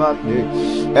Karimati,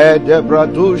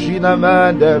 Edebratushina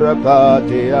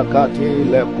Manderapati,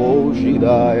 Akatile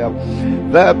Koshidaya.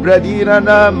 Vebredina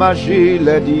na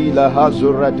mashile di la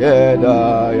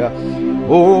hazuratedaya.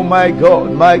 Oh my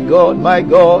God, my God, my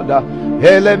God.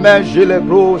 Hele meshile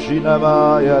proshina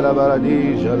maya la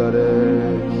baradisha la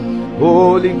de.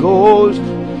 Holy Ghost,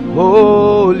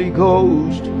 Holy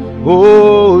Ghost,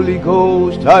 Holy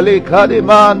Ghost.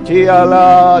 Alikadimanti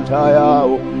alataya.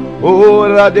 Oh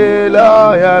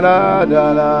radela ya na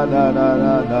na na na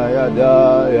na na ya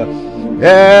da.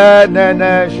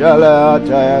 Enene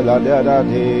shalata la da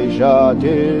di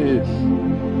shati.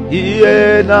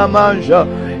 Iena mansha,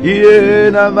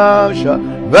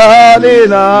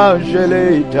 valina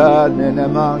shelita, nene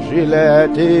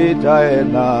manshileti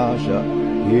taenasha.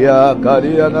 Ia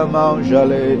kariana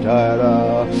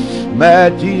manshaleta.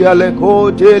 Metia le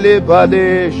kote le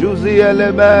pade, juzi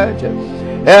elemete.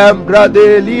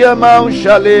 Embradelia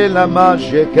manshale la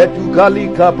manche, ketukali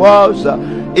kapausa.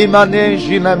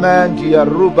 Imaneshina mantia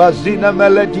rubazina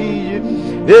melody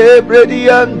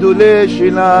ebrediandule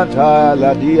shinata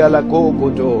la dia la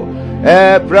kokoto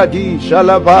ebradi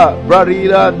shalaba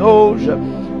brarira noja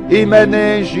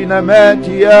imaneshina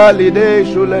mantia lide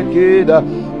shulekida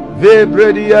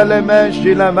vebredia le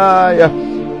menshina maya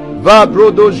va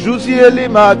brodo juzi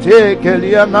elimate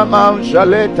keliana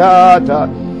manshaletata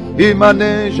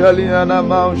imaneshaliana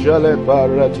manshale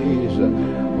paratisa.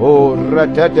 Oh,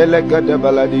 ratatele kata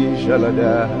baladi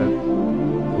shalada.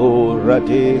 Oh,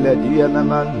 ratele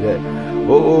dianamande.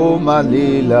 Oh,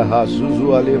 malila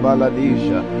hasuzu ali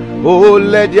baladisha. Oh,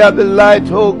 let there be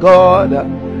light, oh God.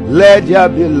 Let there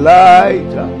be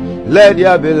light. Let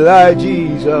there be light,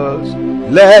 Jesus.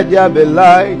 Let there be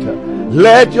light.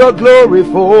 Let your glory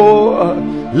fall.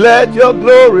 Let your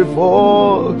glory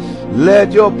fall.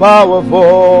 Let your power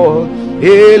fall.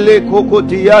 ele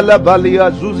kokotia la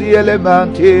balia zuzi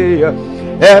elementia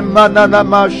emanana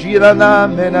mashira na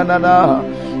menana.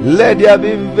 Let there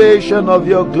be invasion of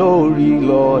your glory,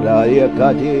 Lord.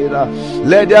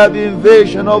 Let there be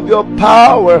invasion of your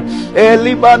power.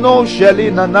 Elibano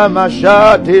shelina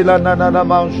namashati la nanana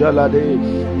manshalade.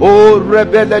 O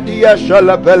rebeledia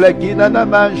shalabelekina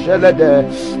namanshalade.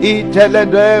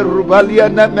 Itelede rubalia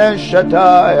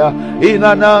namenshataya.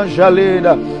 Inana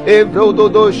shalida.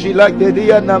 Evrododo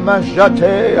shilakdedia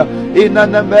namashatea.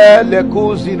 Inanamele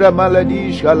kuzira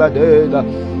maladi shaladeda.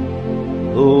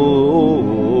 Oh.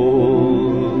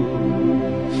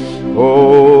 Oh,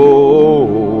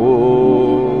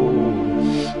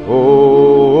 oh, oh,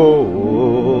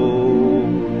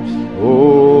 oh,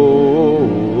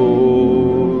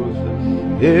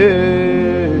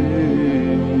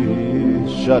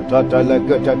 shatata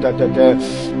lekatatata,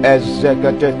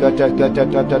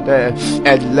 ezekatekatekatatata,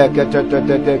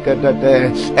 edlekatatata,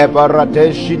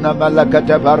 ebarateshina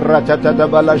malakata baratata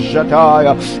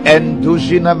balashataya,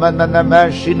 enduzina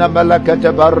mananamashina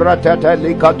malakata baratata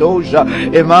likadoja,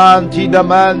 emantina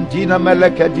mantina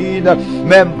malakadina,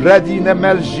 membradina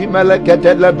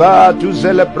meljimalakata labatu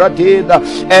zelepratida,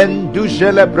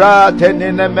 enduzelebrate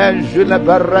nina menjula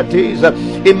baratiza,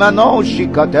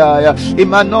 imanoshikataya,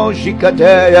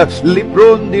 imanoshikataya,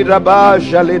 librundi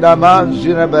rabasha lina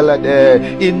manzina belade,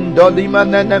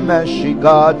 indolimanene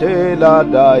meshikate la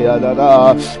daya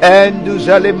la,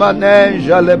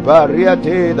 enduzelimaneja le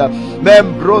bariateda,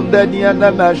 membrunde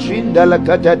niana mashinda la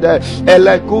katede,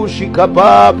 elekushika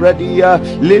babradia,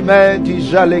 limenti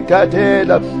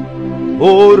jalikateda.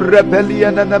 Oh,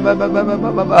 rebellion,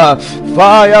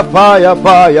 fire, fire,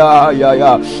 fire, yeah,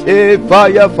 yeah,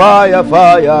 fire, fire,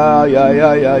 fire, yeah, yeah,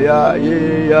 yeah, yeah,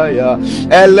 yeah, yeah.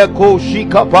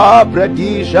 Elekoshika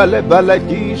pabradisha le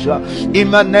baladisha,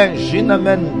 imanenshina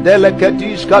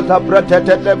mendelekatishka ta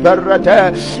pratete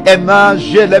berrate,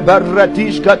 emangele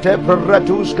berratishka te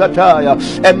pratushka taya,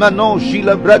 emanoshi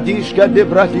le bradishka de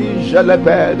bradisha le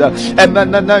peda,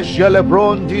 emananash le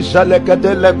brondi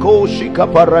salekadele koshika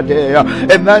paradea.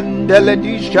 Emandele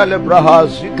dishale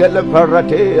brahasi kele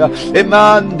paratea,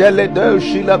 emandele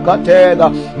doshila katela,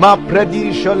 ma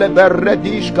predishale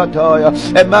berredish kataya,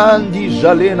 emandi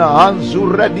zalina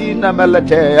anzuredina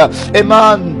meletea,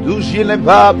 emanduzile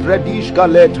va predish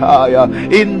kaletaya,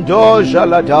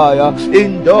 indojalataya,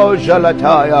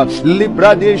 indojalataya,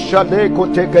 libradisha deko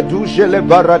tekedujele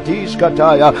baratish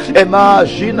kataya,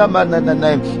 emajina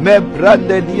manene, me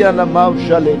brande diana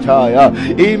maushaletaya,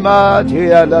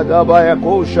 imatia la daba.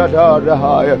 Koshadar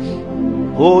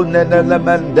Oh, nenele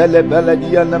mendele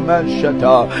beledia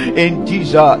nemenshata.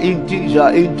 Intiza,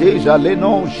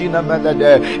 leno shina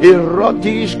melede.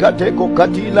 Irotish kateko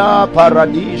katila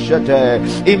paradishate.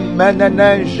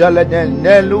 Imenene jalede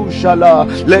nelu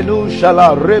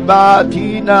shala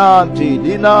rebatina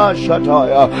antidina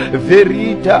shataya.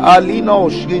 Verita alino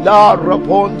shgida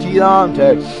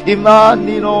rapontiante.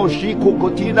 Imanino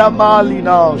shikukutina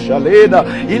malina shalena.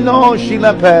 Ino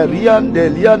shila periande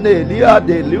liane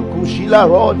liade lukushila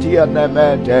rotia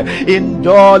nemete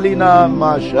indolina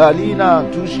mashalina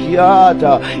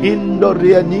tushkiata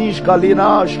indorianishka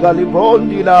linashka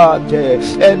libondilate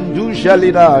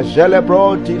endushalina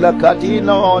celebroti la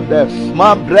katina onde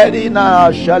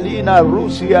mambredina shalina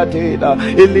rusiatena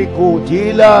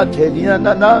ilikutila tenia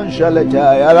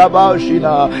nanshaleta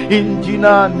yarabashina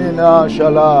indina nina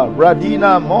shala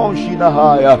radina moshina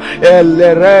haya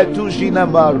elleretushina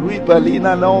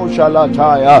maripalina no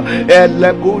shalataya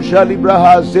ellekusha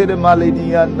Hazir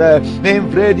Malinian,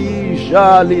 Nemfredi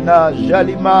Jalina,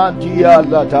 Jalimanti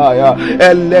Alataya,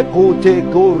 Elekute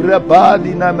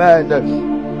Kurabadina Man.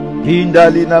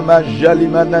 Indalina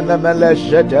majalimana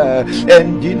meleshete,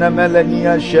 endina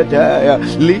melania shete,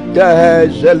 lita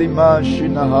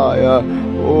jalimashina.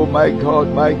 Oh my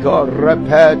God,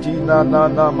 repetina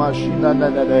nana mashina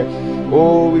nene.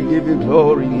 Oh, we give you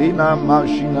glory, lina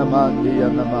mashina mandia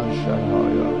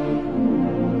namashaya.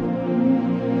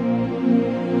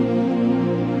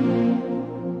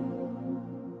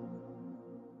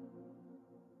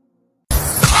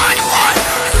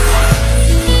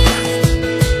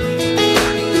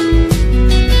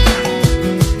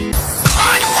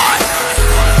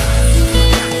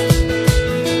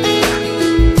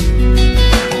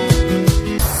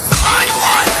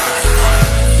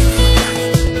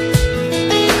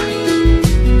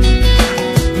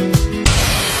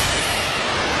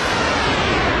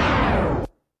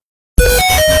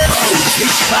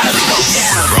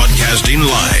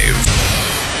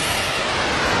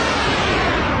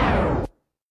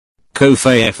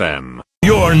 Kofe FM,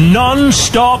 your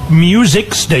non-stop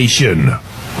music station.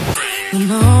 You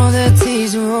know the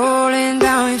tears are rolling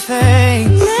down your face.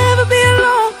 Never be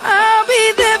alone, I'll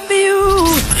be there for you.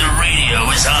 The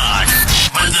radio is on,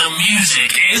 but the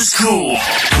music is cool.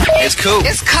 It's cool.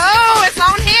 It's cool, it's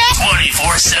on here.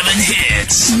 24/7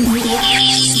 hits. Evil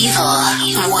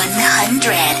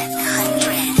 100.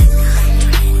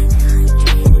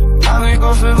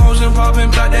 Off emotion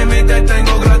popping black, they make that thing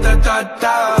go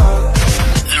grata-ta-ta.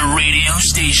 The radio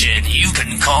station you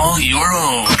can call your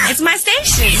own. It's my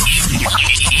station.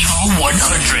 Evil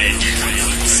 100.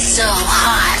 So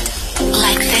hot,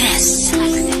 like this.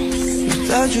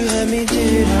 Thought you had me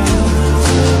did.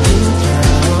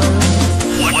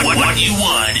 What you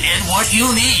want and what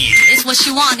you need. It's what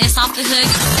you want, it's off the hook.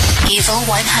 Evil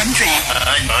 100.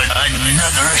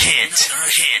 Another hit.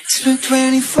 It's been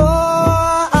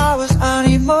 24 hours, I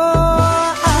need more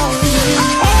hours.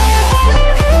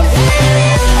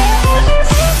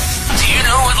 Do you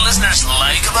know what listeners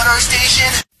like about our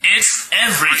station? It's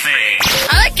everything.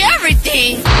 I like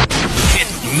everything. Hit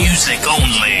music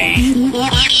only.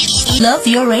 Love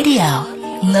your radio.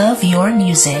 Love your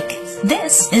music.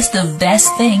 This is the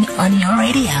best thing on your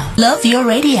radio. Love your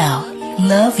radio.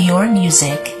 Love your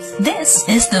music. This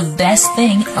is the best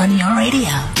thing on your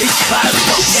radio.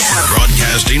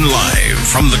 Broadcasting live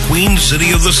from the Queen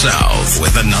City of the South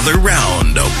with another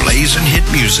round of blazing hit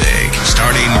music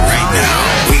starting right now.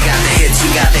 We got the hits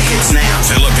now.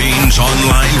 Philippines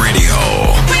Online Radio.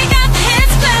 We got the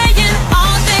hits playing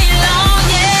all day long,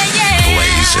 yeah, yeah.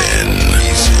 Blazing.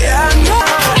 Stand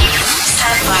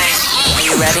by. Are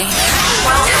you ready?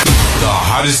 The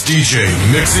hottest DJ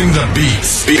mixing the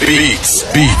beats. Beats.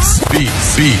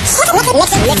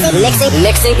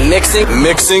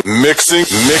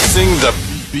 Mixing the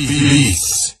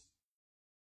beats.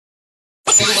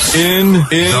 In the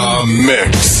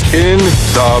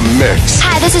mix.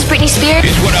 Hi, this is Britney Spears.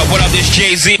 What up, this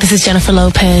Jay-Z. This is Jennifer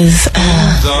Lopez.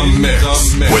 The mix.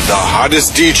 With the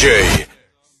hottest DJ.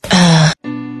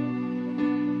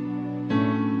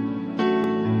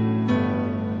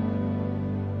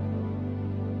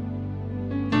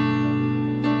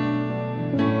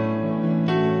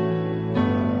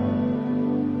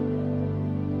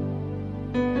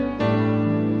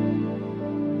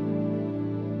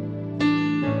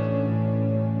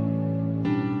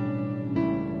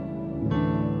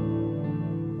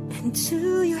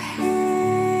 Into your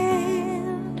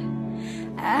hand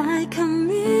I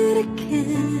commit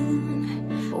again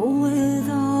with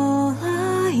all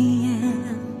I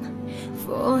am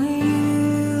for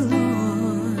you,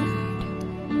 Lord.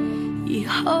 You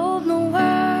hold the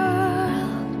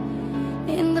world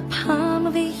in the palm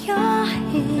of your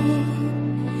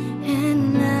hand,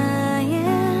 and I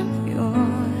am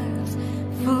yours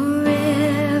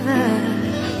forever.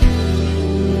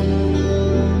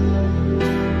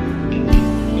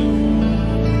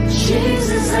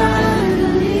 Jesus, I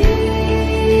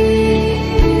believe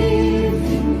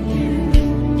in you.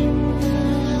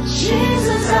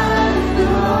 Jesus, I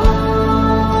belong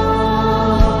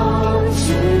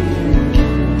to you.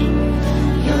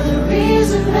 You're the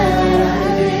reason that I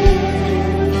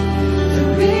live, the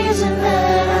reason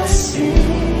that I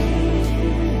sing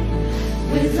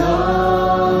with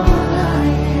all I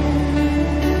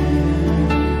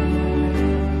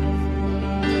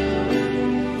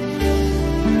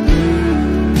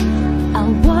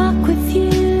I'll walk with you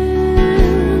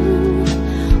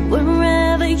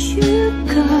wherever you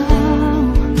go,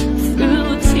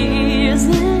 through tears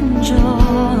and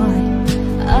joy.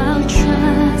 I'll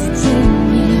trust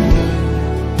in you,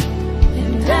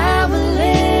 and I will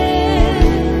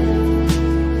live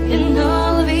in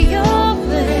all of your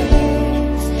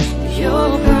ways.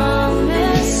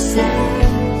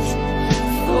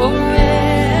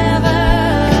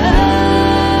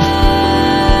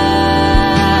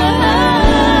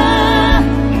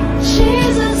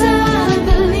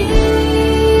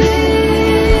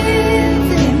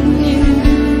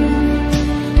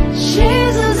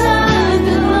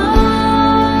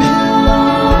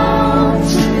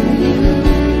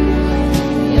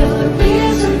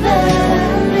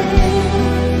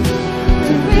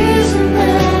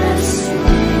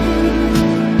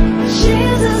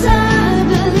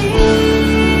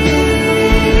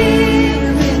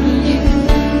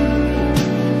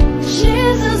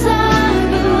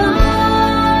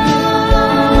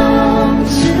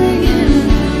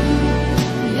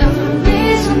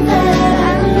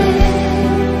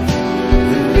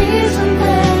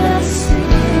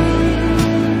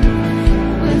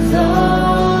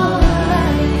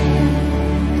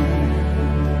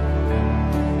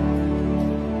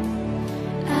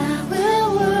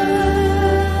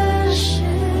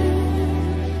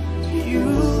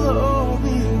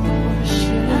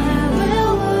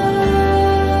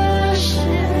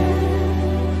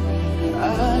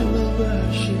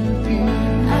 worship you.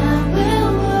 I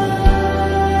will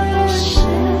worship.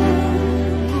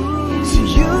 To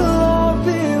you, Lord,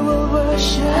 we will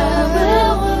worship. I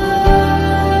will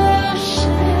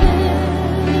worship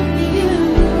you.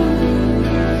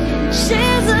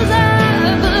 Jesus, I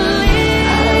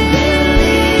believe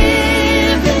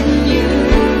in you.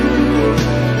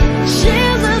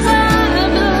 Jesus, I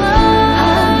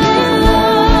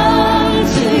belong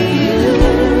to you.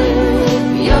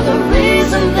 You're the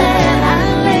reason that I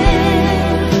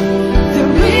live, the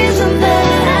reason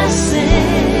that I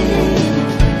sing.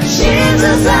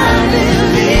 Jesus, I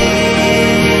believe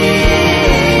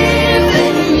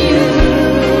in you.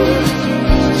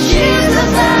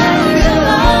 Jesus, I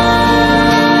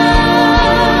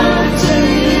belong to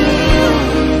you.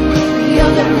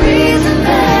 You're the reason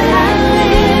that I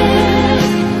live,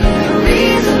 the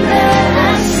reason that I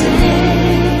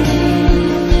sing.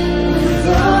 With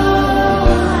all I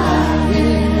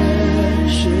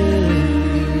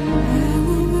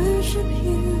worship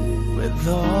you. With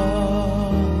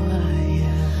all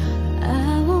I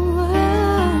will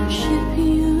worship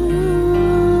you.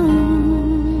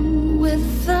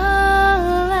 With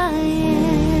all I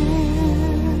am.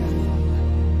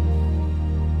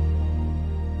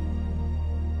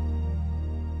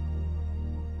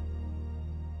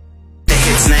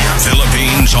 It's now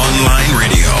Philippines Online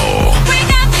Radio. We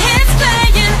got hits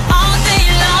playing all day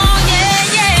long,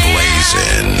 yeah, yeah.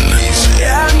 Blazing.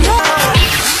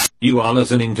 You are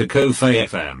listening to Kofe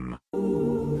FM.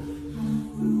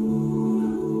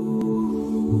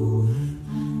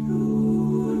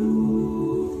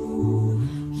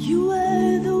 You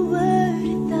were the word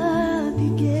at the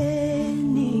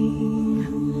beginning,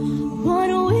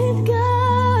 one with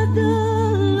God the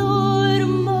Lord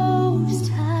Most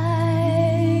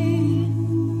High.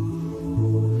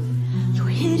 Your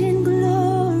hidden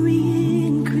glory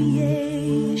in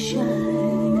creation,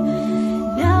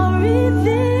 now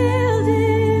revealed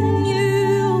in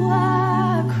you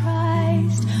are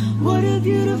Christ. What a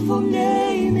beautiful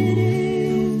name it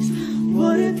is.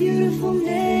 What a beautiful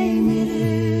name it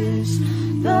is.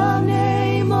 The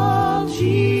name of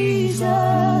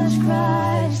Jesus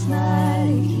Christ, my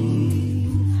King.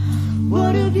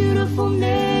 What a beautiful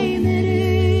name it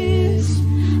is.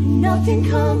 Nothing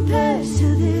compares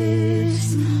to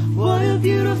this. What a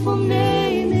beautiful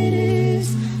name it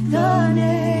is. The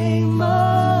name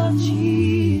of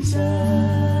Jesus.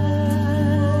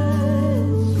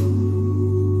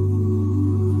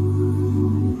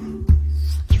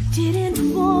 You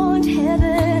didn't want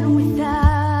heaven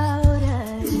without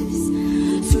us.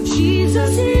 So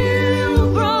Jesus,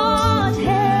 you brought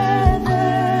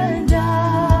heaven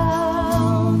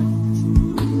down.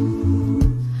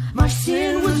 My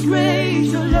sin was great,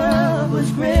 your love was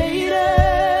greater.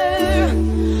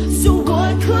 So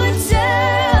what could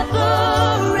separate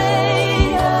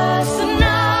us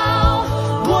now?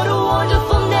 What a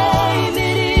wonderful name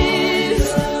it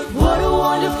is. What a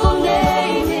wonderful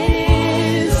name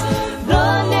it is.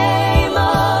 The name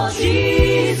of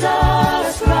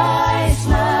Jesus Christ,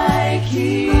 my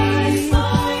King.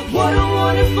 What a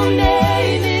wonderful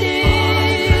name it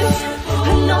is.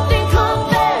 And nothing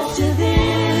compares to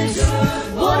this.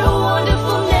 What a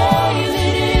wonderful name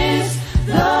it is.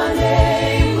 The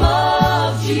name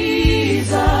of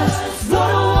Jesus. What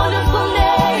a wonderful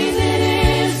name it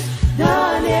is.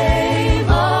 The name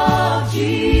of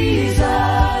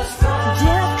Jesus.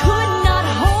 Death could not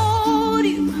hold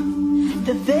you.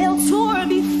 The veil tore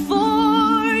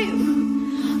before you.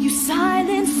 You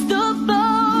silenced the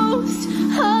boast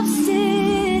of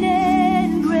sin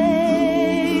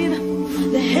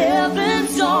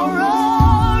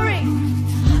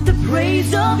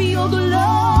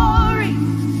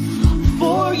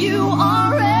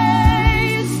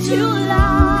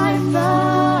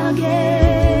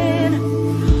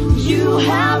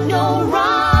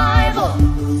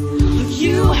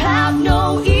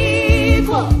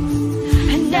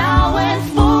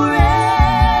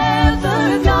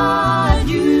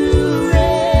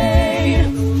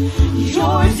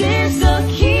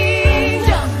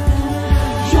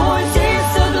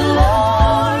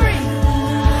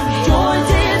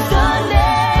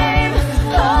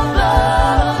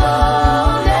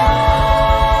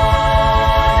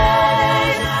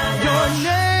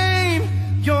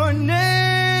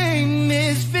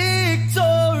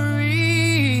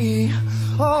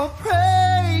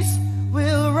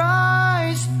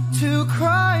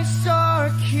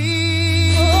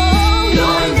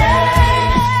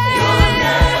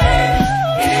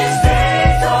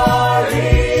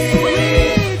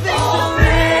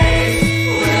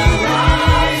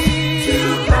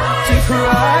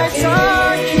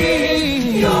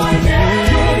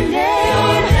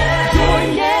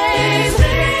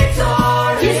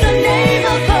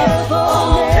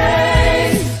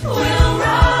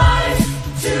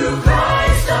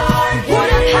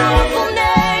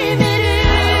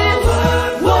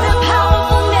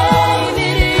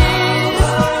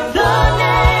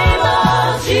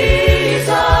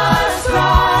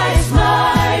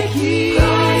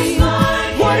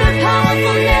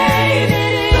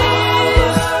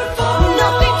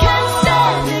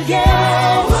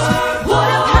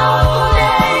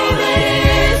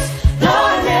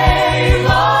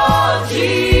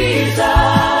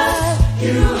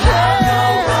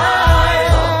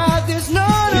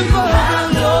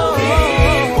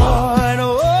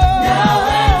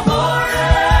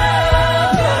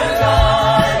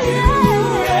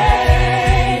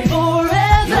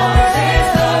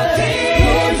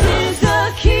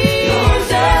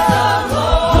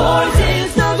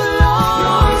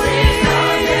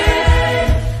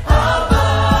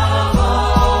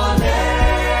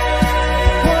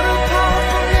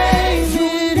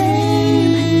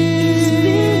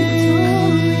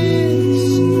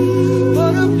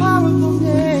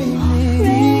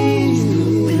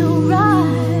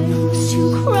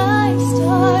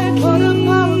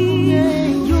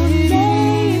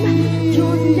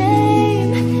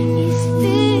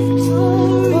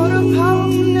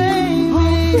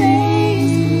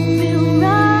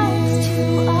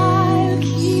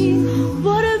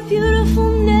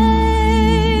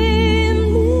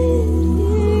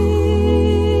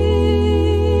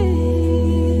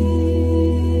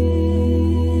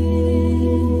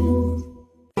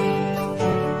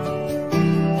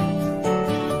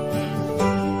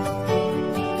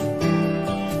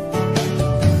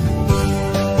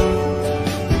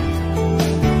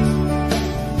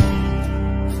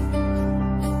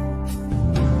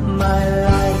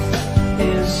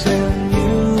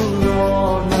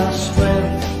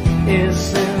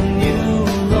It's in you,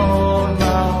 Lord.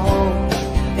 My hope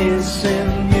is in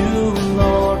you,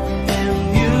 Lord. In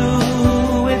you,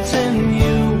 it's in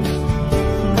you.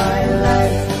 My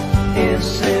life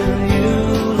is in you,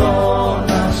 Lord.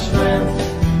 My strength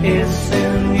is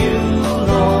in you,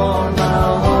 Lord. My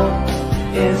hope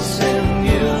is in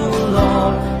you,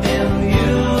 Lord. In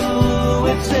you,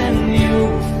 it's in you.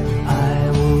 I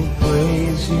will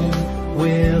praise you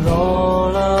with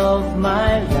all of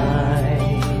my life.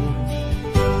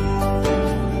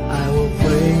 I will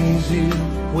praise you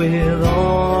with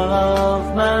all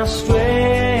of my strength,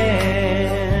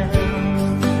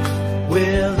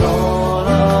 with all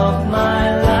of my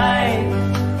life,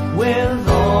 with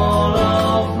all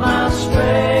of my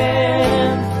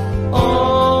strength.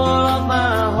 All of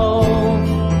my hope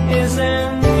is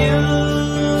in you.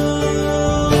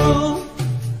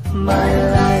 My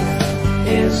life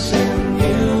is in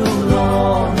you,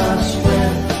 Lord. My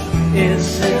strength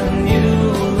is in you,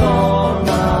 Lord.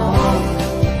 My hope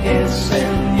is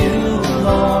in you,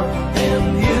 Lord. In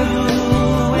you,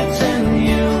 it's in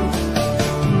you.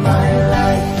 My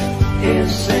life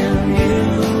is in you,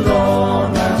 Lord.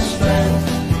 My strength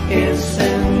is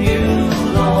in you,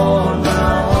 Lord.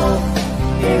 My hope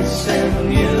is in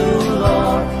you,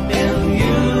 Lord. In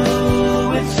you,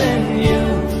 it's in you.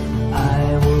 I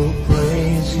will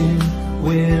praise you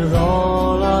with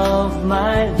all of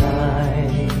my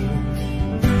life.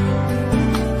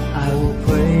 I will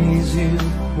praise you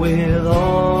with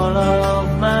all of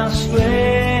my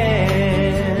strength,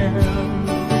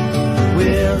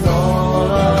 with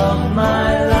all of my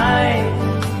life,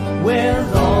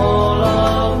 with all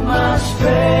of my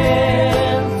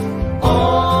strength.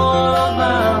 All of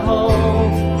my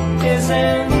hope is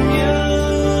in you.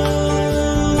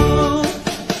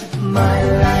 My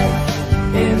life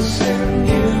is in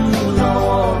you,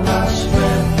 Lord. My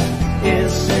strength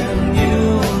is in you,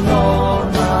 Lord.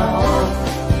 My hope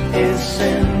is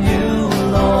in you,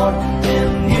 Lord.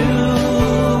 In you,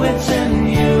 it's in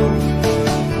you.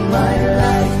 My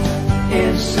life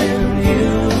is in you,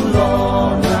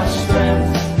 Lord. My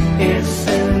strength is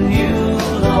in you,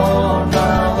 Lord.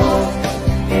 My hope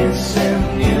is in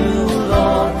you,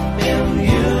 Lord. In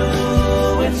you,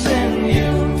 it's in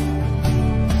you.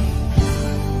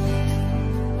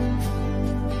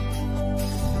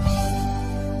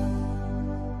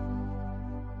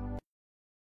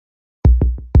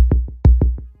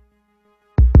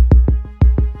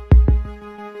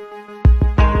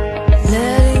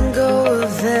 Letting go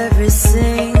of every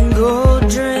single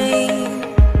dream,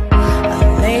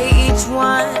 I lay each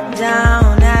one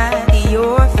down at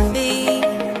your feet.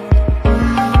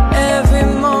 Every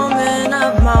moment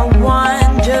of my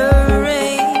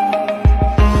wandering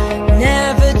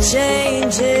never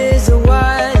changes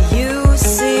what you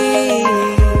see.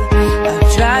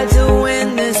 I've tried to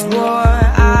win this war,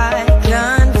 I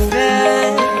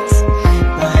confess.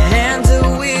 My hands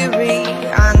are weary,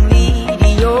 I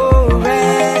need your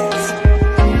rest.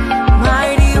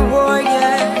 Mighty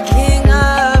warrior, king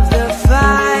of the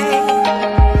fight.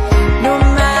 No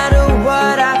matter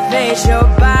what I face,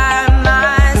 you're by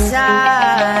my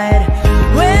side.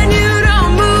 When you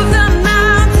don't move the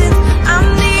mountains, I'm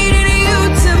needing you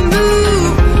to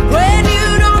move. When you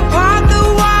don't part the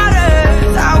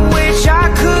waters, I wish I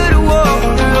could walk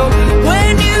through.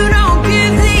 When you don't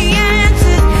give the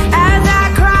answers as I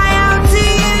cry out to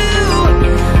you,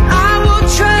 I will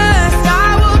trust, I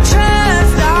will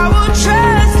trust, I will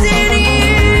trust in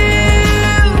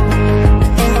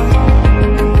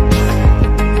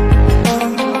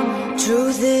you.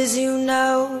 Truth is, you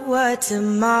know what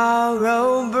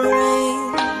tomorrow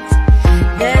brings.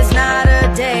 There's not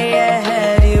a day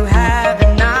ahead you have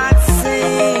not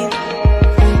seen.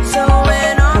 So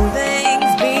in all things,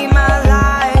 be my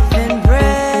life and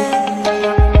breath.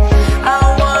 I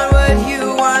want what you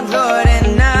want, Lord,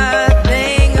 and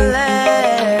nothing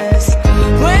less.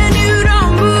 When you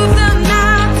don't move the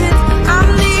mountains, I'm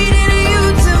needing you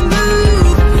to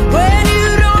move. When you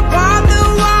don't part the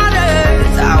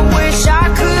waters, I wish I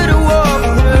could walk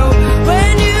through.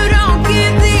 When you don't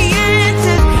give the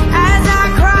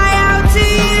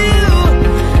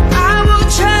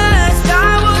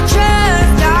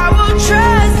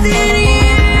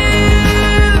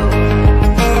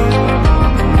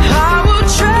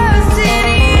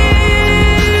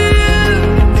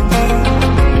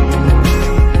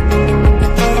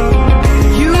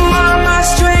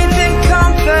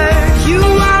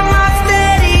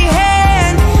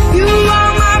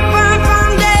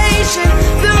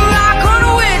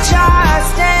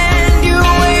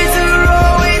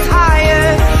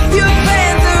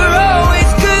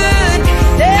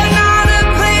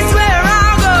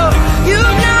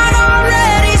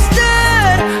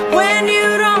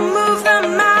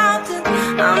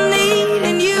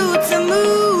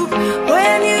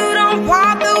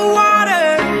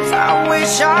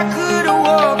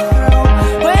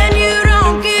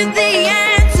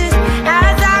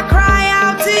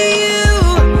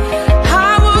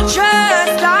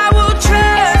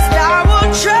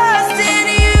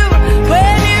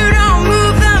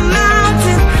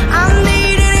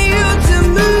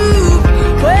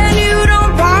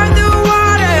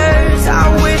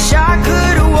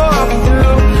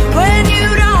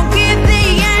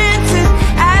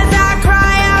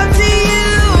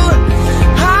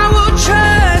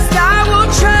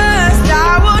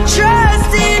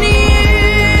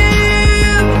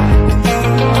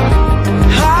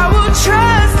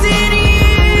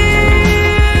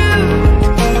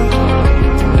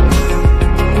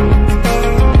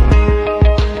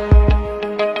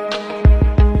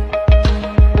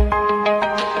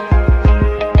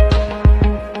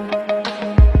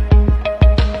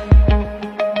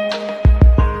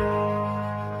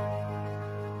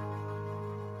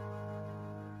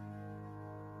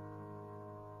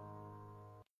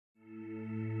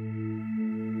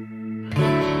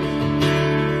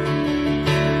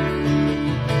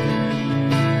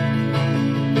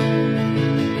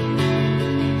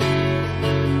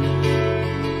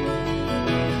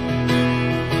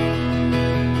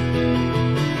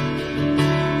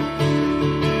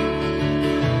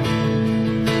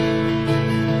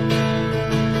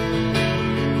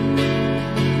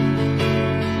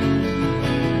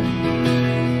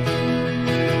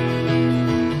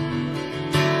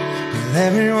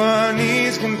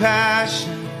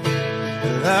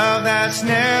love that's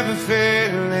never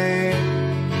failing.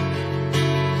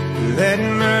 Let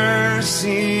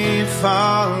mercy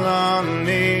fall on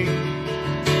me.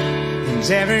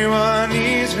 And everyone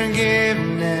needs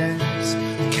forgiveness,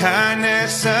 the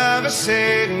kindness of a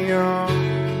Savior,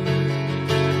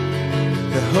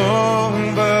 the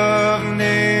hope of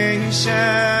nations.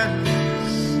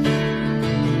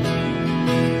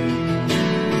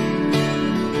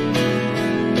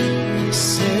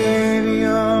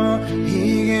 Savior,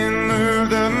 He can move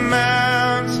the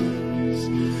mountains.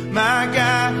 My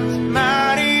God is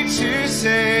mighty to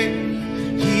save.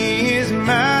 He is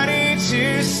mighty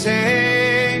to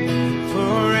save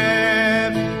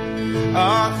forever.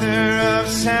 Author of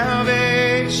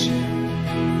salvation,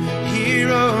 He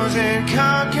rose and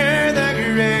conquered the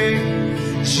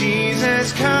grave.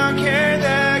 Jesus conquered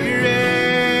the grave.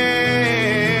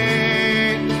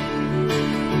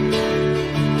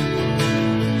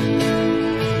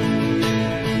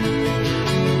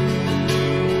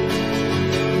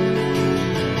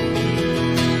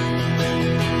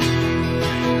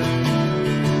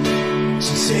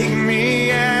 Take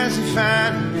me as you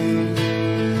find me,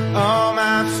 all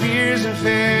my fears and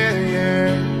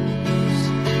failures.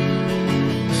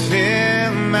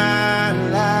 Fill my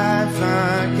life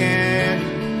again.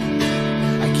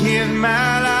 I give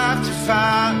my life to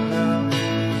follow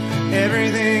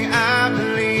everything I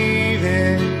believe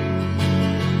in.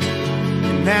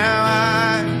 And now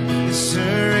I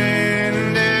surrender.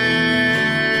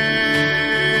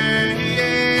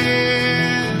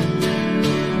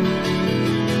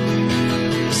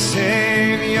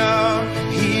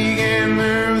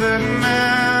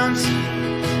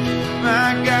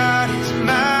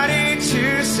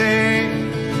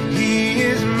 He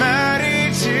is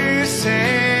mighty to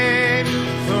save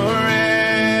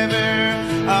forever.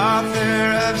 Author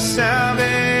of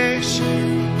salvation,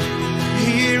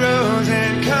 He rose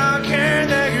and conquered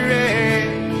the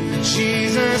grave.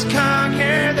 Jesus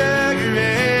conquered the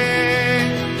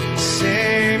grave.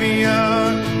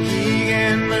 Savior, He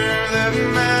can move the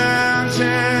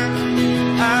mountain.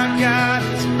 Our God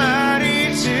is mighty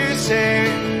to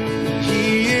save. He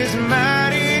is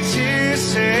mighty to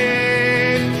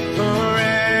save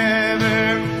forever.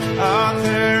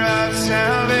 Author of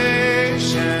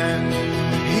salvation,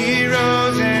 He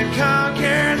rose and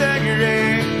conquered the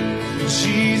grave.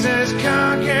 Jesus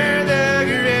conquered the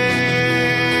grave.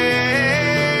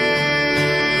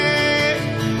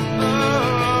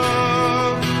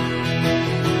 Oh.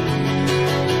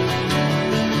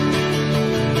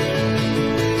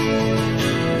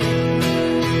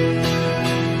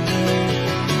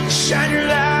 Shine your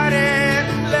light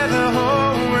and let the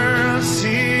whole world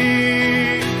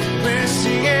see. We're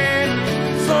singing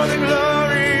for the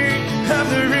glory of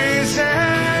the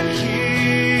risen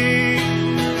King.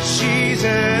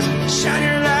 Jesus, shine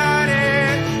your light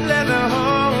and let the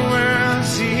whole world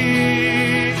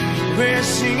see. We're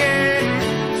singing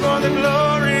for the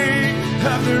glory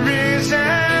of the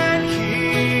risen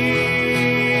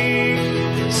King.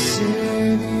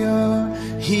 Savior,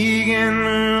 He can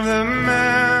move the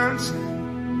mountains.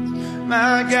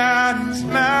 My God is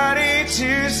mighty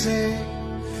to save.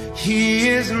 He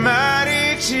is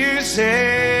mighty to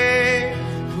save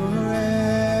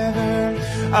forever.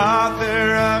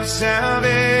 Author of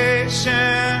salvation,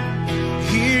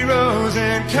 He rose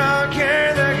and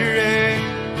conquered the grave.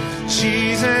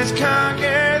 Jesus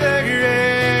conquered the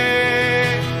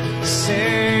grave.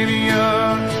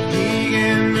 Savior, He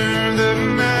can move the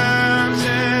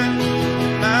mountain.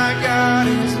 My God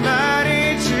is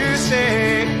mighty to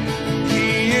save.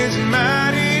 He is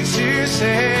mighty to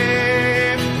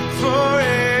save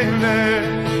forever.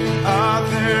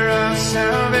 Author of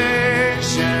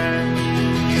salvation,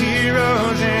 He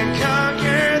rose and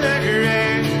conquered the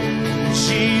grave.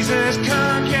 Jesus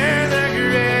conquered the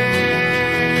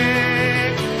grave.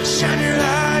 Shine your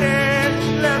light and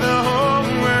let the whole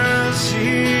world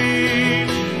see.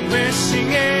 We're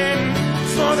singing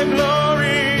for the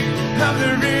glory of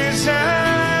the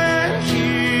risen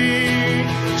King.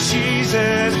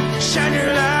 Jesus, shine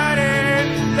your light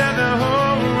and let the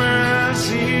whole world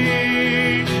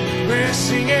see. We're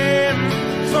singing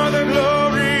for the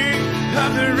glory of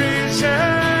the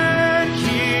risen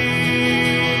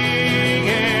King.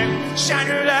 And shine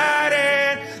your light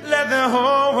and let the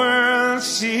whole world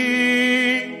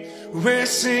see. We're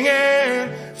singing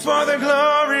for the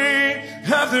glory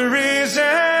of the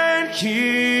risen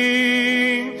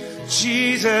King.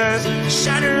 Jesus,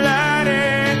 shine your light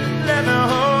and let the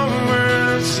whole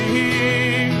world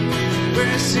see.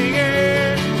 We're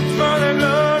singing for the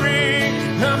glory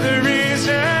of the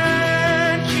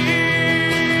risen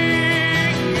King.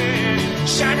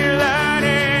 Shine your light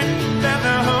and let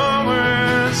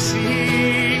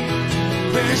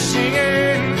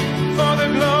singing for the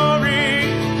glory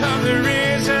of the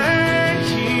risen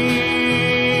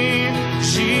King.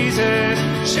 Jesus,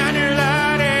 shine your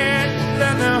light and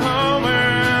let the whole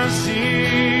world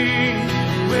see.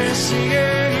 We're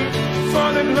singing for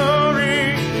the glory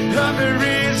of the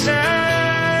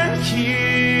risen King.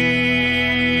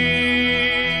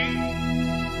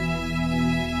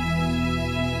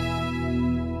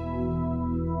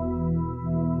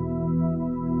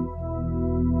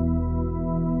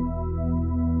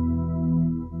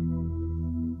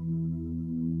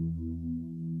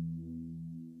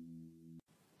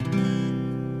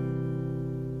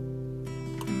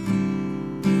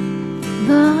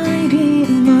 Light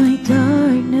in my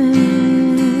darkness,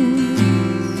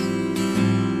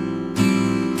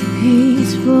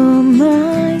 peace for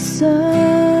my soul.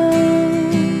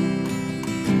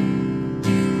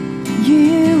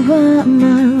 You are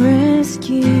my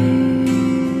rescue.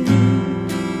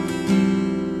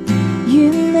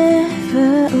 You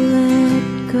never let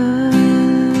go.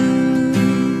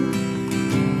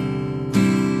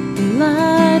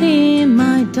 Light in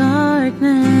my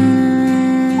darkness,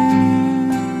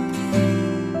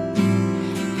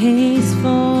 peace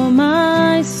for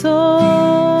my soul.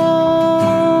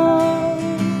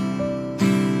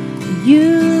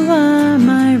 You are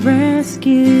my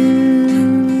rescue.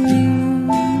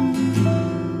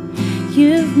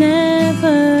 You've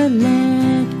never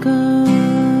let go.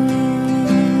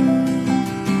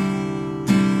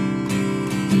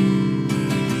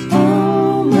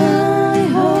 All my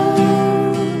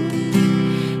hope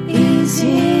is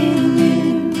in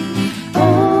you.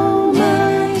 All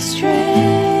my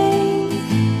strength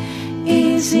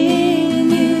is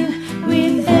in you.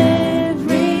 With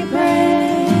every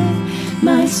breath,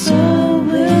 my soul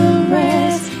will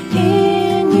rest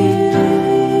in you.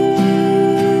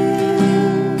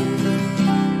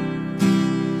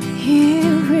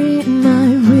 You read my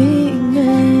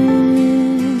weakness,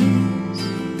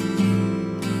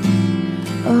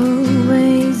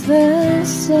 always the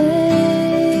same.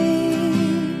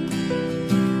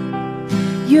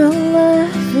 Your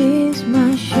love is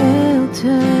my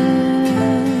shelter.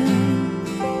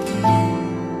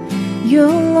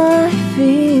 Your life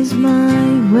is my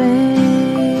way.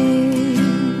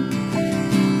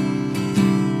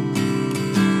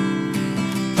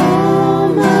 All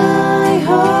my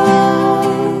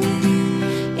hope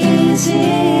is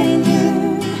in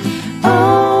you.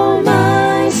 All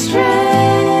my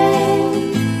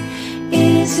strength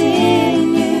is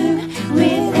in you.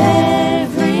 With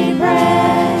every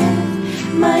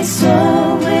breath, my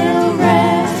soul will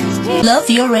rest in Love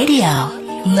your radio.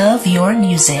 Love your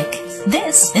music.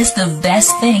 This is the best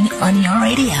thing on your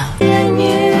radio.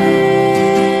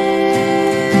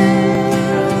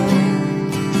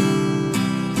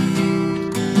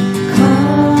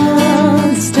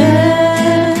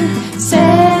 Constant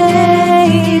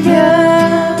Savior,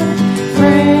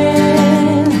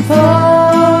 friend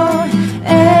forever.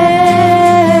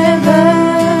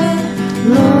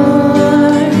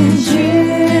 Lord,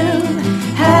 you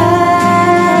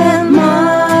have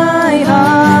my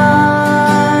heart.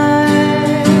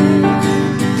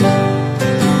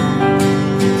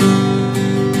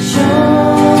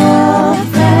 Sure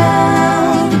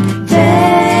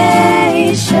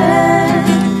foundation,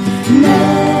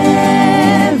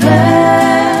 never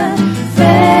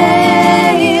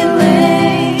failing.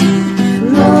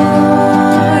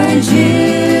 Lord,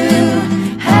 you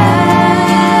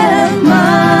have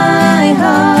my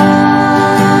heart.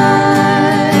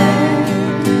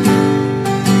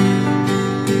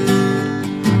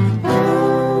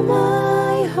 All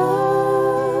my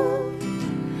hope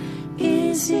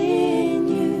is in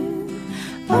you.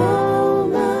 All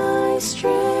my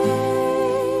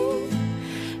strength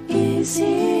is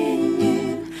in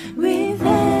you. With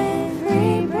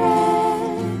every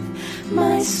breath,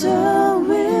 my soul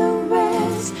will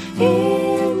rest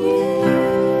in you.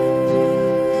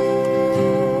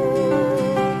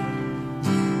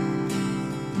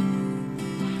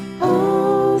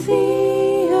 All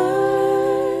the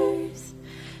earth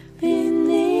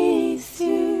beneath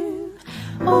you,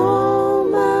 all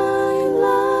my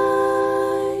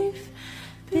life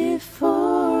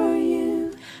before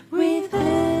you. With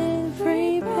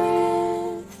every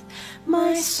breath,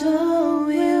 my soul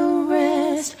will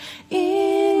rest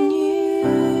in you.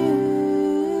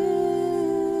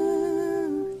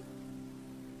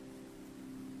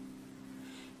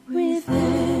 With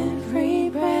every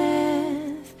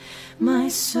breath, my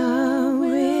soul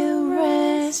will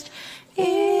rest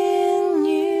in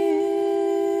you.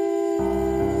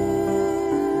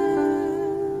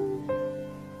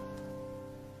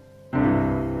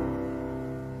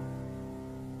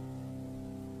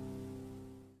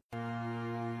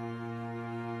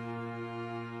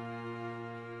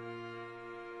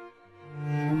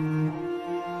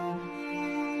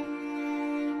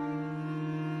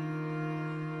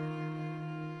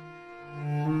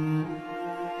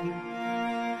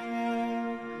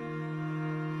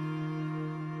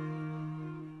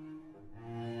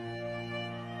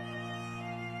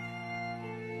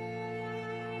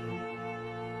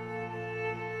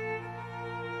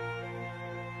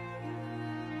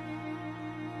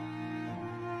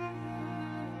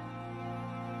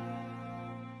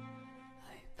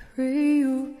 pray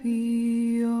you'll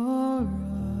be alright.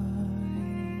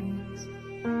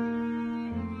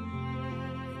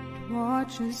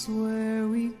 Watch us where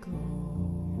we go.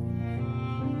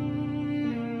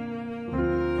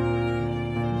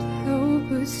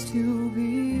 Help us to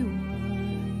be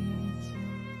wise.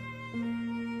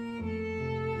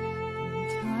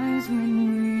 Times when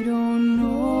we don't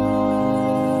know.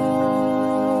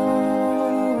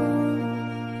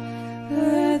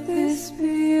 Let this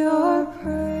be our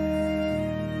prayer.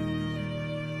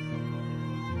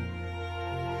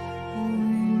 When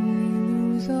we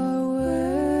lose our way,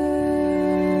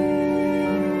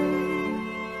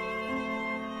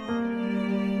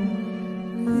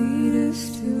 lead us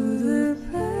to the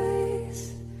place.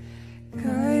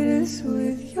 Guide us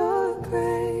with your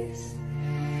grace.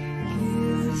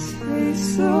 Give us faith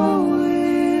so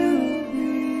we'll be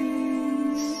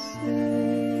saved.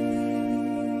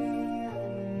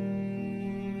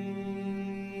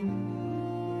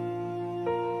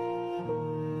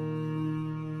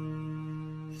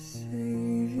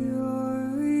 Savior,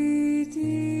 Redeemer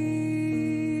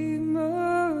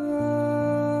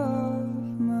of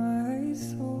my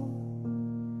soul,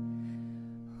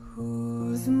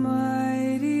 whose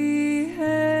mighty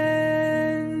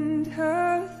hand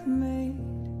hath made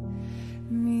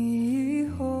me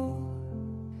whole,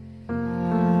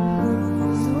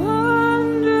 whose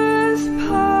wondrous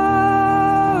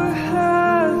power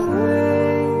hath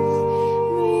raised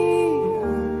me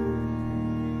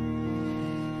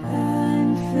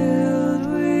and filled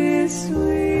with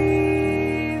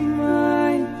sweet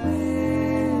my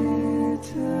bitter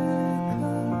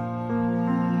cup.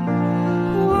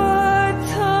 What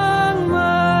tongue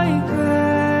my gratitude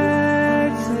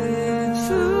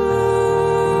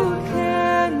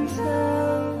can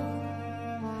tell?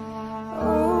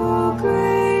 Oh,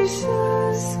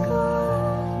 gracious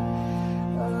God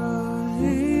of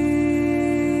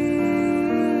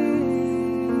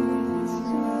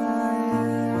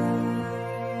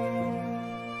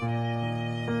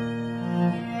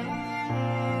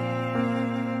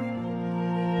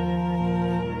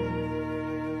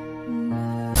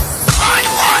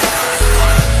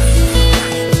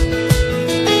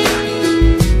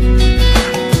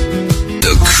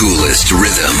The coolest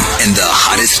rhythm and the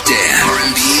hottest dance.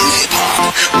 R&B, hip-hop,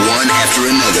 one after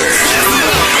another.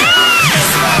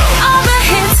 All the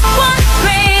hits, one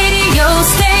radio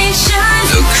station.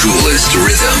 The coolest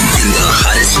rhythm and the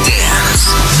hottest dance.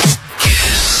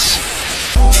 Kiss.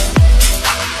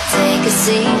 Take a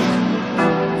seat,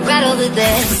 right over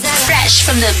there. Fresh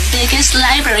from the biggest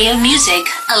library of music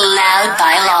allowed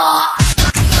by law.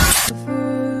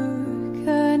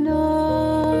 Can I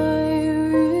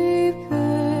repay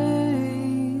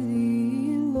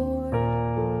thee, Lord?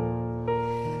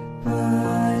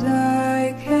 But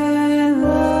I can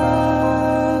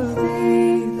love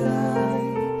thee, thy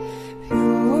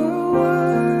pure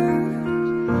word.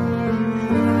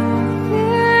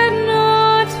 Had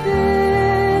not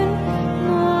been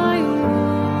my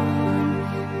one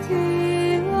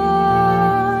delight,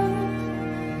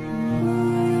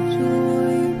 my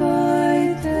joy by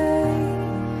day,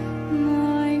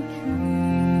 my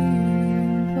dream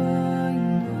by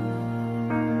night.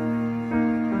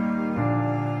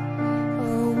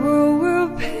 A world where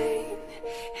pain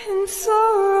and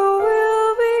sorrow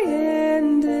will be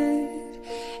ended,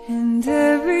 and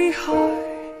every heart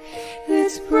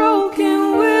that's broken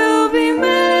will be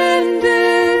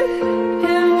mended,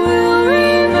 and we'll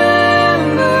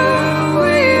remember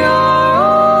we are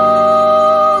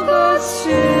all God's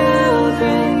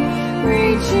children,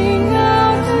 reaching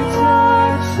out to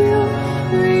touch you,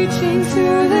 reaching to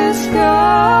the sky.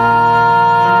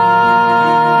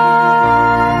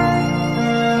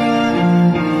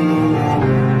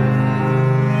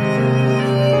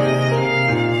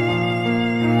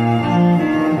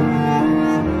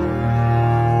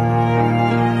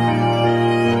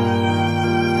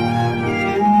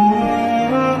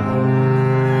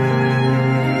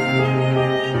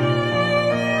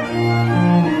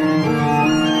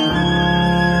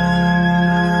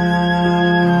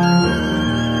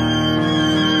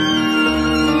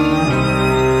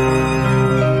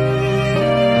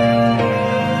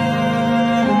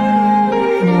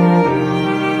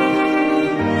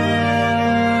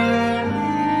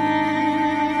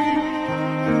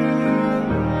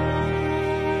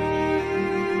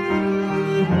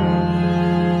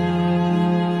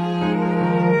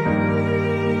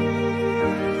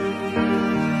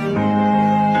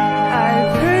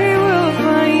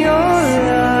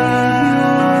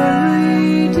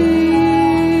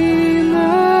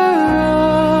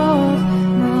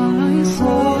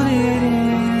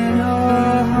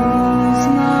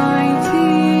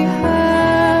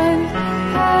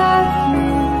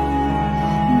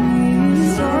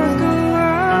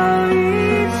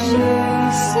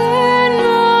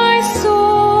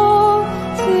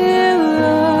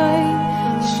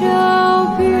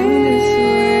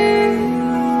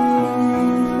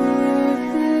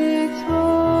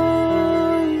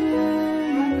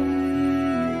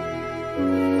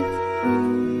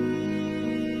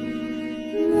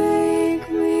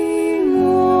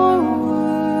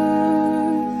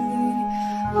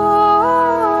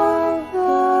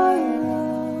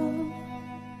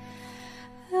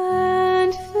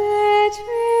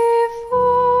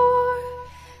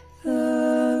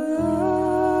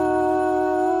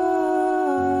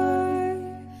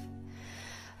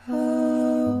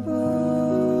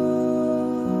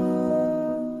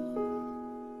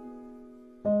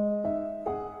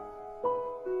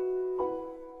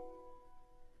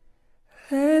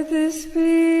 this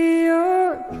be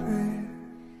your prayer.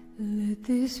 Let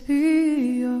this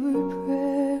be your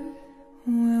prayer.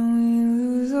 When we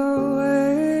lose our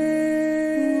way,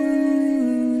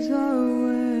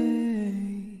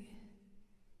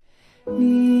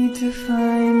 need to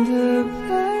find a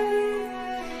place.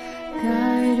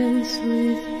 Guide us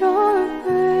with your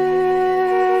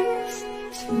grace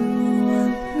to a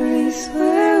place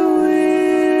where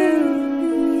we'll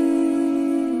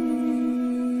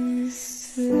be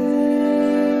safe.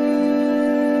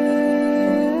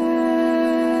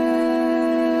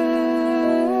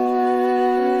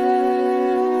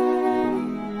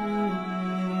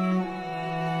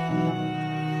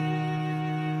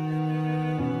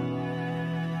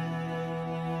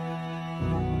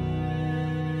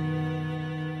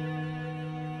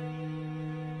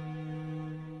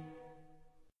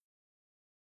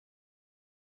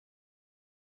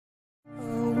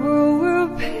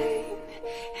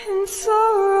 And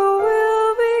sorrow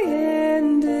will be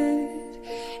ended,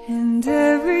 and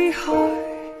every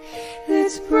heart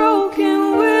that's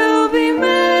broken will be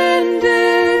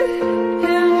mended,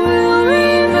 and we'll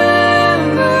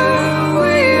remember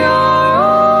we are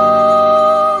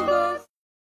all the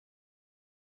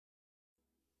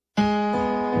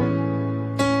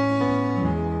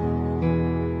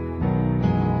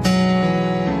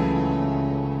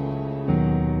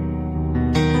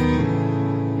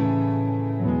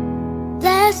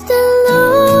Bless the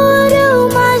Lord, oh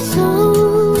my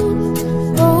soul,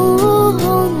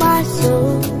 oh my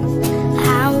soul.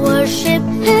 I worship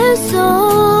His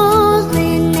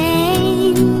holy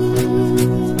name.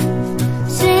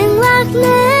 Sing like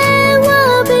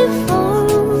never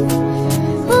before,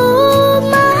 oh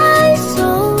my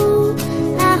soul.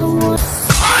 I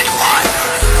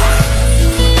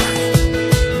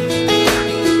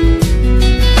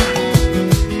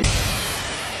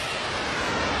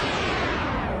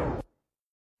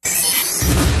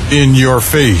In your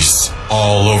face,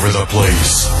 all over the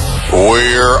place.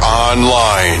 We're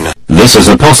online. This is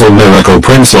Apostle Miracle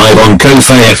Prince live on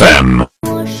Ko-Fi FM.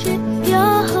 worship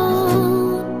your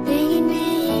holy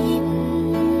name.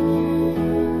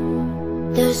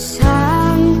 The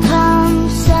sun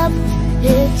comes up,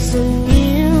 it's a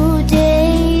new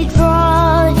day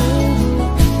drawing.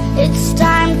 It's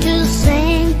time to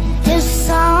sing His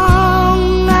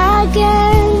song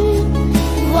again.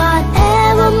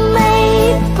 Whatever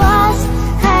may pass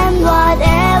and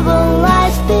whatever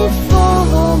lies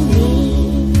before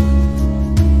me,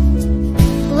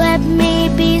 let me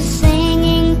be singing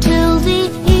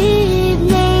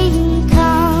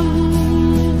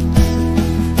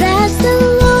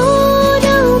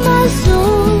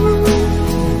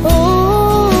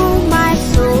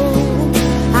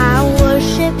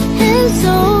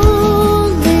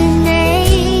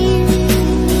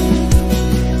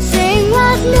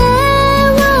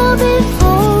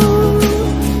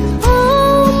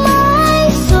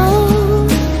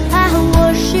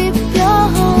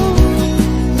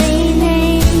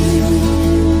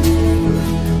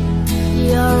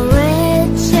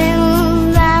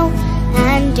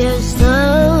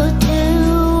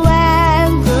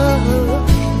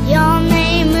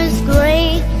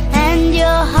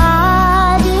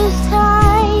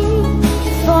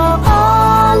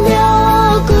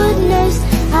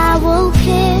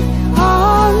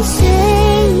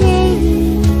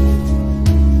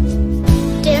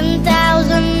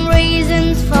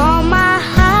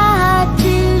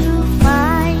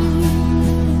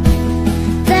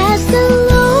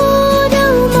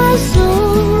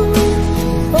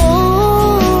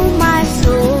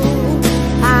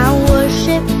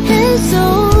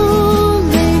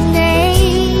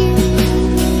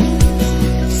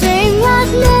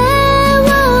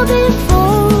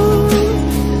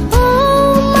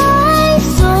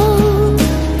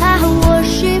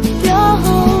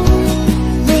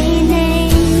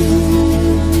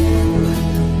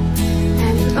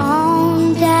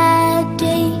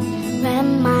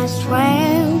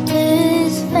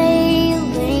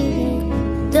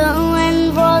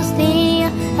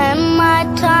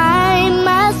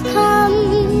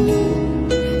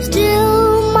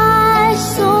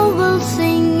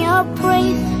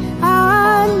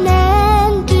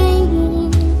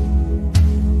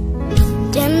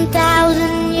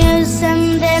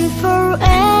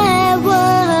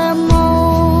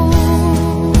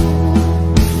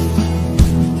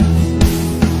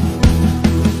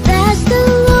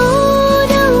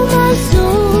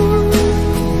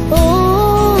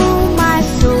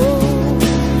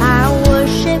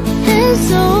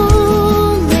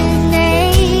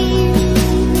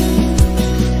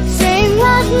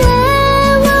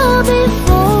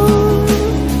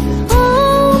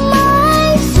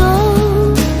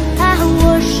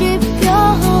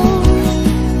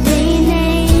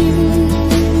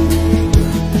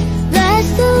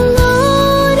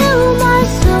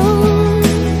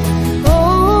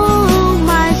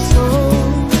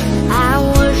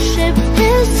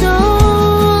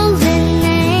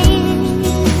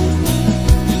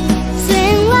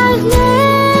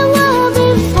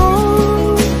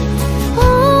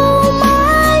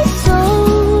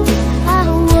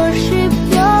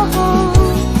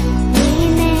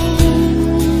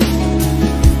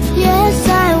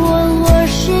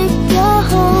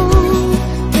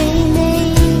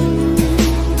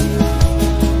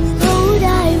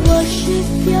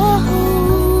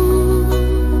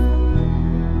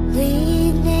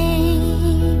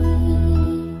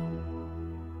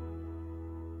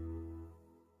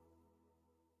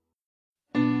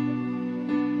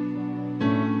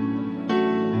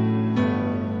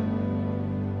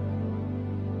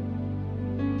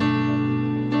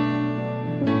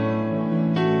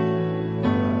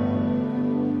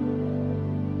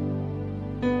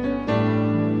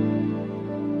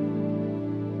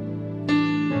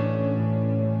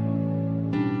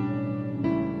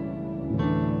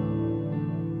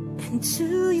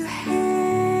into your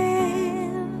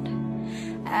hand.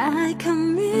 I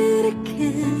commit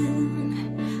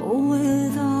again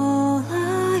with all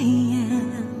I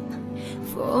am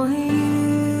for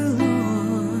you,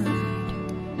 Lord.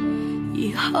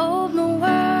 You hold my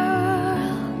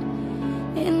world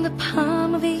in the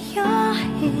palm of your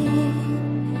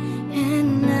hand,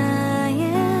 and I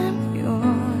am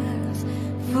yours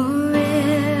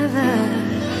forever.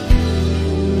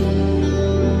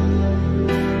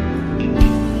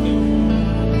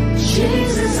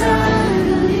 Jesus, I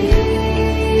believe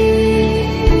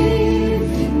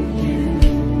in you.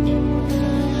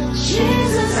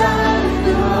 Jesus, I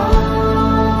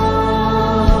belong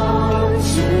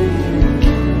to you.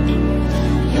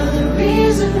 You're the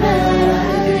reason that I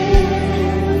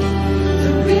live,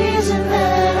 the reason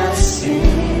that I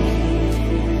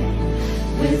sing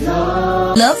with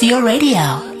all. Love your radio.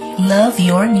 Love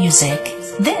your music.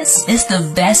 This is the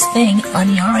best thing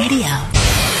on your radio.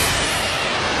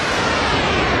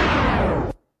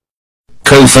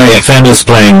 Ko-Fi FM is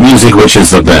playing music which is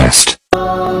the best.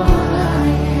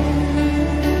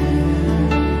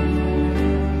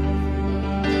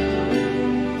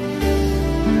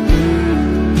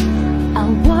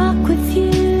 I'll walk with you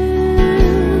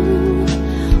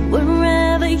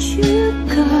wherever you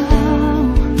go,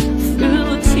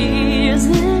 through tears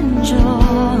and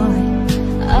joy.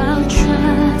 I'll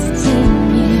trust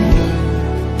in you,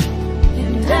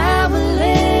 and I will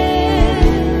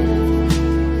live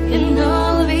in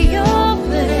all of your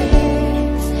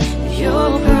ways,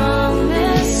 your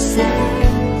promises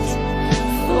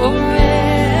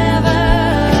forever.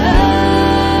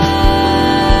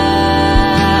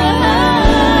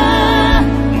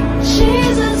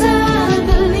 Jesus, I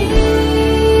believe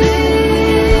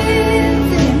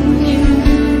in you.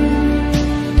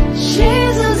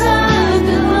 Jesus, I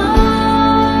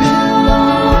belong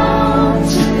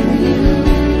to you.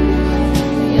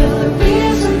 You're the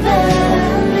reason that I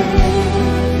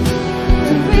live,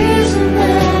 the reason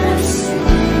that I sing.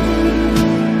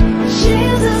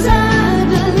 Jesus, I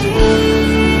believe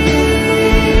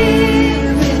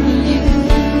in you.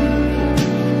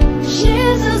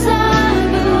 Jesus, I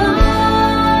belong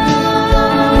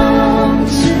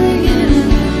to you.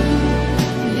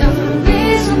 You're the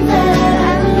reason that I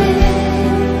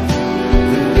live,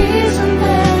 the reason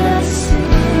that I sing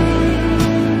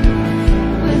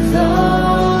with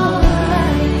all I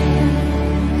am.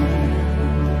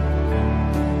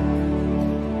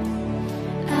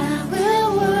 I will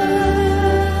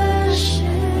worship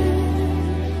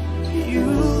you,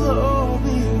 Lord,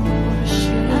 we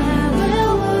worship. I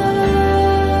will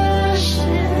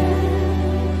worship.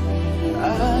 I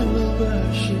will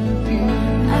worship you.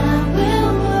 I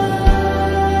will worship.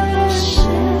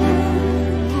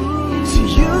 To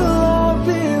you, Lord,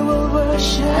 we will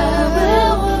worship. I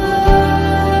will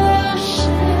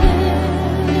worship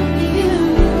you.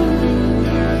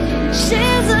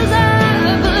 Jesus, I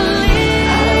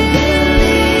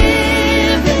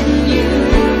believe in you.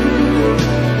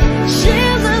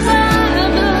 Jesus, I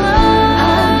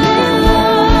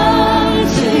belong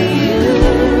to you.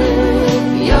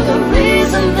 You're the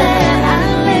reason that I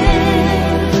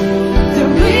live, the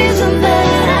reason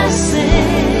that I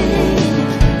sing.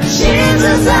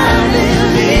 Jesus, I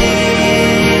believe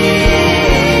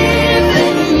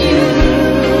in you.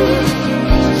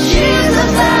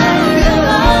 Jesus, I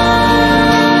belong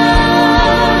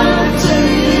to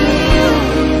you.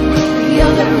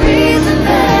 You're the reason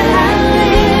that I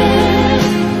live,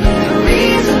 the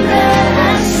reason that I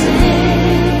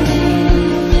sing.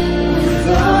 With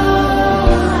all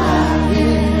I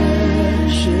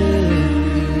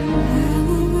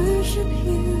worship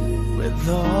you. With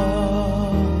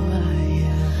all I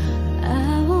am, I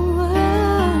will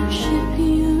worship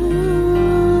you.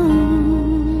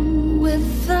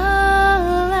 With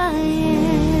all I am.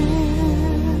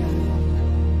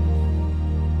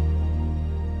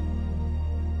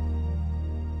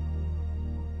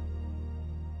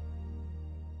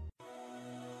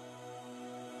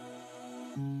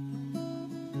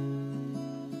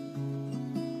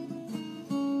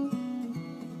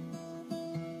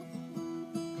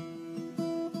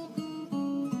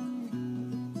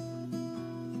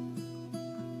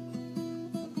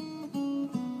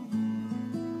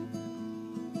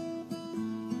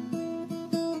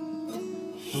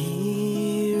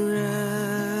 Here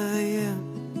I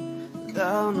am,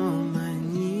 down on my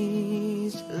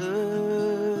knees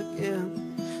again,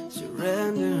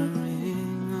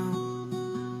 surrendering all,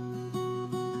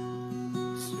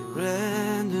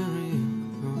 surrendering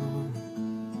all.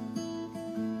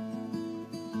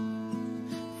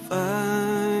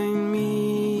 Find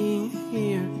me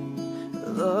here,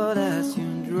 Lord, as you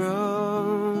draw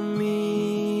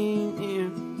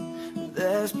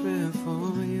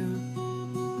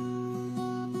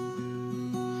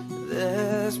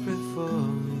desperate for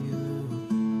you.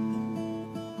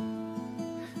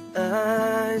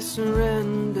 I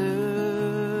surrender.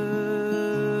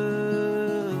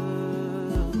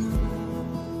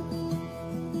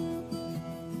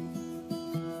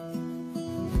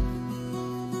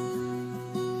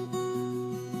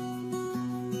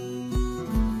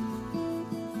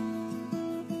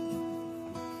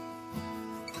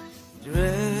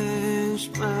 Drench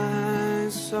my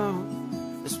soul,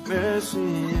 His mercy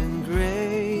and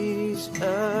grace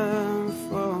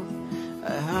unfold.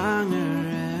 I hunger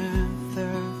and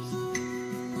thirst.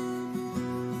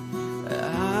 I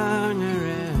hunger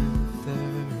and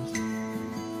thirst.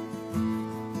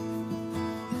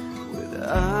 With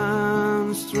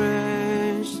arms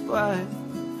stretched wide,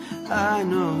 I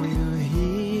know You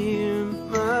hear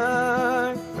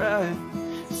my cry.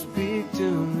 Speak to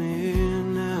me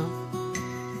now.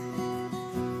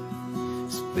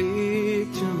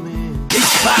 Speak to me.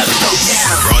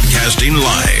 Broadcasting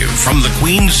live from the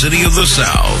Queen City of the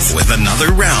South with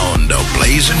another round of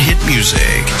Blaze and Hit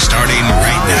music starting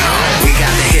right now. We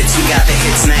got the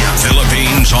hits now.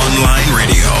 Philippines Online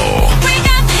Radio. We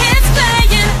got the hits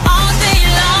playing all day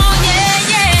long,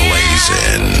 yeah, yeah.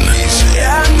 Blazing.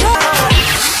 Stand by.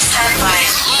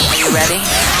 Are you ready?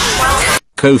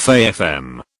 Kofe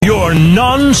FM. Your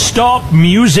non-stop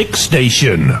music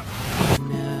station.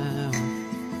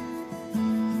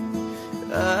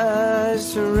 I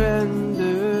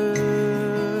surrender.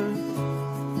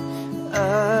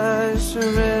 I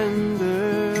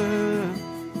surrender.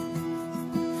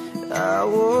 I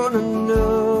wanna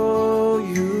know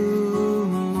You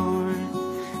more.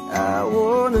 I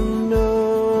wanna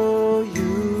know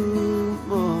You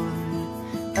more.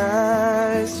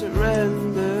 I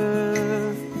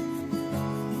surrender.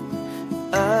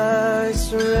 I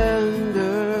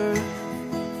surrender.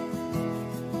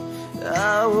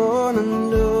 I wanna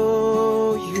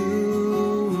know You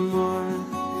more.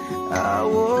 I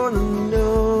wanna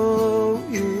know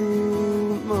You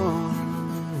more.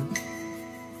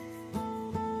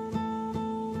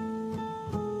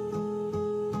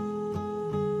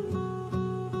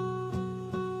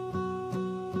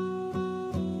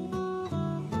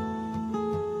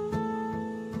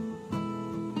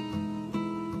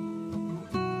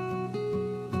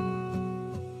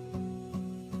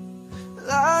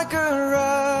 Like a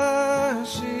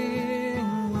rushing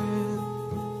wind,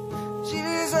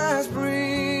 Jesus,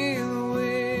 breathe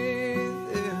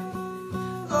within.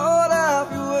 Lord,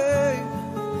 have Your way.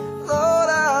 Lord,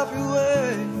 have Your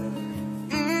way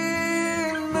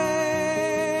in me.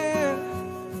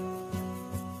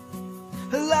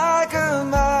 Like a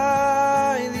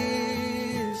mighty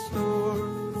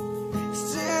storm,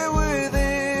 still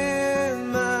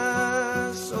within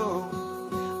my soul.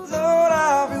 Lord,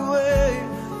 have Your way.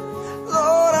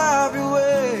 Lord, have Your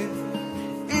way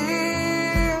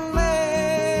in me.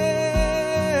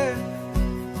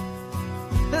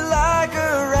 Like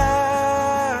a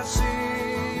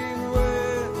rushing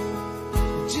wind,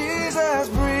 Jesus,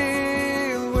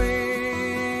 breathe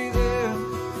within.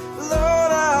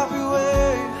 Lord, have Your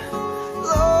way.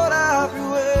 Lord, have Your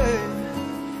way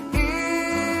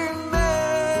in me.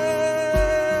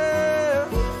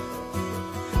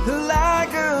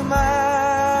 Like a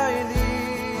mighty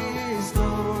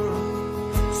storm,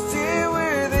 still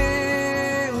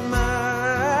within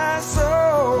my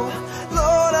soul.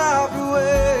 Lord, have Your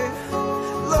way.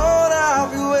 Lord,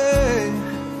 have Your way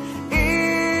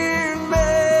in me.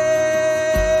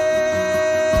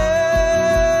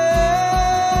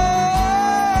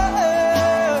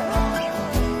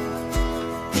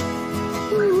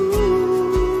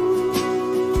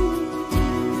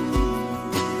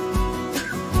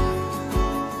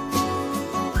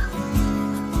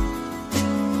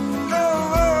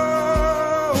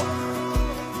 Oh,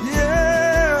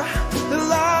 yeah,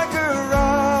 like a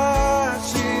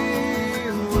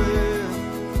rushing wind,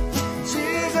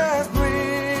 Jesus,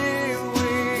 breathe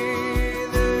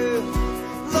within.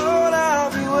 Lord,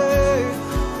 have Your way.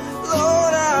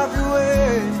 Lord, have Your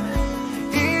way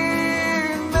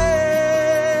in me.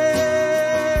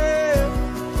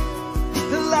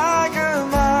 Like a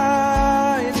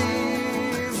mighty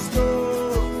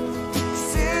storm,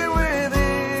 still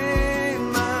within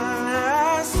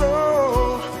my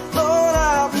soul. Lord,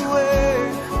 have Your way.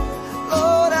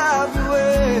 Lord, have Your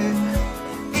way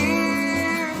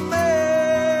in me.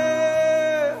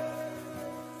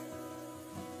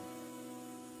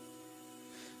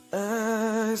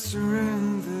 I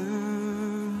surrender.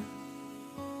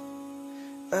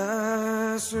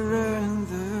 I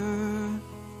surrender.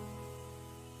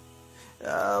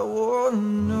 I wanna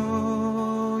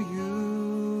know You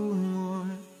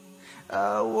more.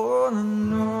 I wanna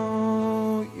know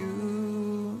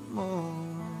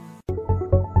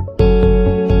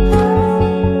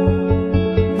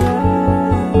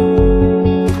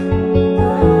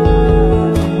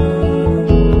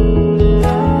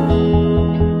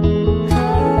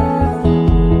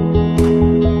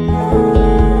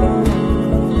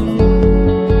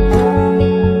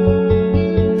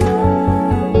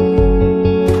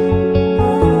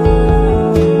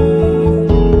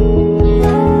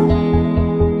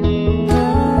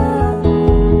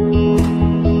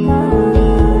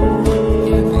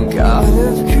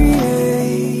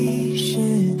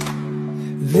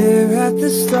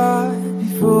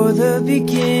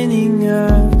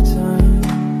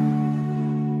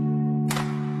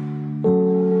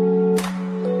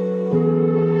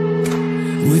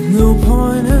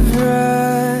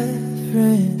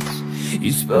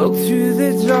You spoke through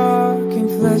the dark and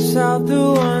fleshed out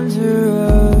the wonder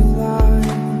of life.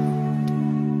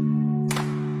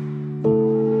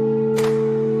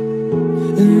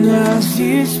 And as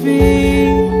you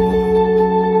speak,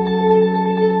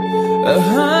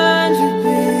 100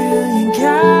 billion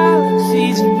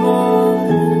galaxies are born.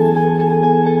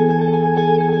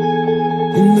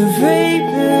 In the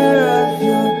vapor of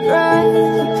your breath,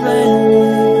 the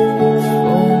planets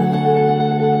form.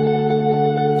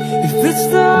 If the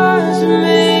stars are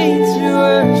made to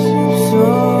worship, so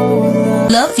will I.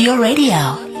 Love your radio.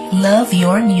 Love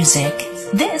your music.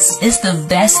 This is the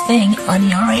best thing on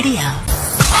your radio.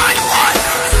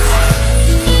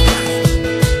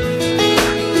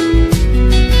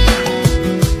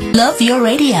 Love your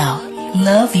radio.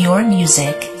 Love your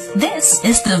music. This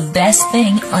is the best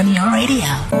thing on your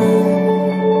radio.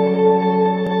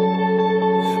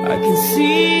 I can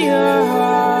see your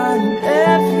heart in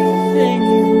everything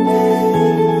you made.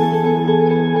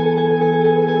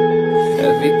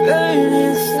 Every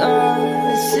burning star,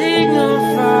 a signal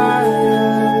fire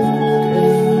of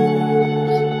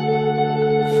grace.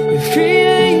 If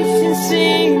creation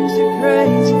seems to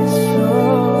praise your soul,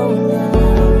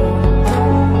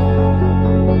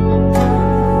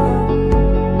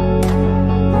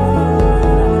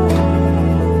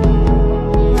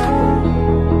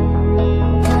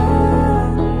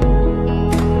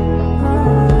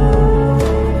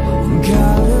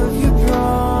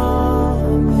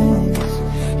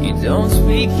 don't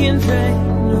speak in vain,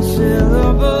 no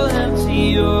syllable empty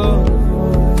your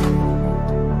voice.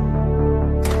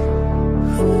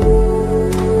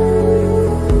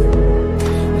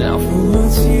 Now for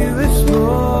once you have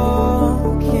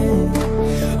spoken,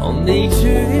 all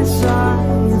nature and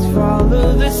science follow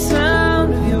the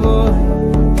sound of your voice.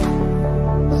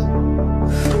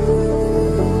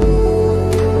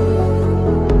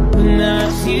 And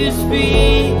as you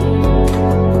speak,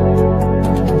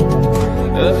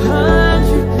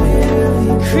 100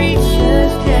 billion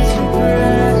creatures catch your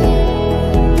breath,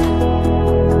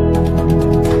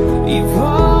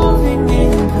 evolving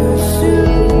in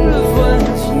pursuit of what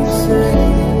you say.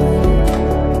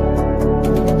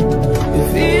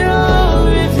 If it all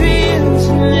reveals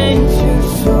and makes your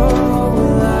soul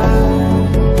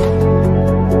alive,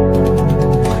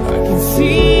 I can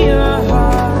see your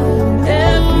heart in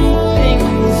everything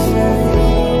you say.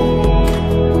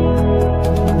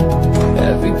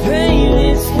 Every pain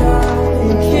is gone,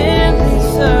 it can't be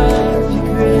such a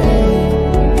grace.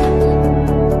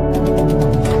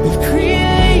 If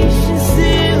creation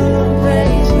still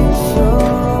obeys your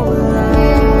soul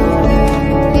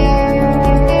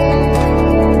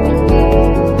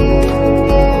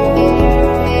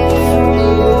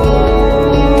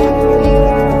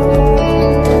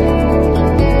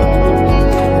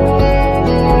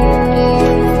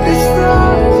the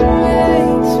stars are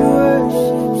made to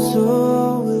worship, so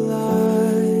will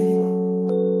I.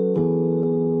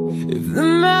 If the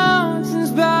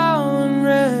mountains bow in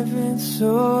reverence,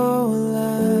 so will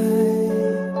I.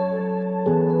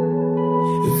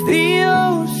 If the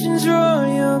oceans roar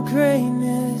your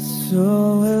greatness, so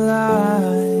will I.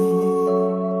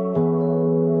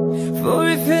 For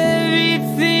if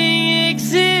everything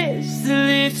exists to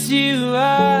lift you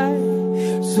high,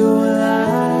 so will I.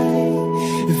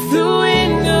 If the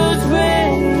wind goes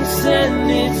where you send